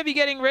soon we're going to be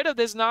getting rid of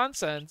this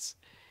nonsense.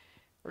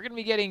 We're going to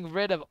be getting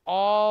rid of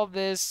all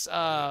this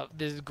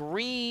this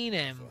green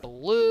and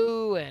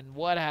blue and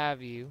what have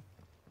you.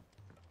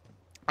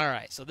 All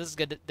right. So this is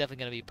definitely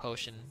going to be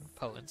potion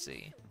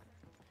potency.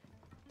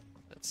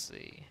 Let's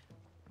see.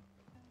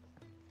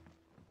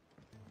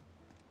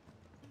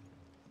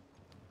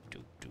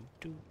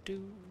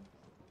 Do.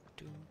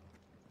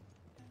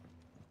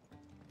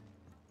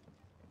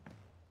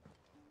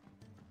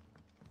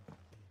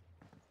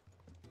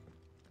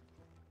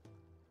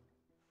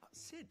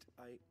 Sid,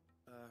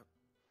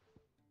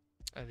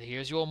 And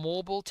here's your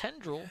mobile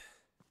tendril. What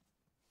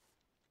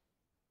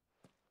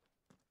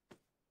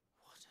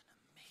an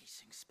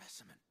amazing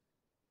specimen.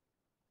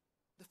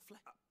 The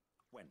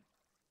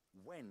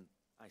when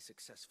I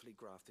successfully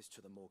graft this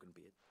to the Morgan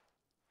beard.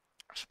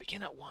 I should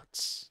begin at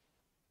once.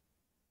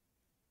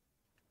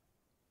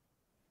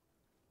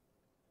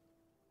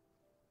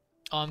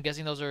 Oh, I'm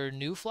guessing those are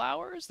new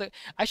flowers?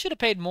 I should have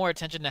paid more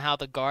attention to how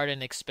the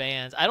garden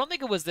expands. I don't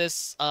think it was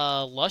this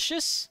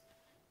luscious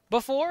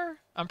before.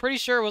 I'm pretty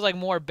sure it was like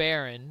more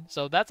barren.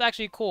 So that's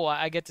actually cool.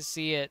 I get to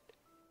see it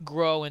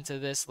grow into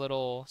this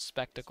little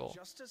spectacle.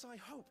 Just as I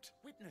hoped.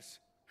 Witness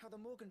how the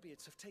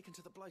Morganbeards have taken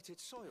to the blighted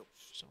soil.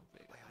 So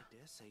big. I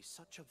dare say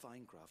such a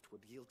vine graft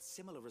would yield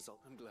similar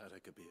results. I'm glad I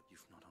could be.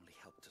 You've not only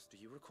helped us. Do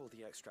you recall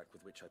the extract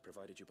with which I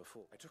provided you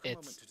before? I took a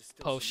moment to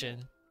distill potion. some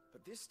more,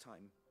 but this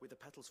time with the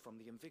petals from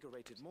the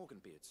invigorated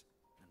Morganbeards.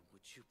 And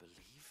would you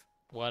believe?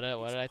 What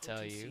did I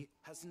tell you?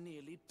 Has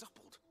nearly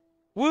doubled.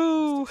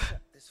 Woo!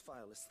 This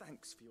file as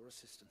thanks for your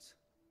assistance.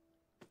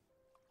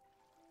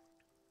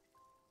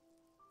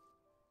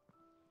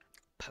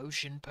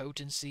 Potion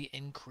potency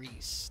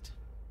increased.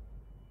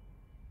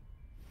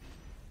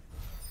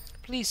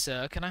 Please,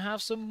 sir, can I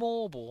have some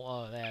marble?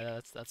 Oh, yeah,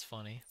 that's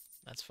funny.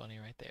 That's funny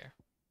right there.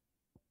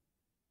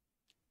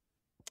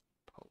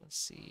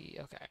 Potency,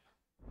 okay.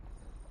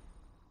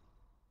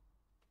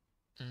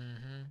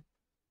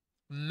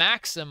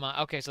 Maxima.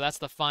 Okay, so that's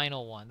the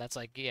final one. That's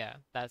like, yeah,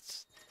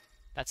 that's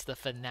the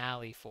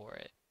finale for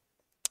it.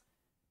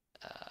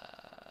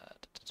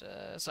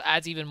 So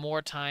adds even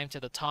more time to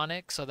the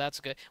tonic, so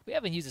that's good. We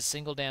haven't used a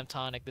single damn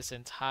tonic this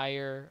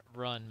entire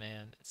run,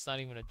 man. It's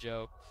not even a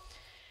joke.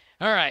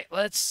 All right,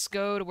 let's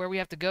go to where we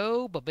have to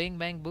go. Ba-bing,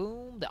 bang,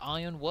 boom. The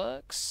iron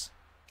works,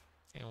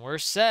 and we're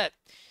set.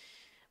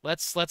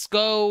 Let's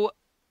go.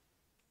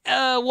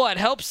 What?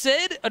 Help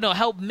Sid? Oh, no,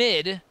 help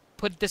Mid.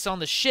 Put this on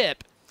the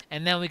ship,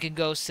 and then we can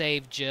go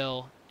save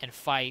Jill and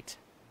fight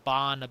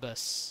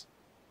Barnabas.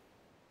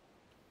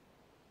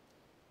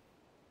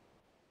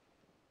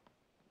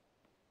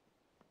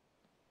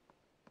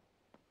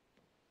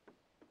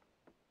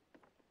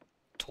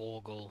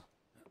 Torgal.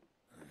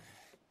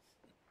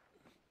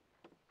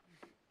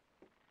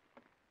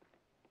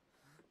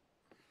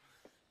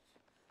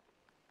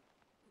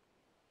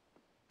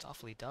 It's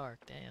awfully dark,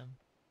 damn.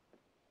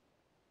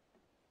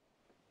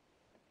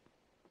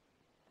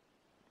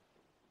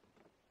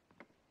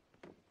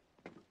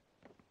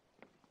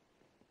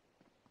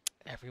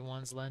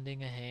 Everyone's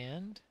lending a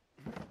hand.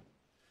 Am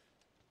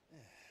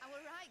I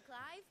right,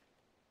 Clive?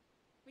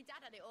 My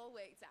dad had it all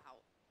worked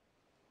out.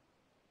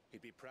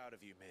 He'd be proud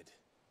of you, Mid.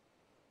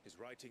 His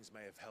writings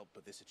may have helped,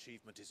 but this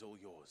achievement is all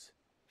yours.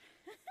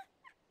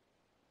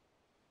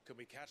 Can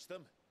we catch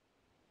them?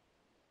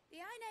 The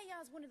Iron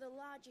Yard's one of the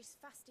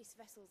largest, fastest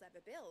vessels ever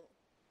built.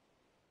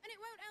 And it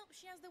won't help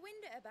she has the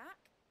wind at her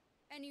back.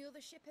 Any other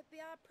ship would be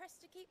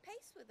hard-pressed to keep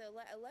pace with her,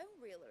 let alone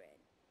reel her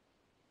in.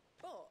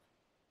 But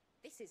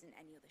this isn't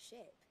any other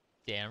ship.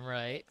 Damn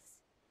right.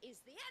 This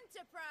is the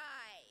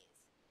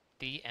Enterprise!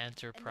 The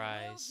Enterprise.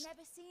 And the world's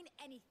never seen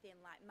anything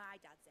like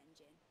my dad's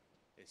engine.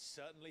 It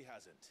certainly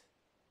hasn't.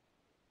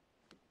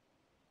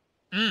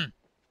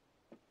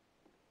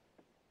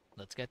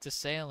 Let's get to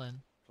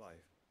sailing.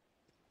 Clive.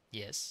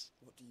 Yes.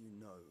 What do you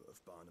know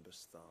of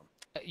Barnabas Tharm?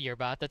 You're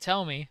about to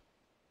tell me.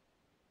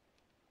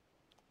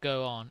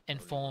 Go on,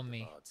 inform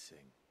me.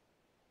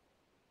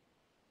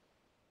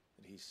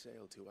 And he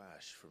sailed to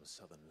Ash from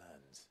southern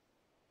lands.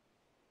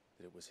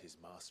 That it was his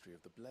mastery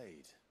of the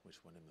blade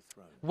which won him the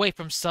throne. Wait,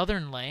 from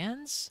southern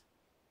lands?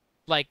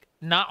 Like,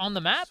 not on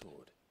the map?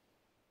 Sword.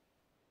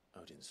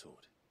 Odin's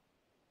sword.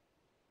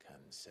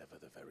 Can sever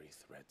the very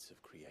threads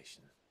of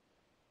creation.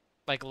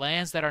 Like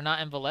lands that are not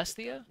in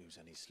Valestia? Don't lose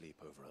any sleep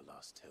over a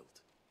last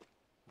tilt.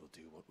 We'll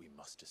do what we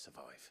must to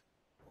survive.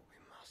 What we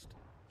must.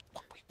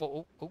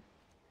 Oh.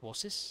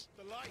 What's this?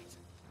 The light!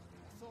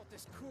 I thought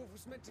this cove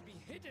was meant to be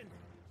hidden.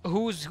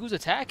 Who's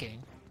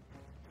attacking?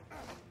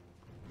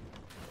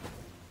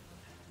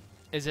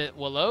 Is it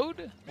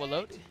Walode?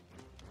 Walode?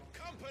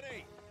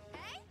 Company! Eh?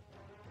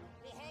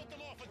 We'll hold them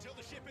off until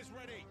the ship is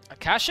ready.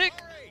 Akashic?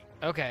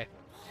 Okay.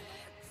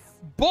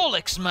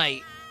 Bollocks,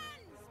 mate!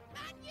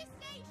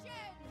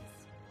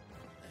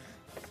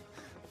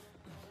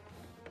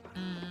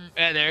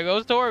 Yeah, there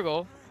goes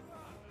Torgal.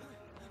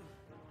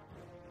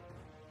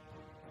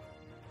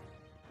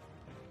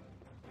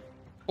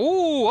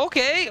 Ooh,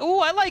 okay. Ooh,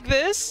 I like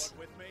this.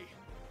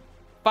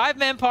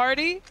 5-man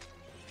party.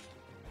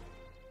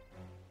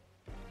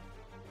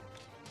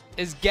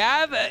 Is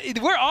Gav...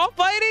 We're all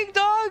fighting,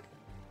 dog?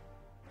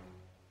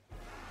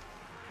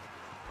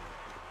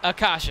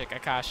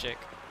 Akashic.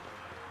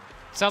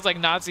 Sounds like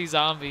Nazi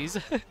zombies.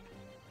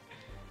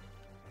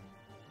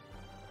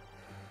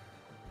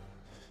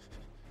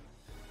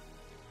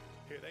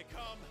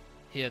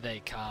 Here they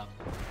come.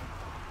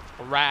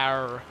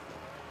 Rawr.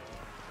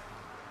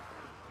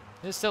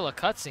 There's still a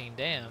cutscene,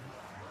 damn.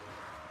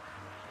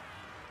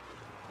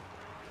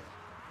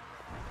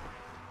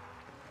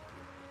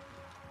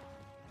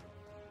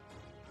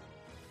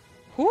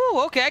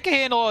 Whoo, okay, I can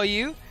handle all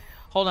you.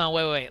 Hold on,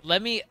 wait.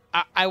 Let me...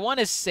 I want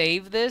to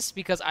save this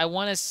because I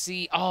want to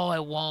see... Oh, I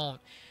won't.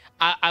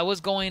 I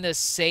was going to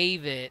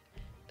save it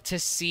to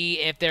see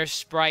if there's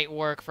sprite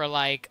work for,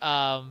 like,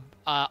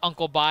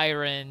 Uncle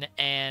Byron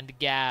and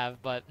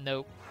Gav, but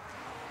nope.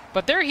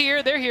 But they're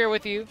here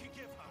with you.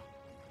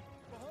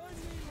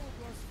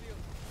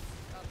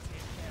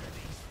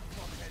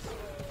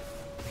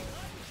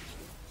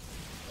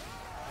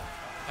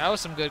 That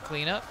was some good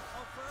cleanup.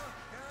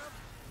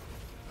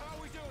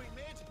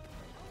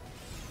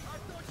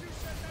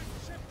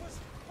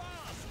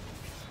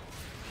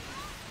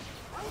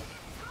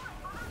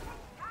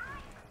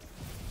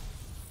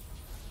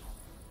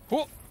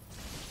 Whoa.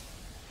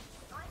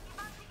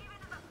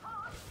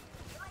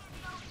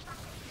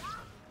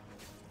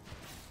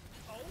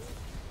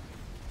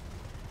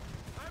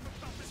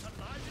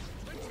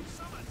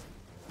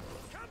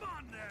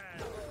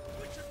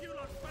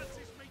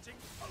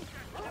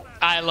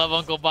 I love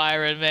Uncle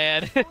Byron,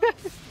 man.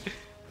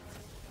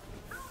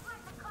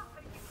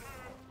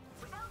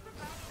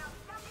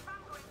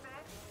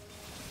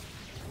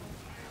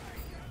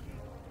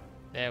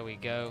 There we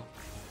go.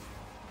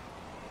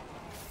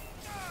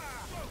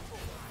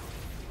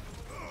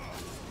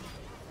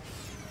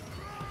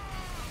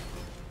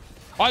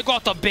 I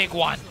got the big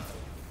one.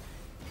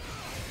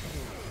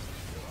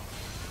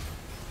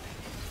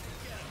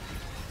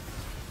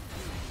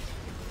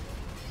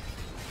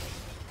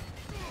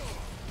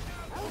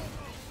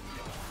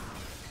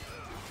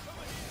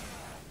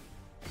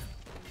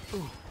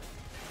 Ooh.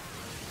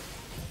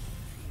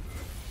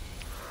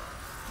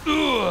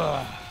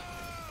 Ugh.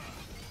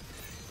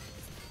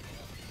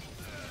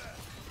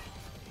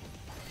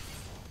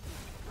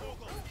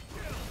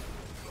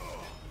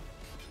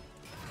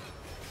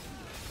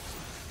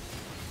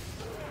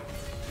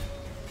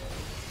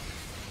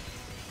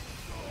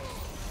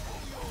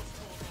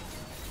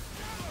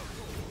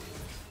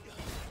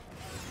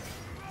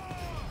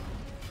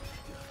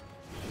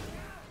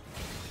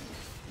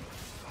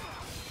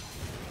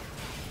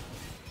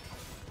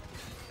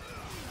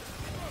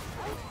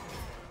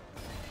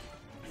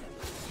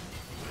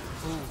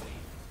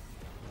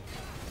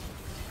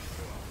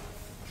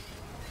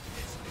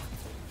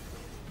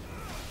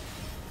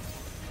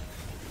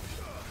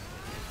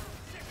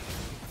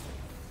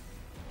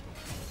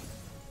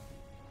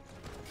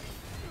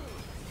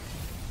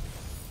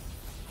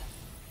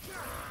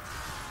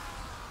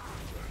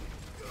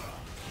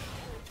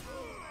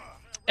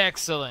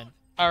 Excellent.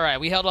 All right,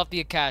 we held off the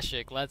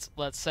Akashic. Let's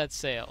set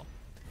sail.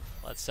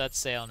 Let's set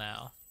sail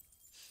now.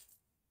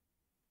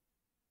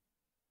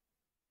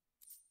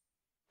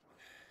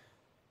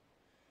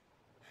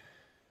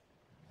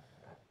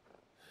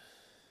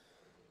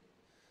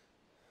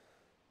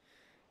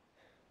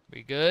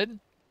 We good?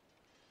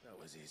 That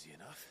was easy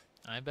enough.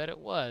 I bet it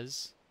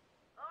was.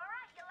 All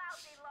right, you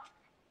lousy lot.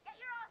 Get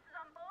your asses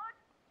on board.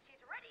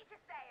 She's ready to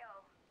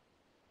sail.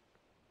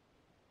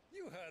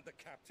 You heard the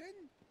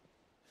captain.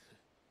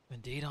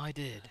 Indeed I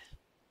did.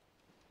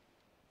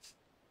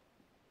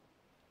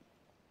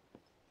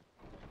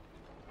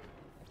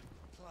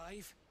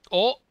 Clive?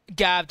 Oh,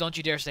 Gab, don't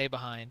you dare stay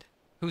behind.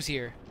 Who's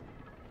here?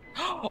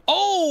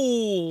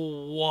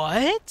 Oh,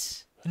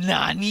 what?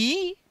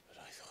 Nani? But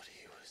I thought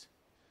he was...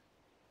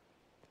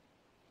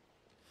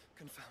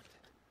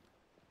 Confounded.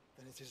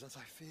 Then it is as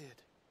I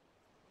feared.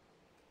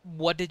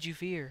 What did you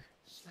fear?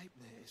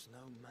 Sleipnir is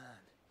no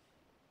man,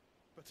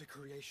 but a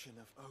creation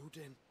of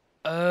Odin.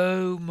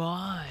 Oh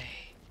my.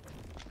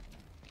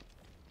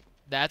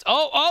 That's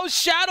oh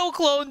shadow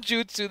clone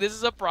jutsu. This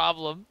is a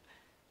problem.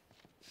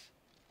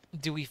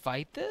 Do we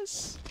fight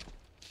this?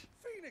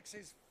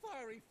 Phoenix's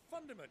fiery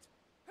fundament.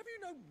 Have you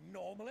no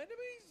normal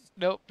enemies?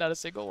 Nope, not a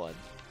single one.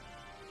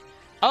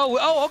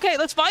 Oh, okay,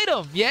 let's fight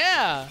him.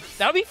 Yeah,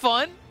 that'll be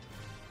fun.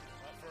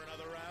 Up for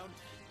another round?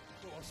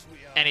 Of course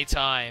we are.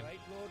 Anytime. Right,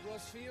 Lord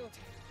Rossfield?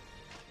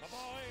 My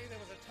boy, there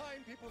was a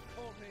time people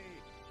called me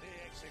the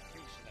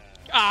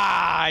Executioner.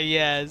 Ah,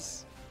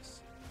 yes.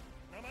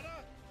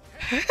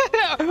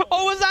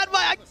 Oh, was that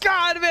my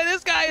God, man?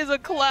 This guy is a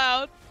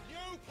clown.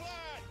 New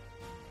plan.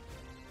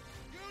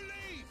 You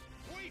leave.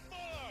 We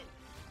follow.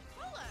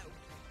 Follow?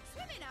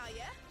 Swimming, are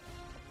you?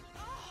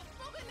 Oh,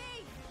 bugger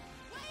me!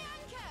 Weigh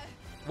anchor!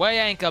 Weigh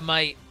anchor,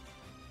 mate.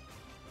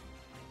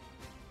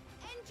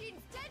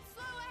 Engines dead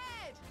slow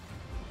ahead!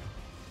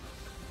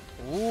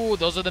 Ooh,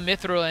 those are the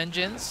mithril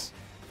engines.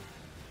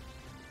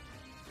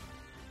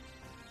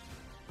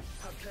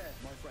 Have care,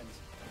 my friends.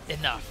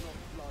 Enough. Not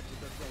blood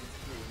that runs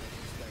through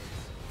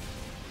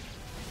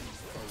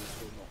These foes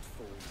will not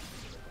fall.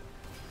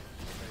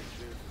 They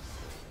will.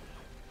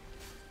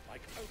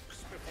 Like oaks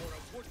before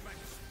a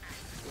woodman's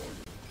axe.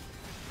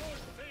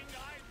 Good thing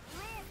I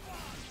brought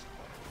one.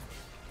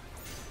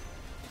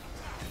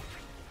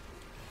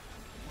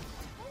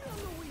 How long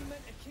are we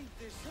meant to keep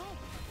this up?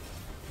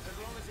 As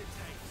long as it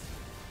takes.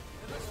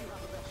 Unless you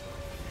have a better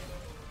idea.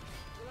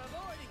 Well, I've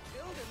already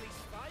killed at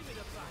least 5 of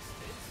the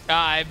bastards.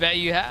 I bet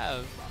you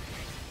have.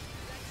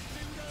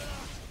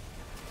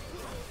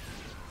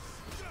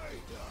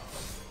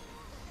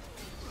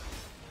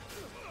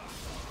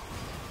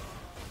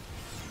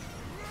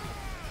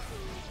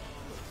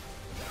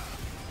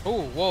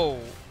 Oh, whoa.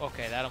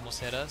 Okay, that almost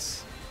hit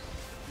us.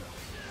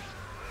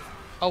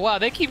 Oh, wow,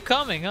 they keep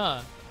coming,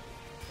 huh?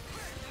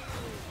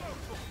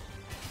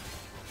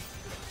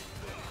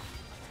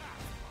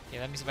 Yeah,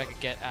 let me see if I can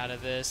get out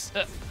of this.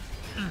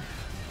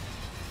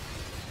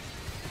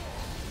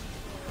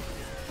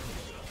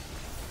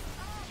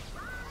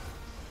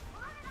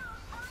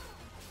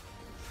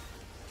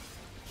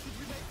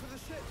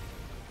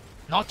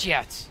 Not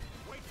yet.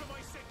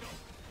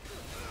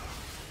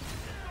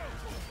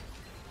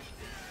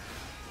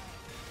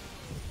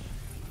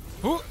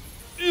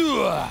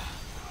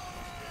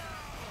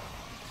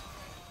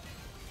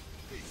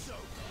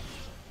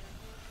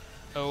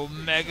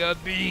 Omega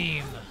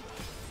Beam.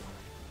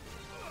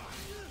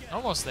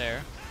 Almost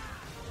there.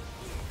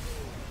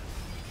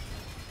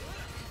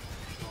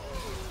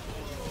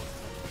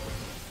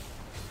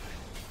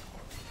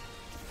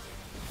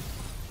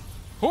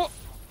 Oh,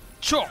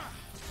 chop.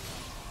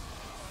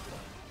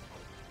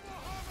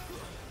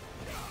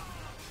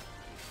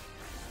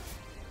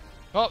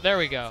 Oh, there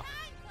we go.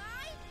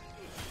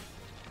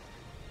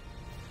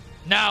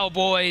 Now,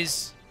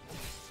 boys.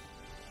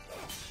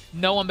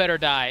 No one better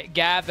die.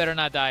 Gav better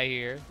not die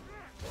here.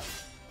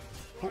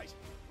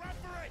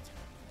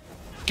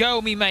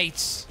 Go, me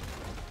mates.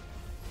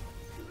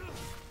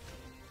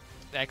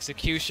 The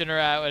executioner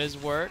out at his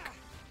work.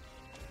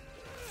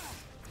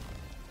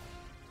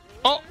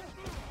 Oh,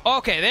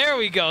 okay, there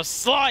we go.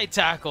 Slide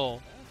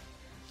tackle.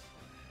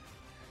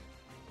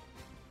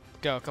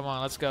 Go, come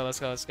on, let's go, let's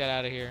go, let's get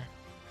out of here.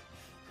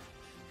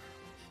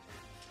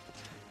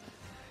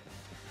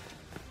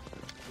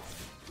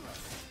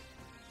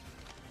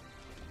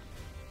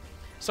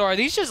 So are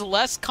these just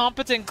less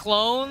competent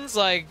clones?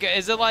 Like,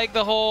 is it like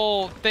the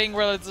whole thing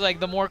where it's like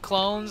the more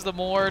clones, the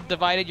more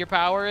divided your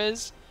power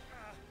is?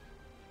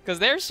 Because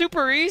they're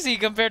super easy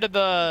compared to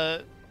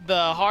the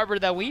harbor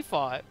that we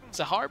fought. It's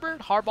a harbor?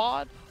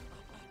 Harbod?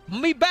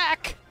 Me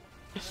back!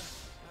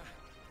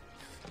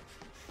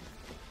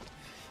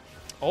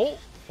 Oh,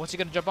 what's he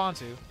gonna jump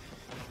onto?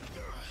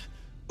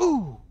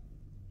 Ooh!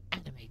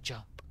 Anime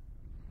jump.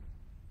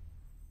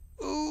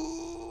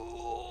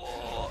 Ooh!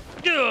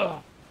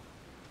 Ugh.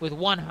 With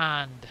one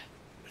hand.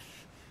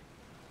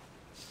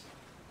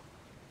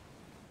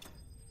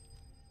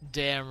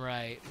 Damn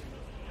right.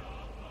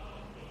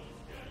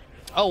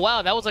 Oh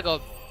wow, that was like a...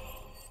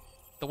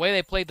 The way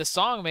they played the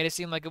song made it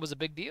seem like it was a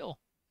big deal.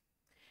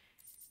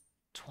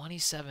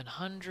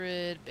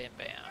 2700, bam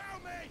bam.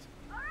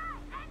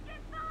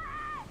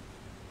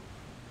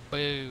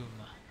 Boom.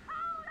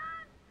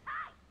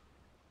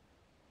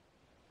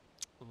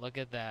 Look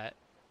at that.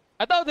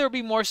 I thought there would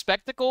be more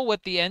spectacle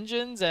with the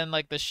engines and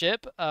like the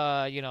ship.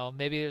 You know,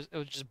 maybe it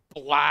would just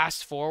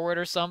blast forward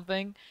or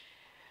something.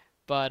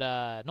 But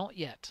not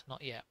yet,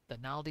 not yet. The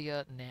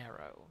Naldia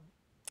Narrow.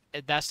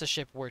 That's the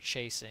ship we're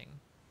chasing.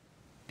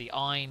 The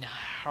Ein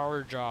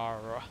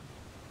Harjar.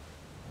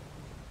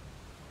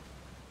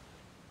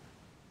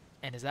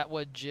 And is that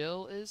what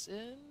Jill is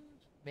in?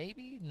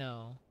 Maybe?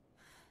 No.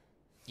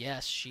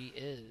 Yes, she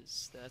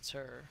is. That's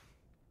her.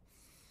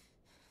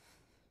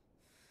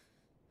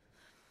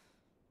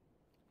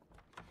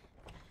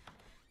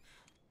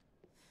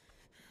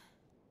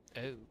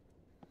 Oh.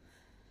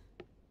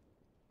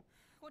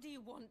 What do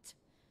you want?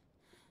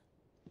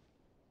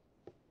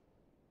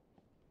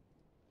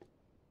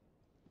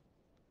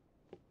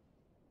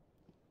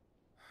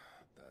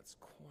 That's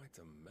quite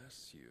a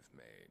mess you've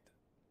made.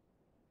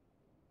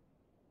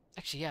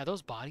 Actually, yeah,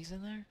 those bodies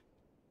in there?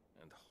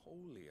 And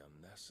wholly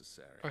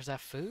unnecessary. Or is that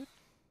food?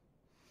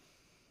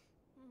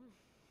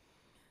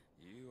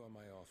 You are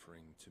my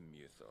offering to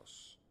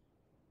Mythos.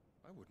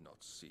 I would not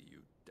see you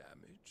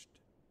damaged.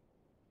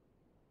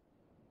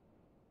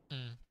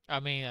 I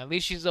mean, at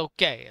least she's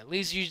okay. At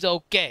least she's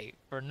okay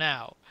for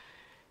now.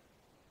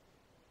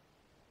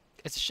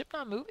 Is the ship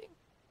not moving?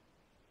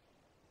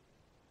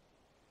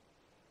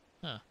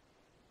 Huh.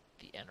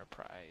 The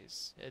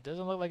Enterprise. It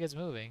doesn't look like it's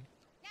moving.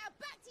 Now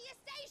back to your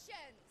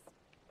stations!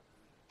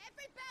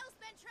 Every bell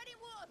spent treading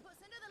water puts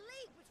another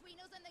league between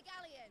us and the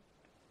galleon.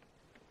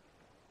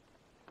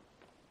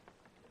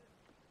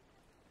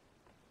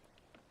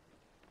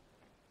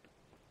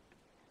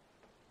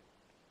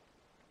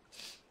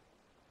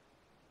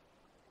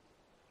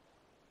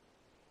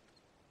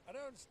 I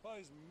don't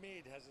suppose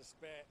Mid has a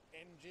spare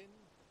engine?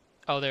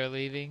 Oh, they're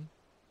leaving?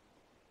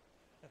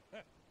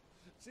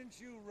 Since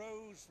you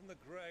rose from the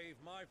grave,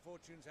 my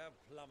fortunes have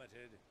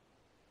plummeted.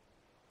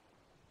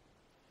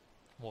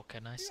 What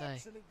can I Are you say?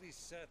 absolutely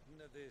certain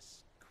of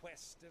this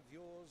quest of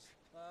yours,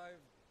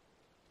 Clive?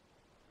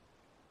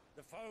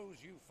 The foes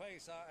you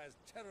face are as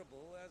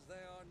terrible as they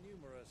are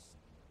numerous.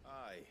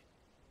 Aye.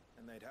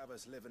 And they'd have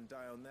us live and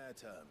die on their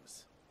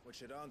terms, which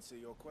should answer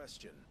your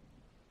question.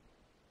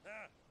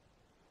 Ah.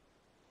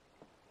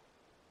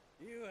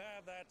 You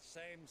have that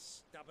same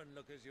stubborn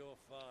look as your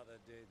father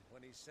did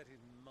when he set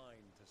his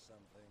mind to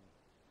something.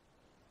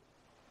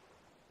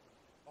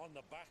 On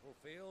the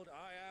battlefield,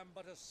 I am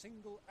but a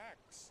single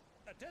axe.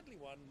 A deadly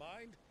one,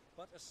 mind,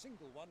 but a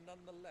single one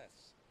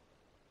nonetheless.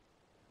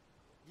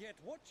 Yet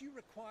what you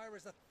require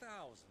is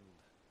 1,000,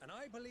 and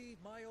I believe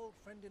my old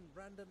friend in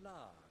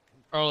Brandalar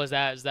can... Oh, is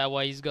that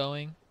why he's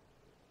going?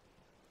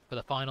 For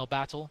the final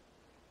battle?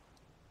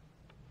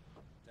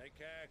 Take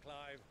care,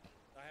 Clive.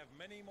 I have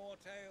many more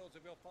tales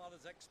of your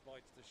father's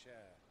exploits to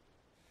share.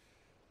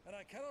 And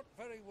I cannot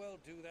very well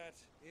do that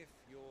if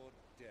you're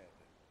dead.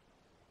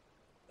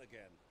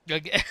 Again.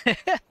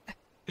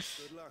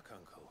 Good luck,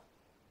 Uncle.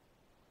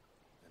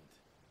 And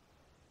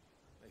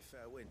may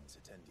fair winds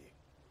attend you.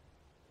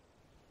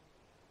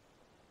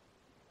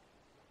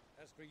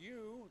 As for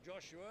you,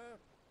 Joshua,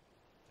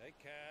 take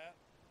care.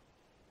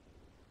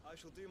 I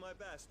shall do my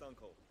best,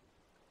 Uncle.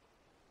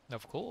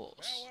 Of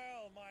course.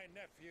 Farewell, my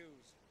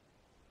nephews.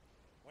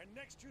 When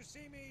next you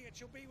see me, it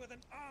shall be with an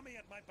army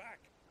at my back.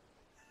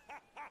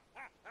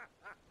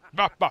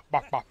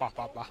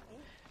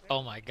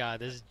 Oh my god,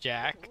 this is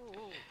Jack.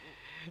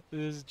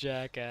 This is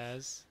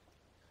jackass.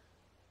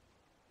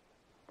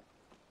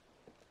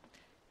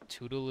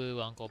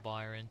 Toodaloo, Uncle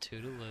Byron.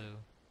 Toodaloo.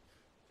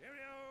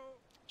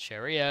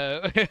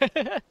 Cheerio.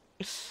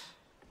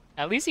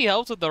 At least he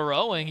helps with the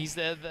rowing. He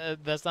said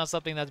that's not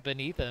something that's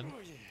beneath him.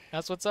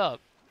 That's what's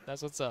up.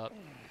 That's what's up.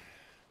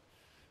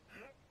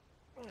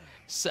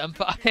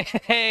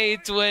 Senpai. Hey,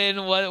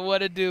 twin. What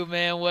to do,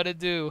 man? What to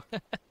do?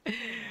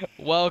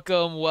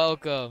 Welcome,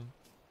 welcome.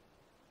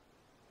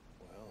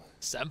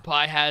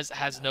 Senpai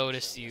has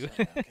noticed you.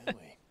 We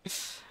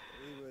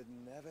would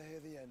never hear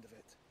the end of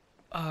it.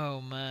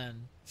 Oh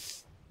man.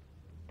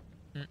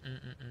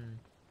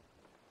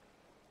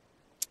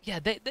 Yeah,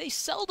 they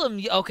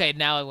seldom. Okay,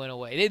 now it went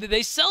away.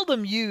 They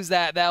seldom use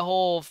that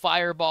whole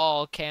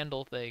fireball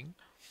candle thing.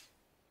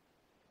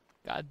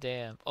 God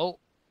damn. Oh,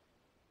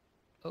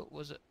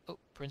 was it? Oh,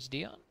 Prince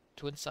Dion,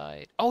 Twin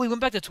Side. Oh, he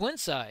went back to Twin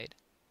Side.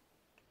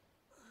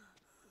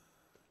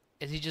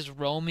 Is he just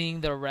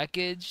roaming the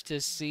wreckage to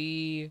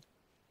see?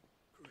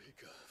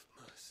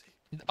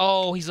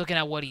 Oh, he's looking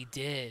at what he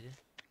did.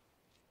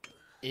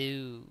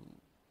 Ew.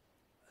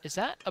 Is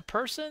that a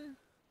person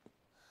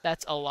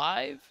that's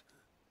alive?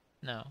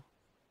 No.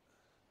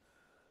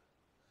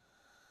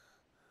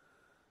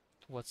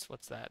 What's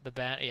that? The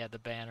banner? Yeah, the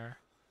banner.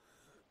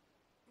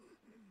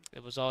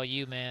 It was all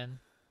you, man.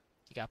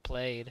 You got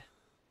played.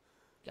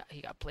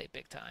 He got played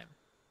big time.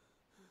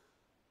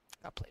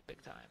 Got played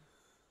big time.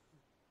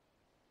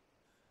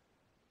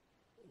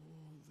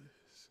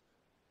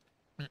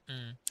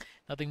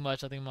 Nothing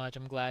much, nothing much.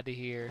 I'm glad to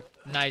hear.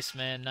 Nice,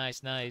 man.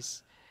 Nice,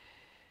 nice.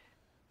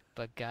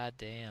 But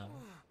goddamn.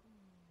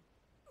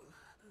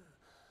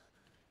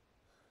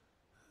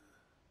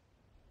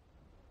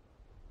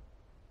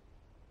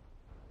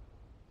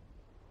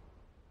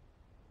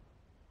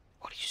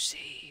 What do you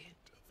see?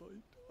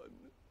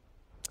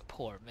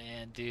 Poor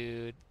man,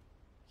 dude.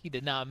 He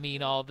did not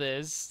mean all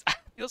this. I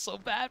feel so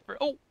bad for.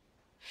 Oh,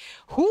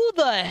 who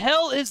the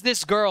hell is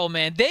this girl,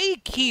 man?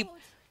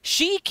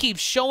 She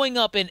keeps showing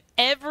up in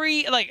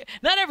every, like,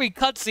 not every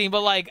cutscene,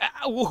 but like,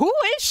 who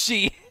is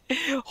she?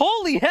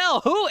 Holy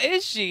hell, who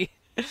is she?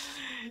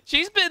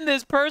 She's been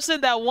this person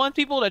that wants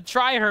people to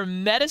try her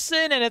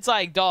medicine, and it's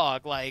like,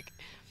 dog, like,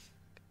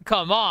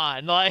 come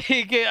on, like,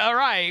 all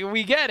right,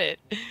 we get it.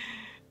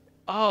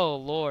 Oh,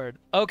 Lord.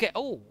 Okay,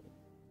 oh.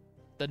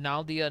 The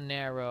Naldia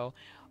Narrow.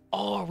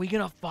 Oh, are we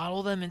gonna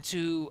follow them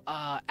into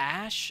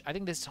Ash? I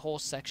think this whole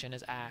section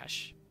is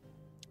Ash.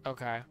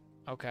 Okay,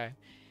 okay.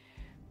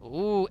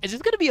 Ooh, is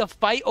this gonna be a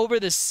fight over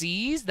the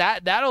seas?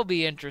 That'll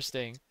be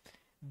interesting.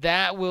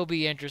 That will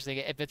be interesting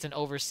if it's an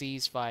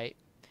overseas fight.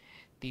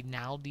 The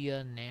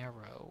Naldia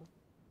Narrow.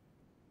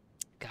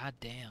 God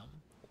damn.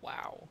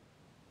 Wow.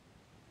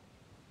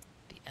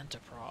 The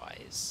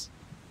Enterprise.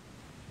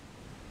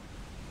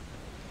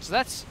 So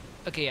that's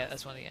okay. Yeah,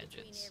 that's one of the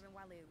engines.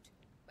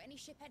 But any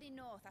ship heading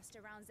north has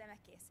to round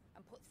Zemeckis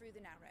and put through the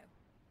Narrow.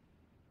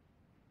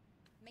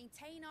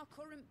 Maintain our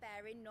current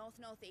bearing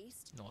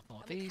north-northeast.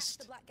 North-northeast. And we'll catch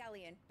the Black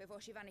Galleon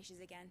before she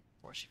vanishes again.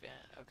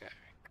 Okay.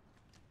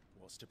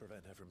 What's to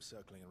prevent her from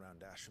circling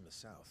around Ash from the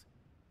south?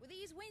 With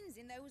these winds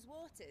in those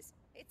waters,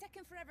 it'd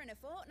taken forever and a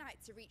fortnight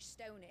to reach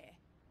Stonehere.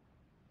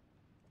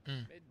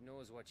 Mid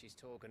knows what she's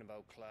talking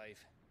about,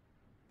 Clive.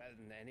 Better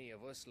than any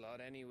of us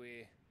lot,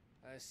 anyway.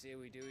 I say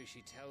we do as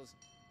she tells.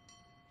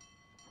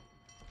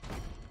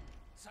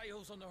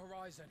 Sails on the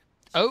horizon.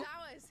 Oh.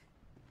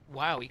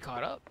 Wow, he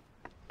caught up.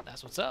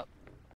 That's what's up.